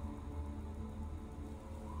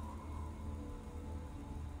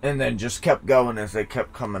 And then just kept going as they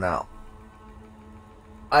kept coming out.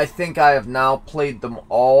 I think I have now played them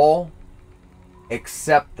all,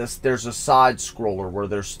 except this. There's a side scroller where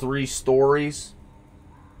there's 3 stories.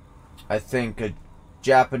 I think a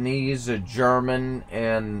Japanese, a German,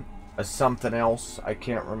 and a something else. I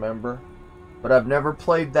can't remember. But I've never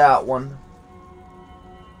played that one.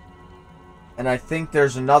 And I think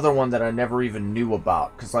there's another one that I never even knew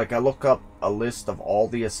about. Because, like, I look up a list of all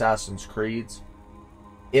the Assassin's Creeds.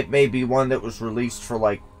 It may be one that was released for,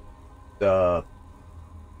 like, the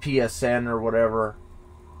PSN or whatever.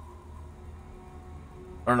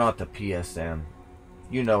 Or not the PSN.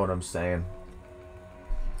 You know what I'm saying.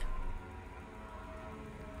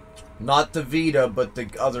 Not the Vita, but the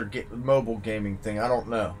other mobile gaming thing. I don't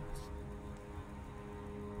know.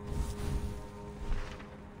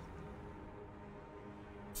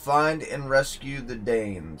 Find and rescue the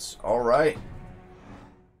Danes. Alright.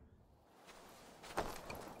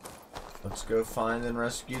 Let's go find and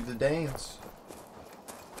rescue the Danes.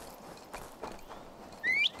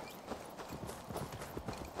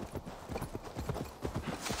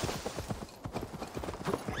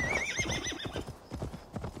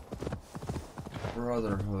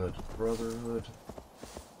 Brotherhood. Brotherhood.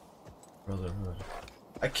 Brotherhood.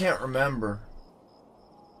 I can't remember.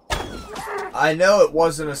 I know it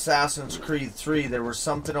wasn't Assassin's Creed 3. There was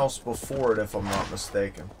something else before it, if I'm not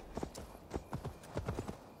mistaken.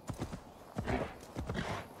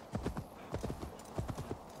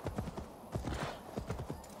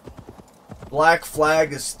 Black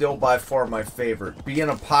Flag is still by far my favorite. Being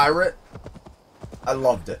a pirate, I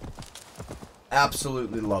loved it.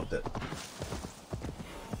 Absolutely loved it.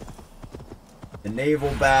 The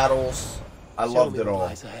naval battles, I loved it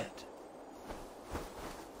all.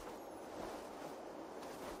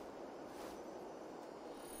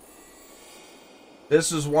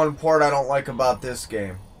 This is one part I don't like about this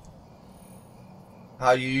game.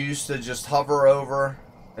 How you used to just hover over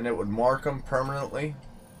and it would mark them permanently.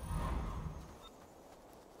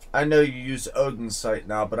 I know you use Odin's sight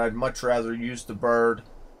now, but I'd much rather use the bird,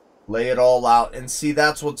 lay it all out, and see,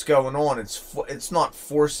 that's what's going on. It's not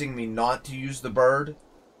forcing me not to use the bird,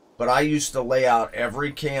 but I used to lay out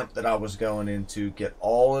every camp that I was going into, get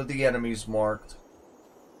all of the enemies marked,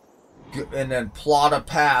 and then plot a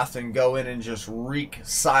path and go in and just wreak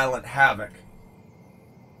silent havoc.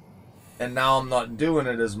 And now I'm not doing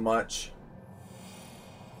it as much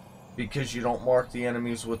because you don't mark the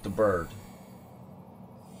enemies with the bird.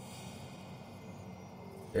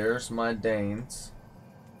 There's my Danes.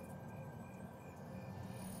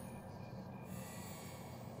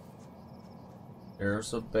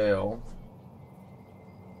 There's a bell.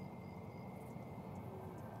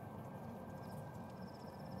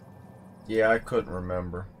 Yeah, I couldn't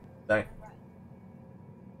remember. Alright.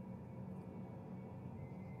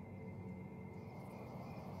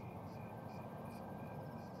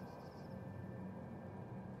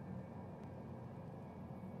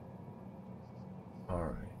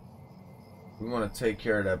 We want to take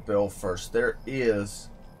care of that bell first. There is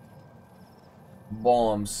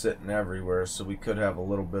bombs sitting everywhere, so we could have a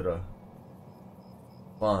little bit of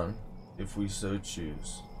fun if we so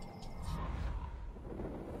choose.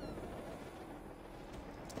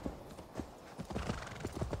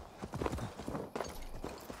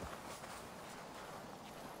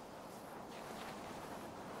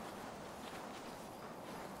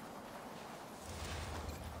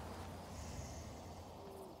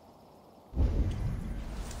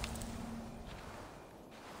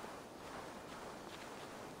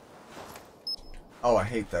 Oh, I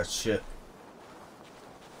hate that shit.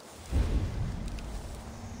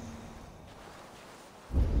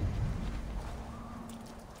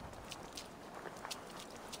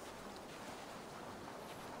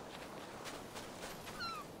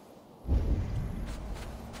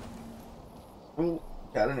 Ooh,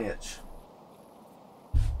 got an itch.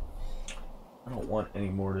 I don't want any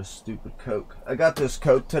more of this stupid Coke. I got this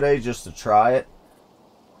Coke today just to try it.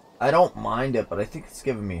 I don't mind it, but I think it's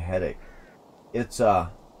giving me a headache. It's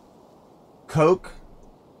Coke.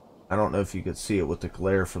 I don't know if you could see it with the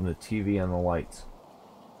glare from the TV and the lights.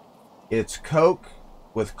 It's Coke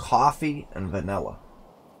with coffee and vanilla.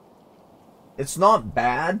 It's not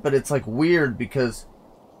bad, but it's like weird because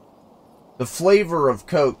the flavor of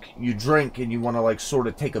Coke you drink and you want to like sort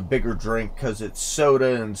of take a bigger drink because it's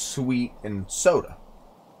soda and sweet and soda.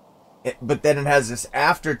 But then it has this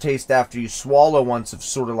aftertaste after you swallow once of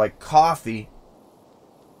sort of like coffee.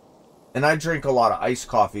 And I drink a lot of iced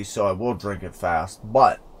coffee, so I will drink it fast.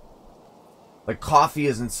 But, like, coffee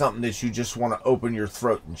isn't something that you just want to open your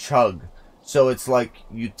throat and chug. So it's like,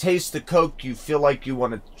 you taste the Coke, you feel like you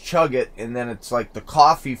want to chug it, and then it's like the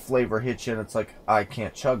coffee flavor hits you, and it's like, I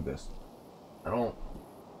can't chug this. I don't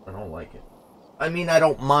like it. I mean, I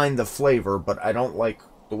don't mind the flavor, but I don't like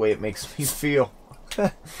the way it makes me feel.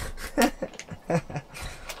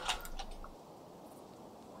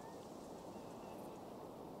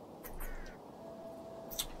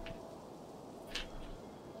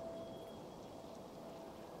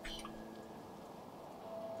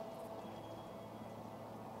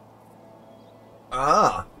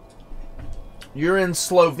 Ah, you're in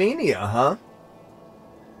Slovenia, huh?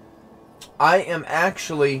 I am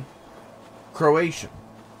actually Croatian.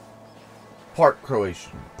 Part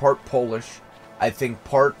Croatian, part Polish, I think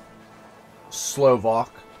part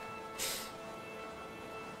Slovak.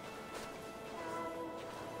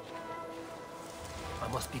 I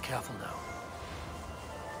must be careful now.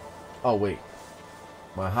 Oh, wait.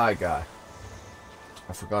 My high guy.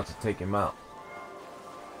 I forgot to take him out.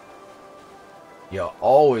 You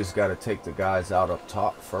always got to take the guys out up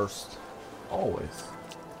top first. Always.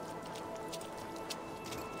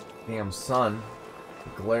 Damn sun.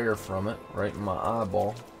 The glare from it right in my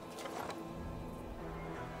eyeball.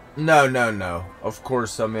 No, no, no. Of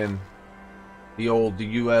course I'm in the old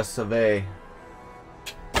US of A.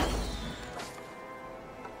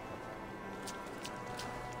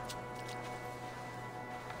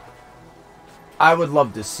 I would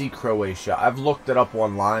love to see Croatia. I've looked it up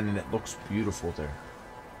online and it looks beautiful there.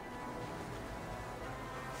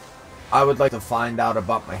 I would like to find out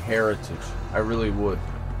about my heritage. I really would.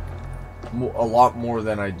 A lot more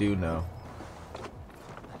than I do know.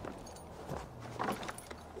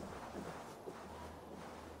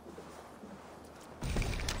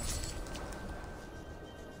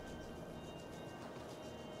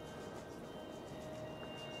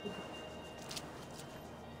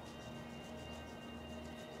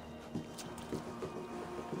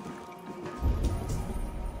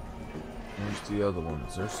 The other one.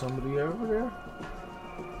 Is there somebody over there?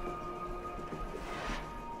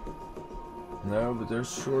 No, but there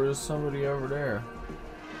sure is somebody over there.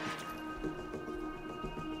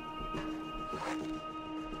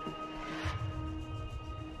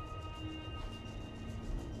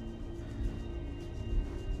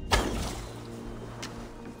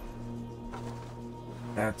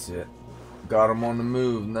 That's it. Got him on the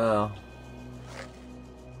move now.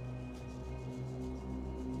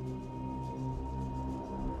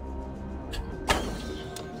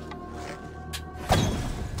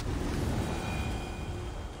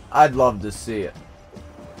 I'd love to see it.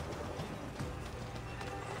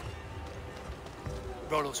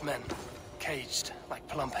 Rollo's men, caged like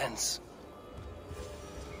plump hens.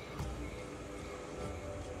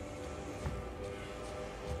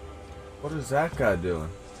 What is that guy doing?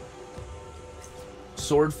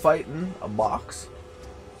 Sword fighting a box?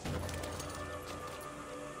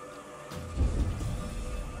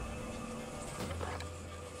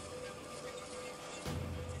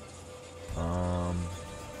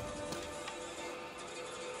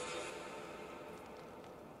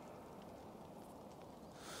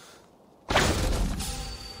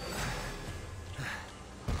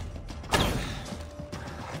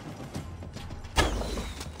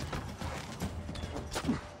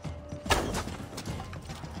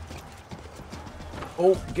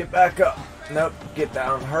 Oh, get back up. Nope, get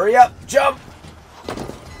down. Hurry up. Jump.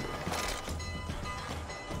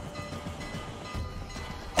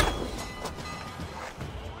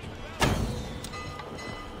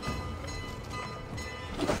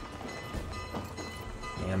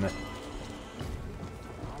 Damn it.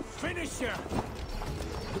 Finish ya.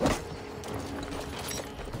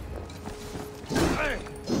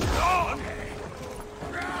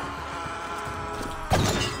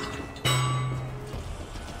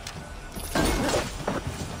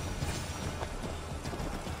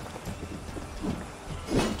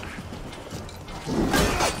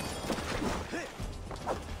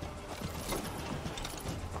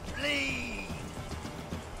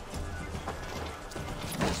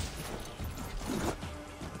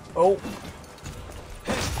 Oh.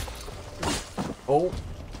 Oh.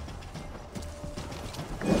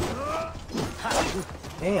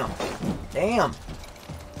 Damn. Damn.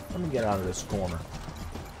 Let me get out of this corner.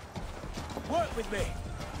 Work with me.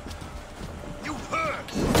 You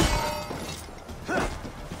hurt.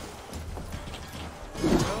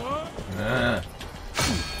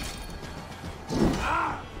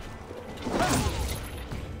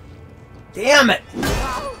 Damn it.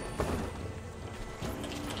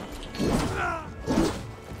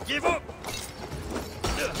 Give up!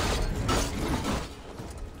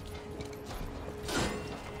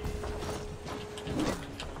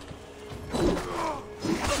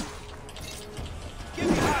 Give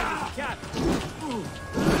me a hand if you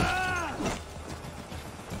can.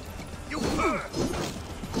 You hurt!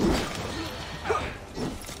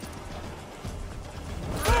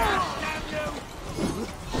 Damn you!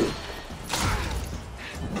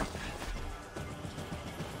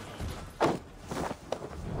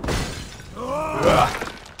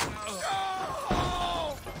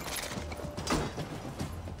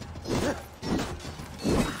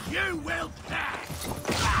 You will pass!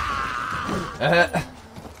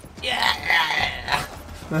 Yeah.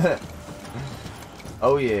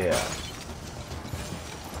 Oh yeah.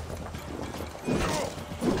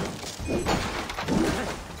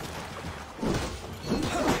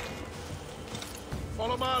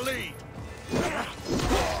 Follow my lead.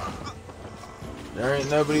 There ain't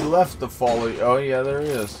nobody left to follow. Oh yeah, there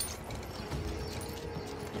is.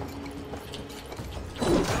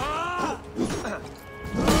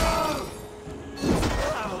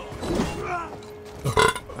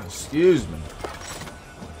 Excuse me.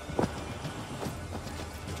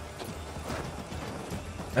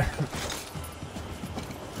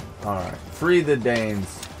 Alright, free the Danes.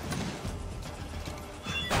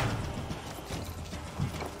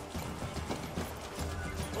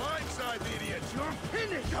 Blindside the idiot! You're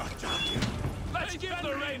finished! Let's give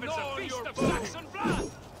the ravens a feast of Saxon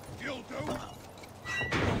blood! You'll do.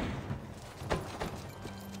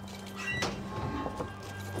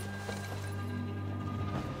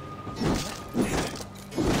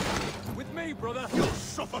 me, brother. You'll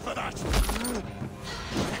suffer for that.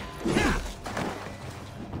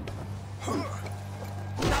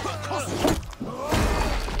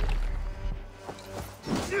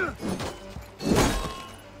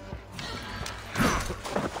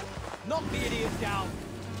 Knock the idiot down.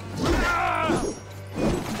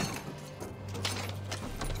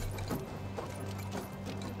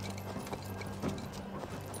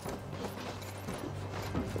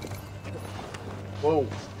 Whoa.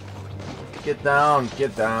 Get down,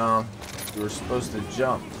 get down. You were supposed to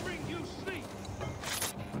jump.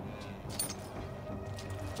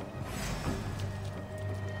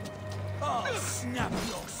 Oh, snap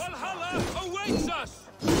yours. Valhalla awaits us!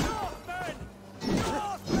 Northmen!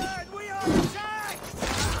 Northmen, we are attacked!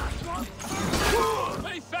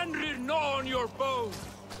 May Fenrir gnaw on your bones!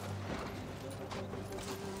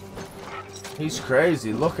 He's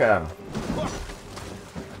crazy, look at him.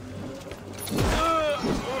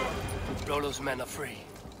 Rollo's men are free.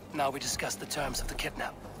 Now we discuss the terms of the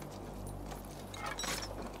kidnap.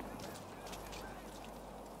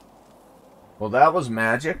 Well, that was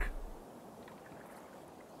magic.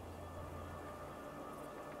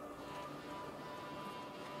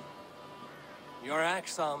 Your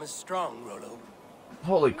axe arm is strong, Rollo.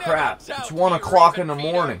 Holy crap, it's 1 o'clock in the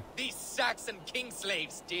morning. These Saxon king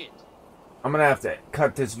slaves did. I'm gonna have to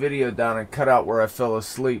cut this video down and cut out where I fell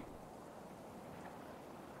asleep.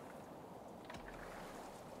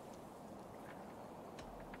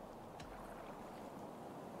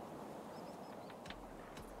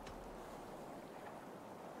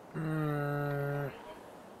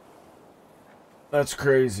 That's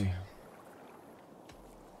crazy.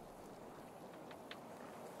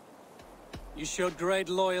 You showed great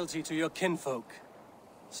loyalty to your kinfolk.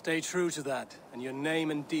 Stay true to that, and your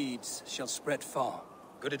name and deeds shall spread far.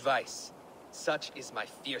 Good advice. Such is my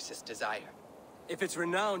fiercest desire. If it's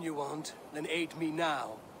renown you want, then aid me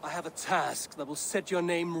now. I have a task that will set your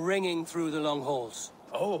name ringing through the long halls.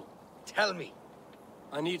 Oh, tell me.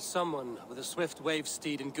 I need someone with a swift wave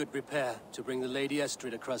steed in good repair to bring the Lady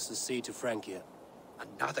Estrid across the sea to Francia.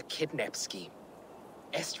 Another kidnap scheme.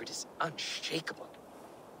 Estrid is unshakable.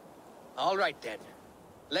 All right then.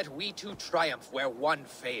 Let we two triumph where one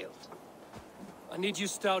failed. I need you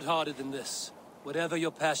stout-hearted in this, whatever your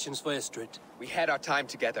passions for Estrid. We had our time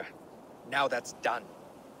together. Now that's done.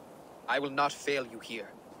 I will not fail you here,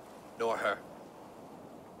 nor her.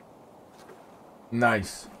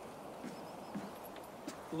 Nice.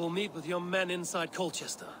 We will meet with your men inside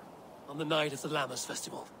Colchester on the night of the Lammas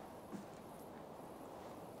Festival.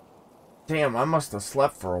 Damn, I must have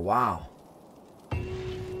slept for a while.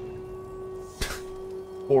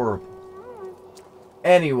 Horrible.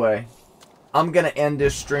 Anyway, I'm gonna end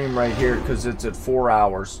this stream right here because it's at 4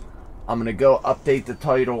 hours. I'm gonna go update the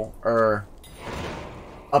title, or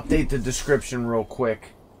update the description real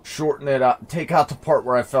quick. Shorten it up. Take out the part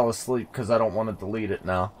where I fell asleep because I don't want to delete it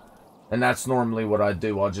now. And that's normally what I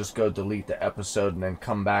do. I'll just go delete the episode and then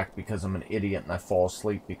come back because I'm an idiot and I fall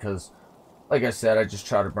asleep because, like I said, I just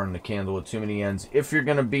try to burn the candle at too many ends. If you're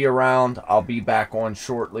going to be around, I'll be back on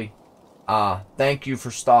shortly. Thank you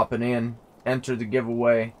for stopping in. Enter the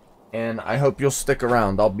giveaway. And I hope you'll stick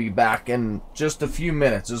around. I'll be back in just a few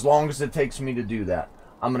minutes, as long as it takes me to do that.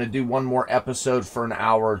 I'm going to do one more episode for an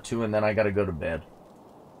hour or two, and then I got to go to bed.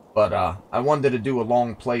 But I wanted to do a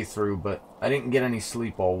long playthrough, but I didn't get any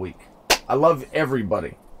sleep all week. I love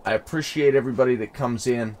everybody. I appreciate everybody that comes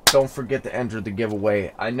in. Don't forget to enter the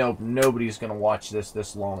giveaway. I know nobody's going to watch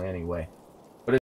this long anyway.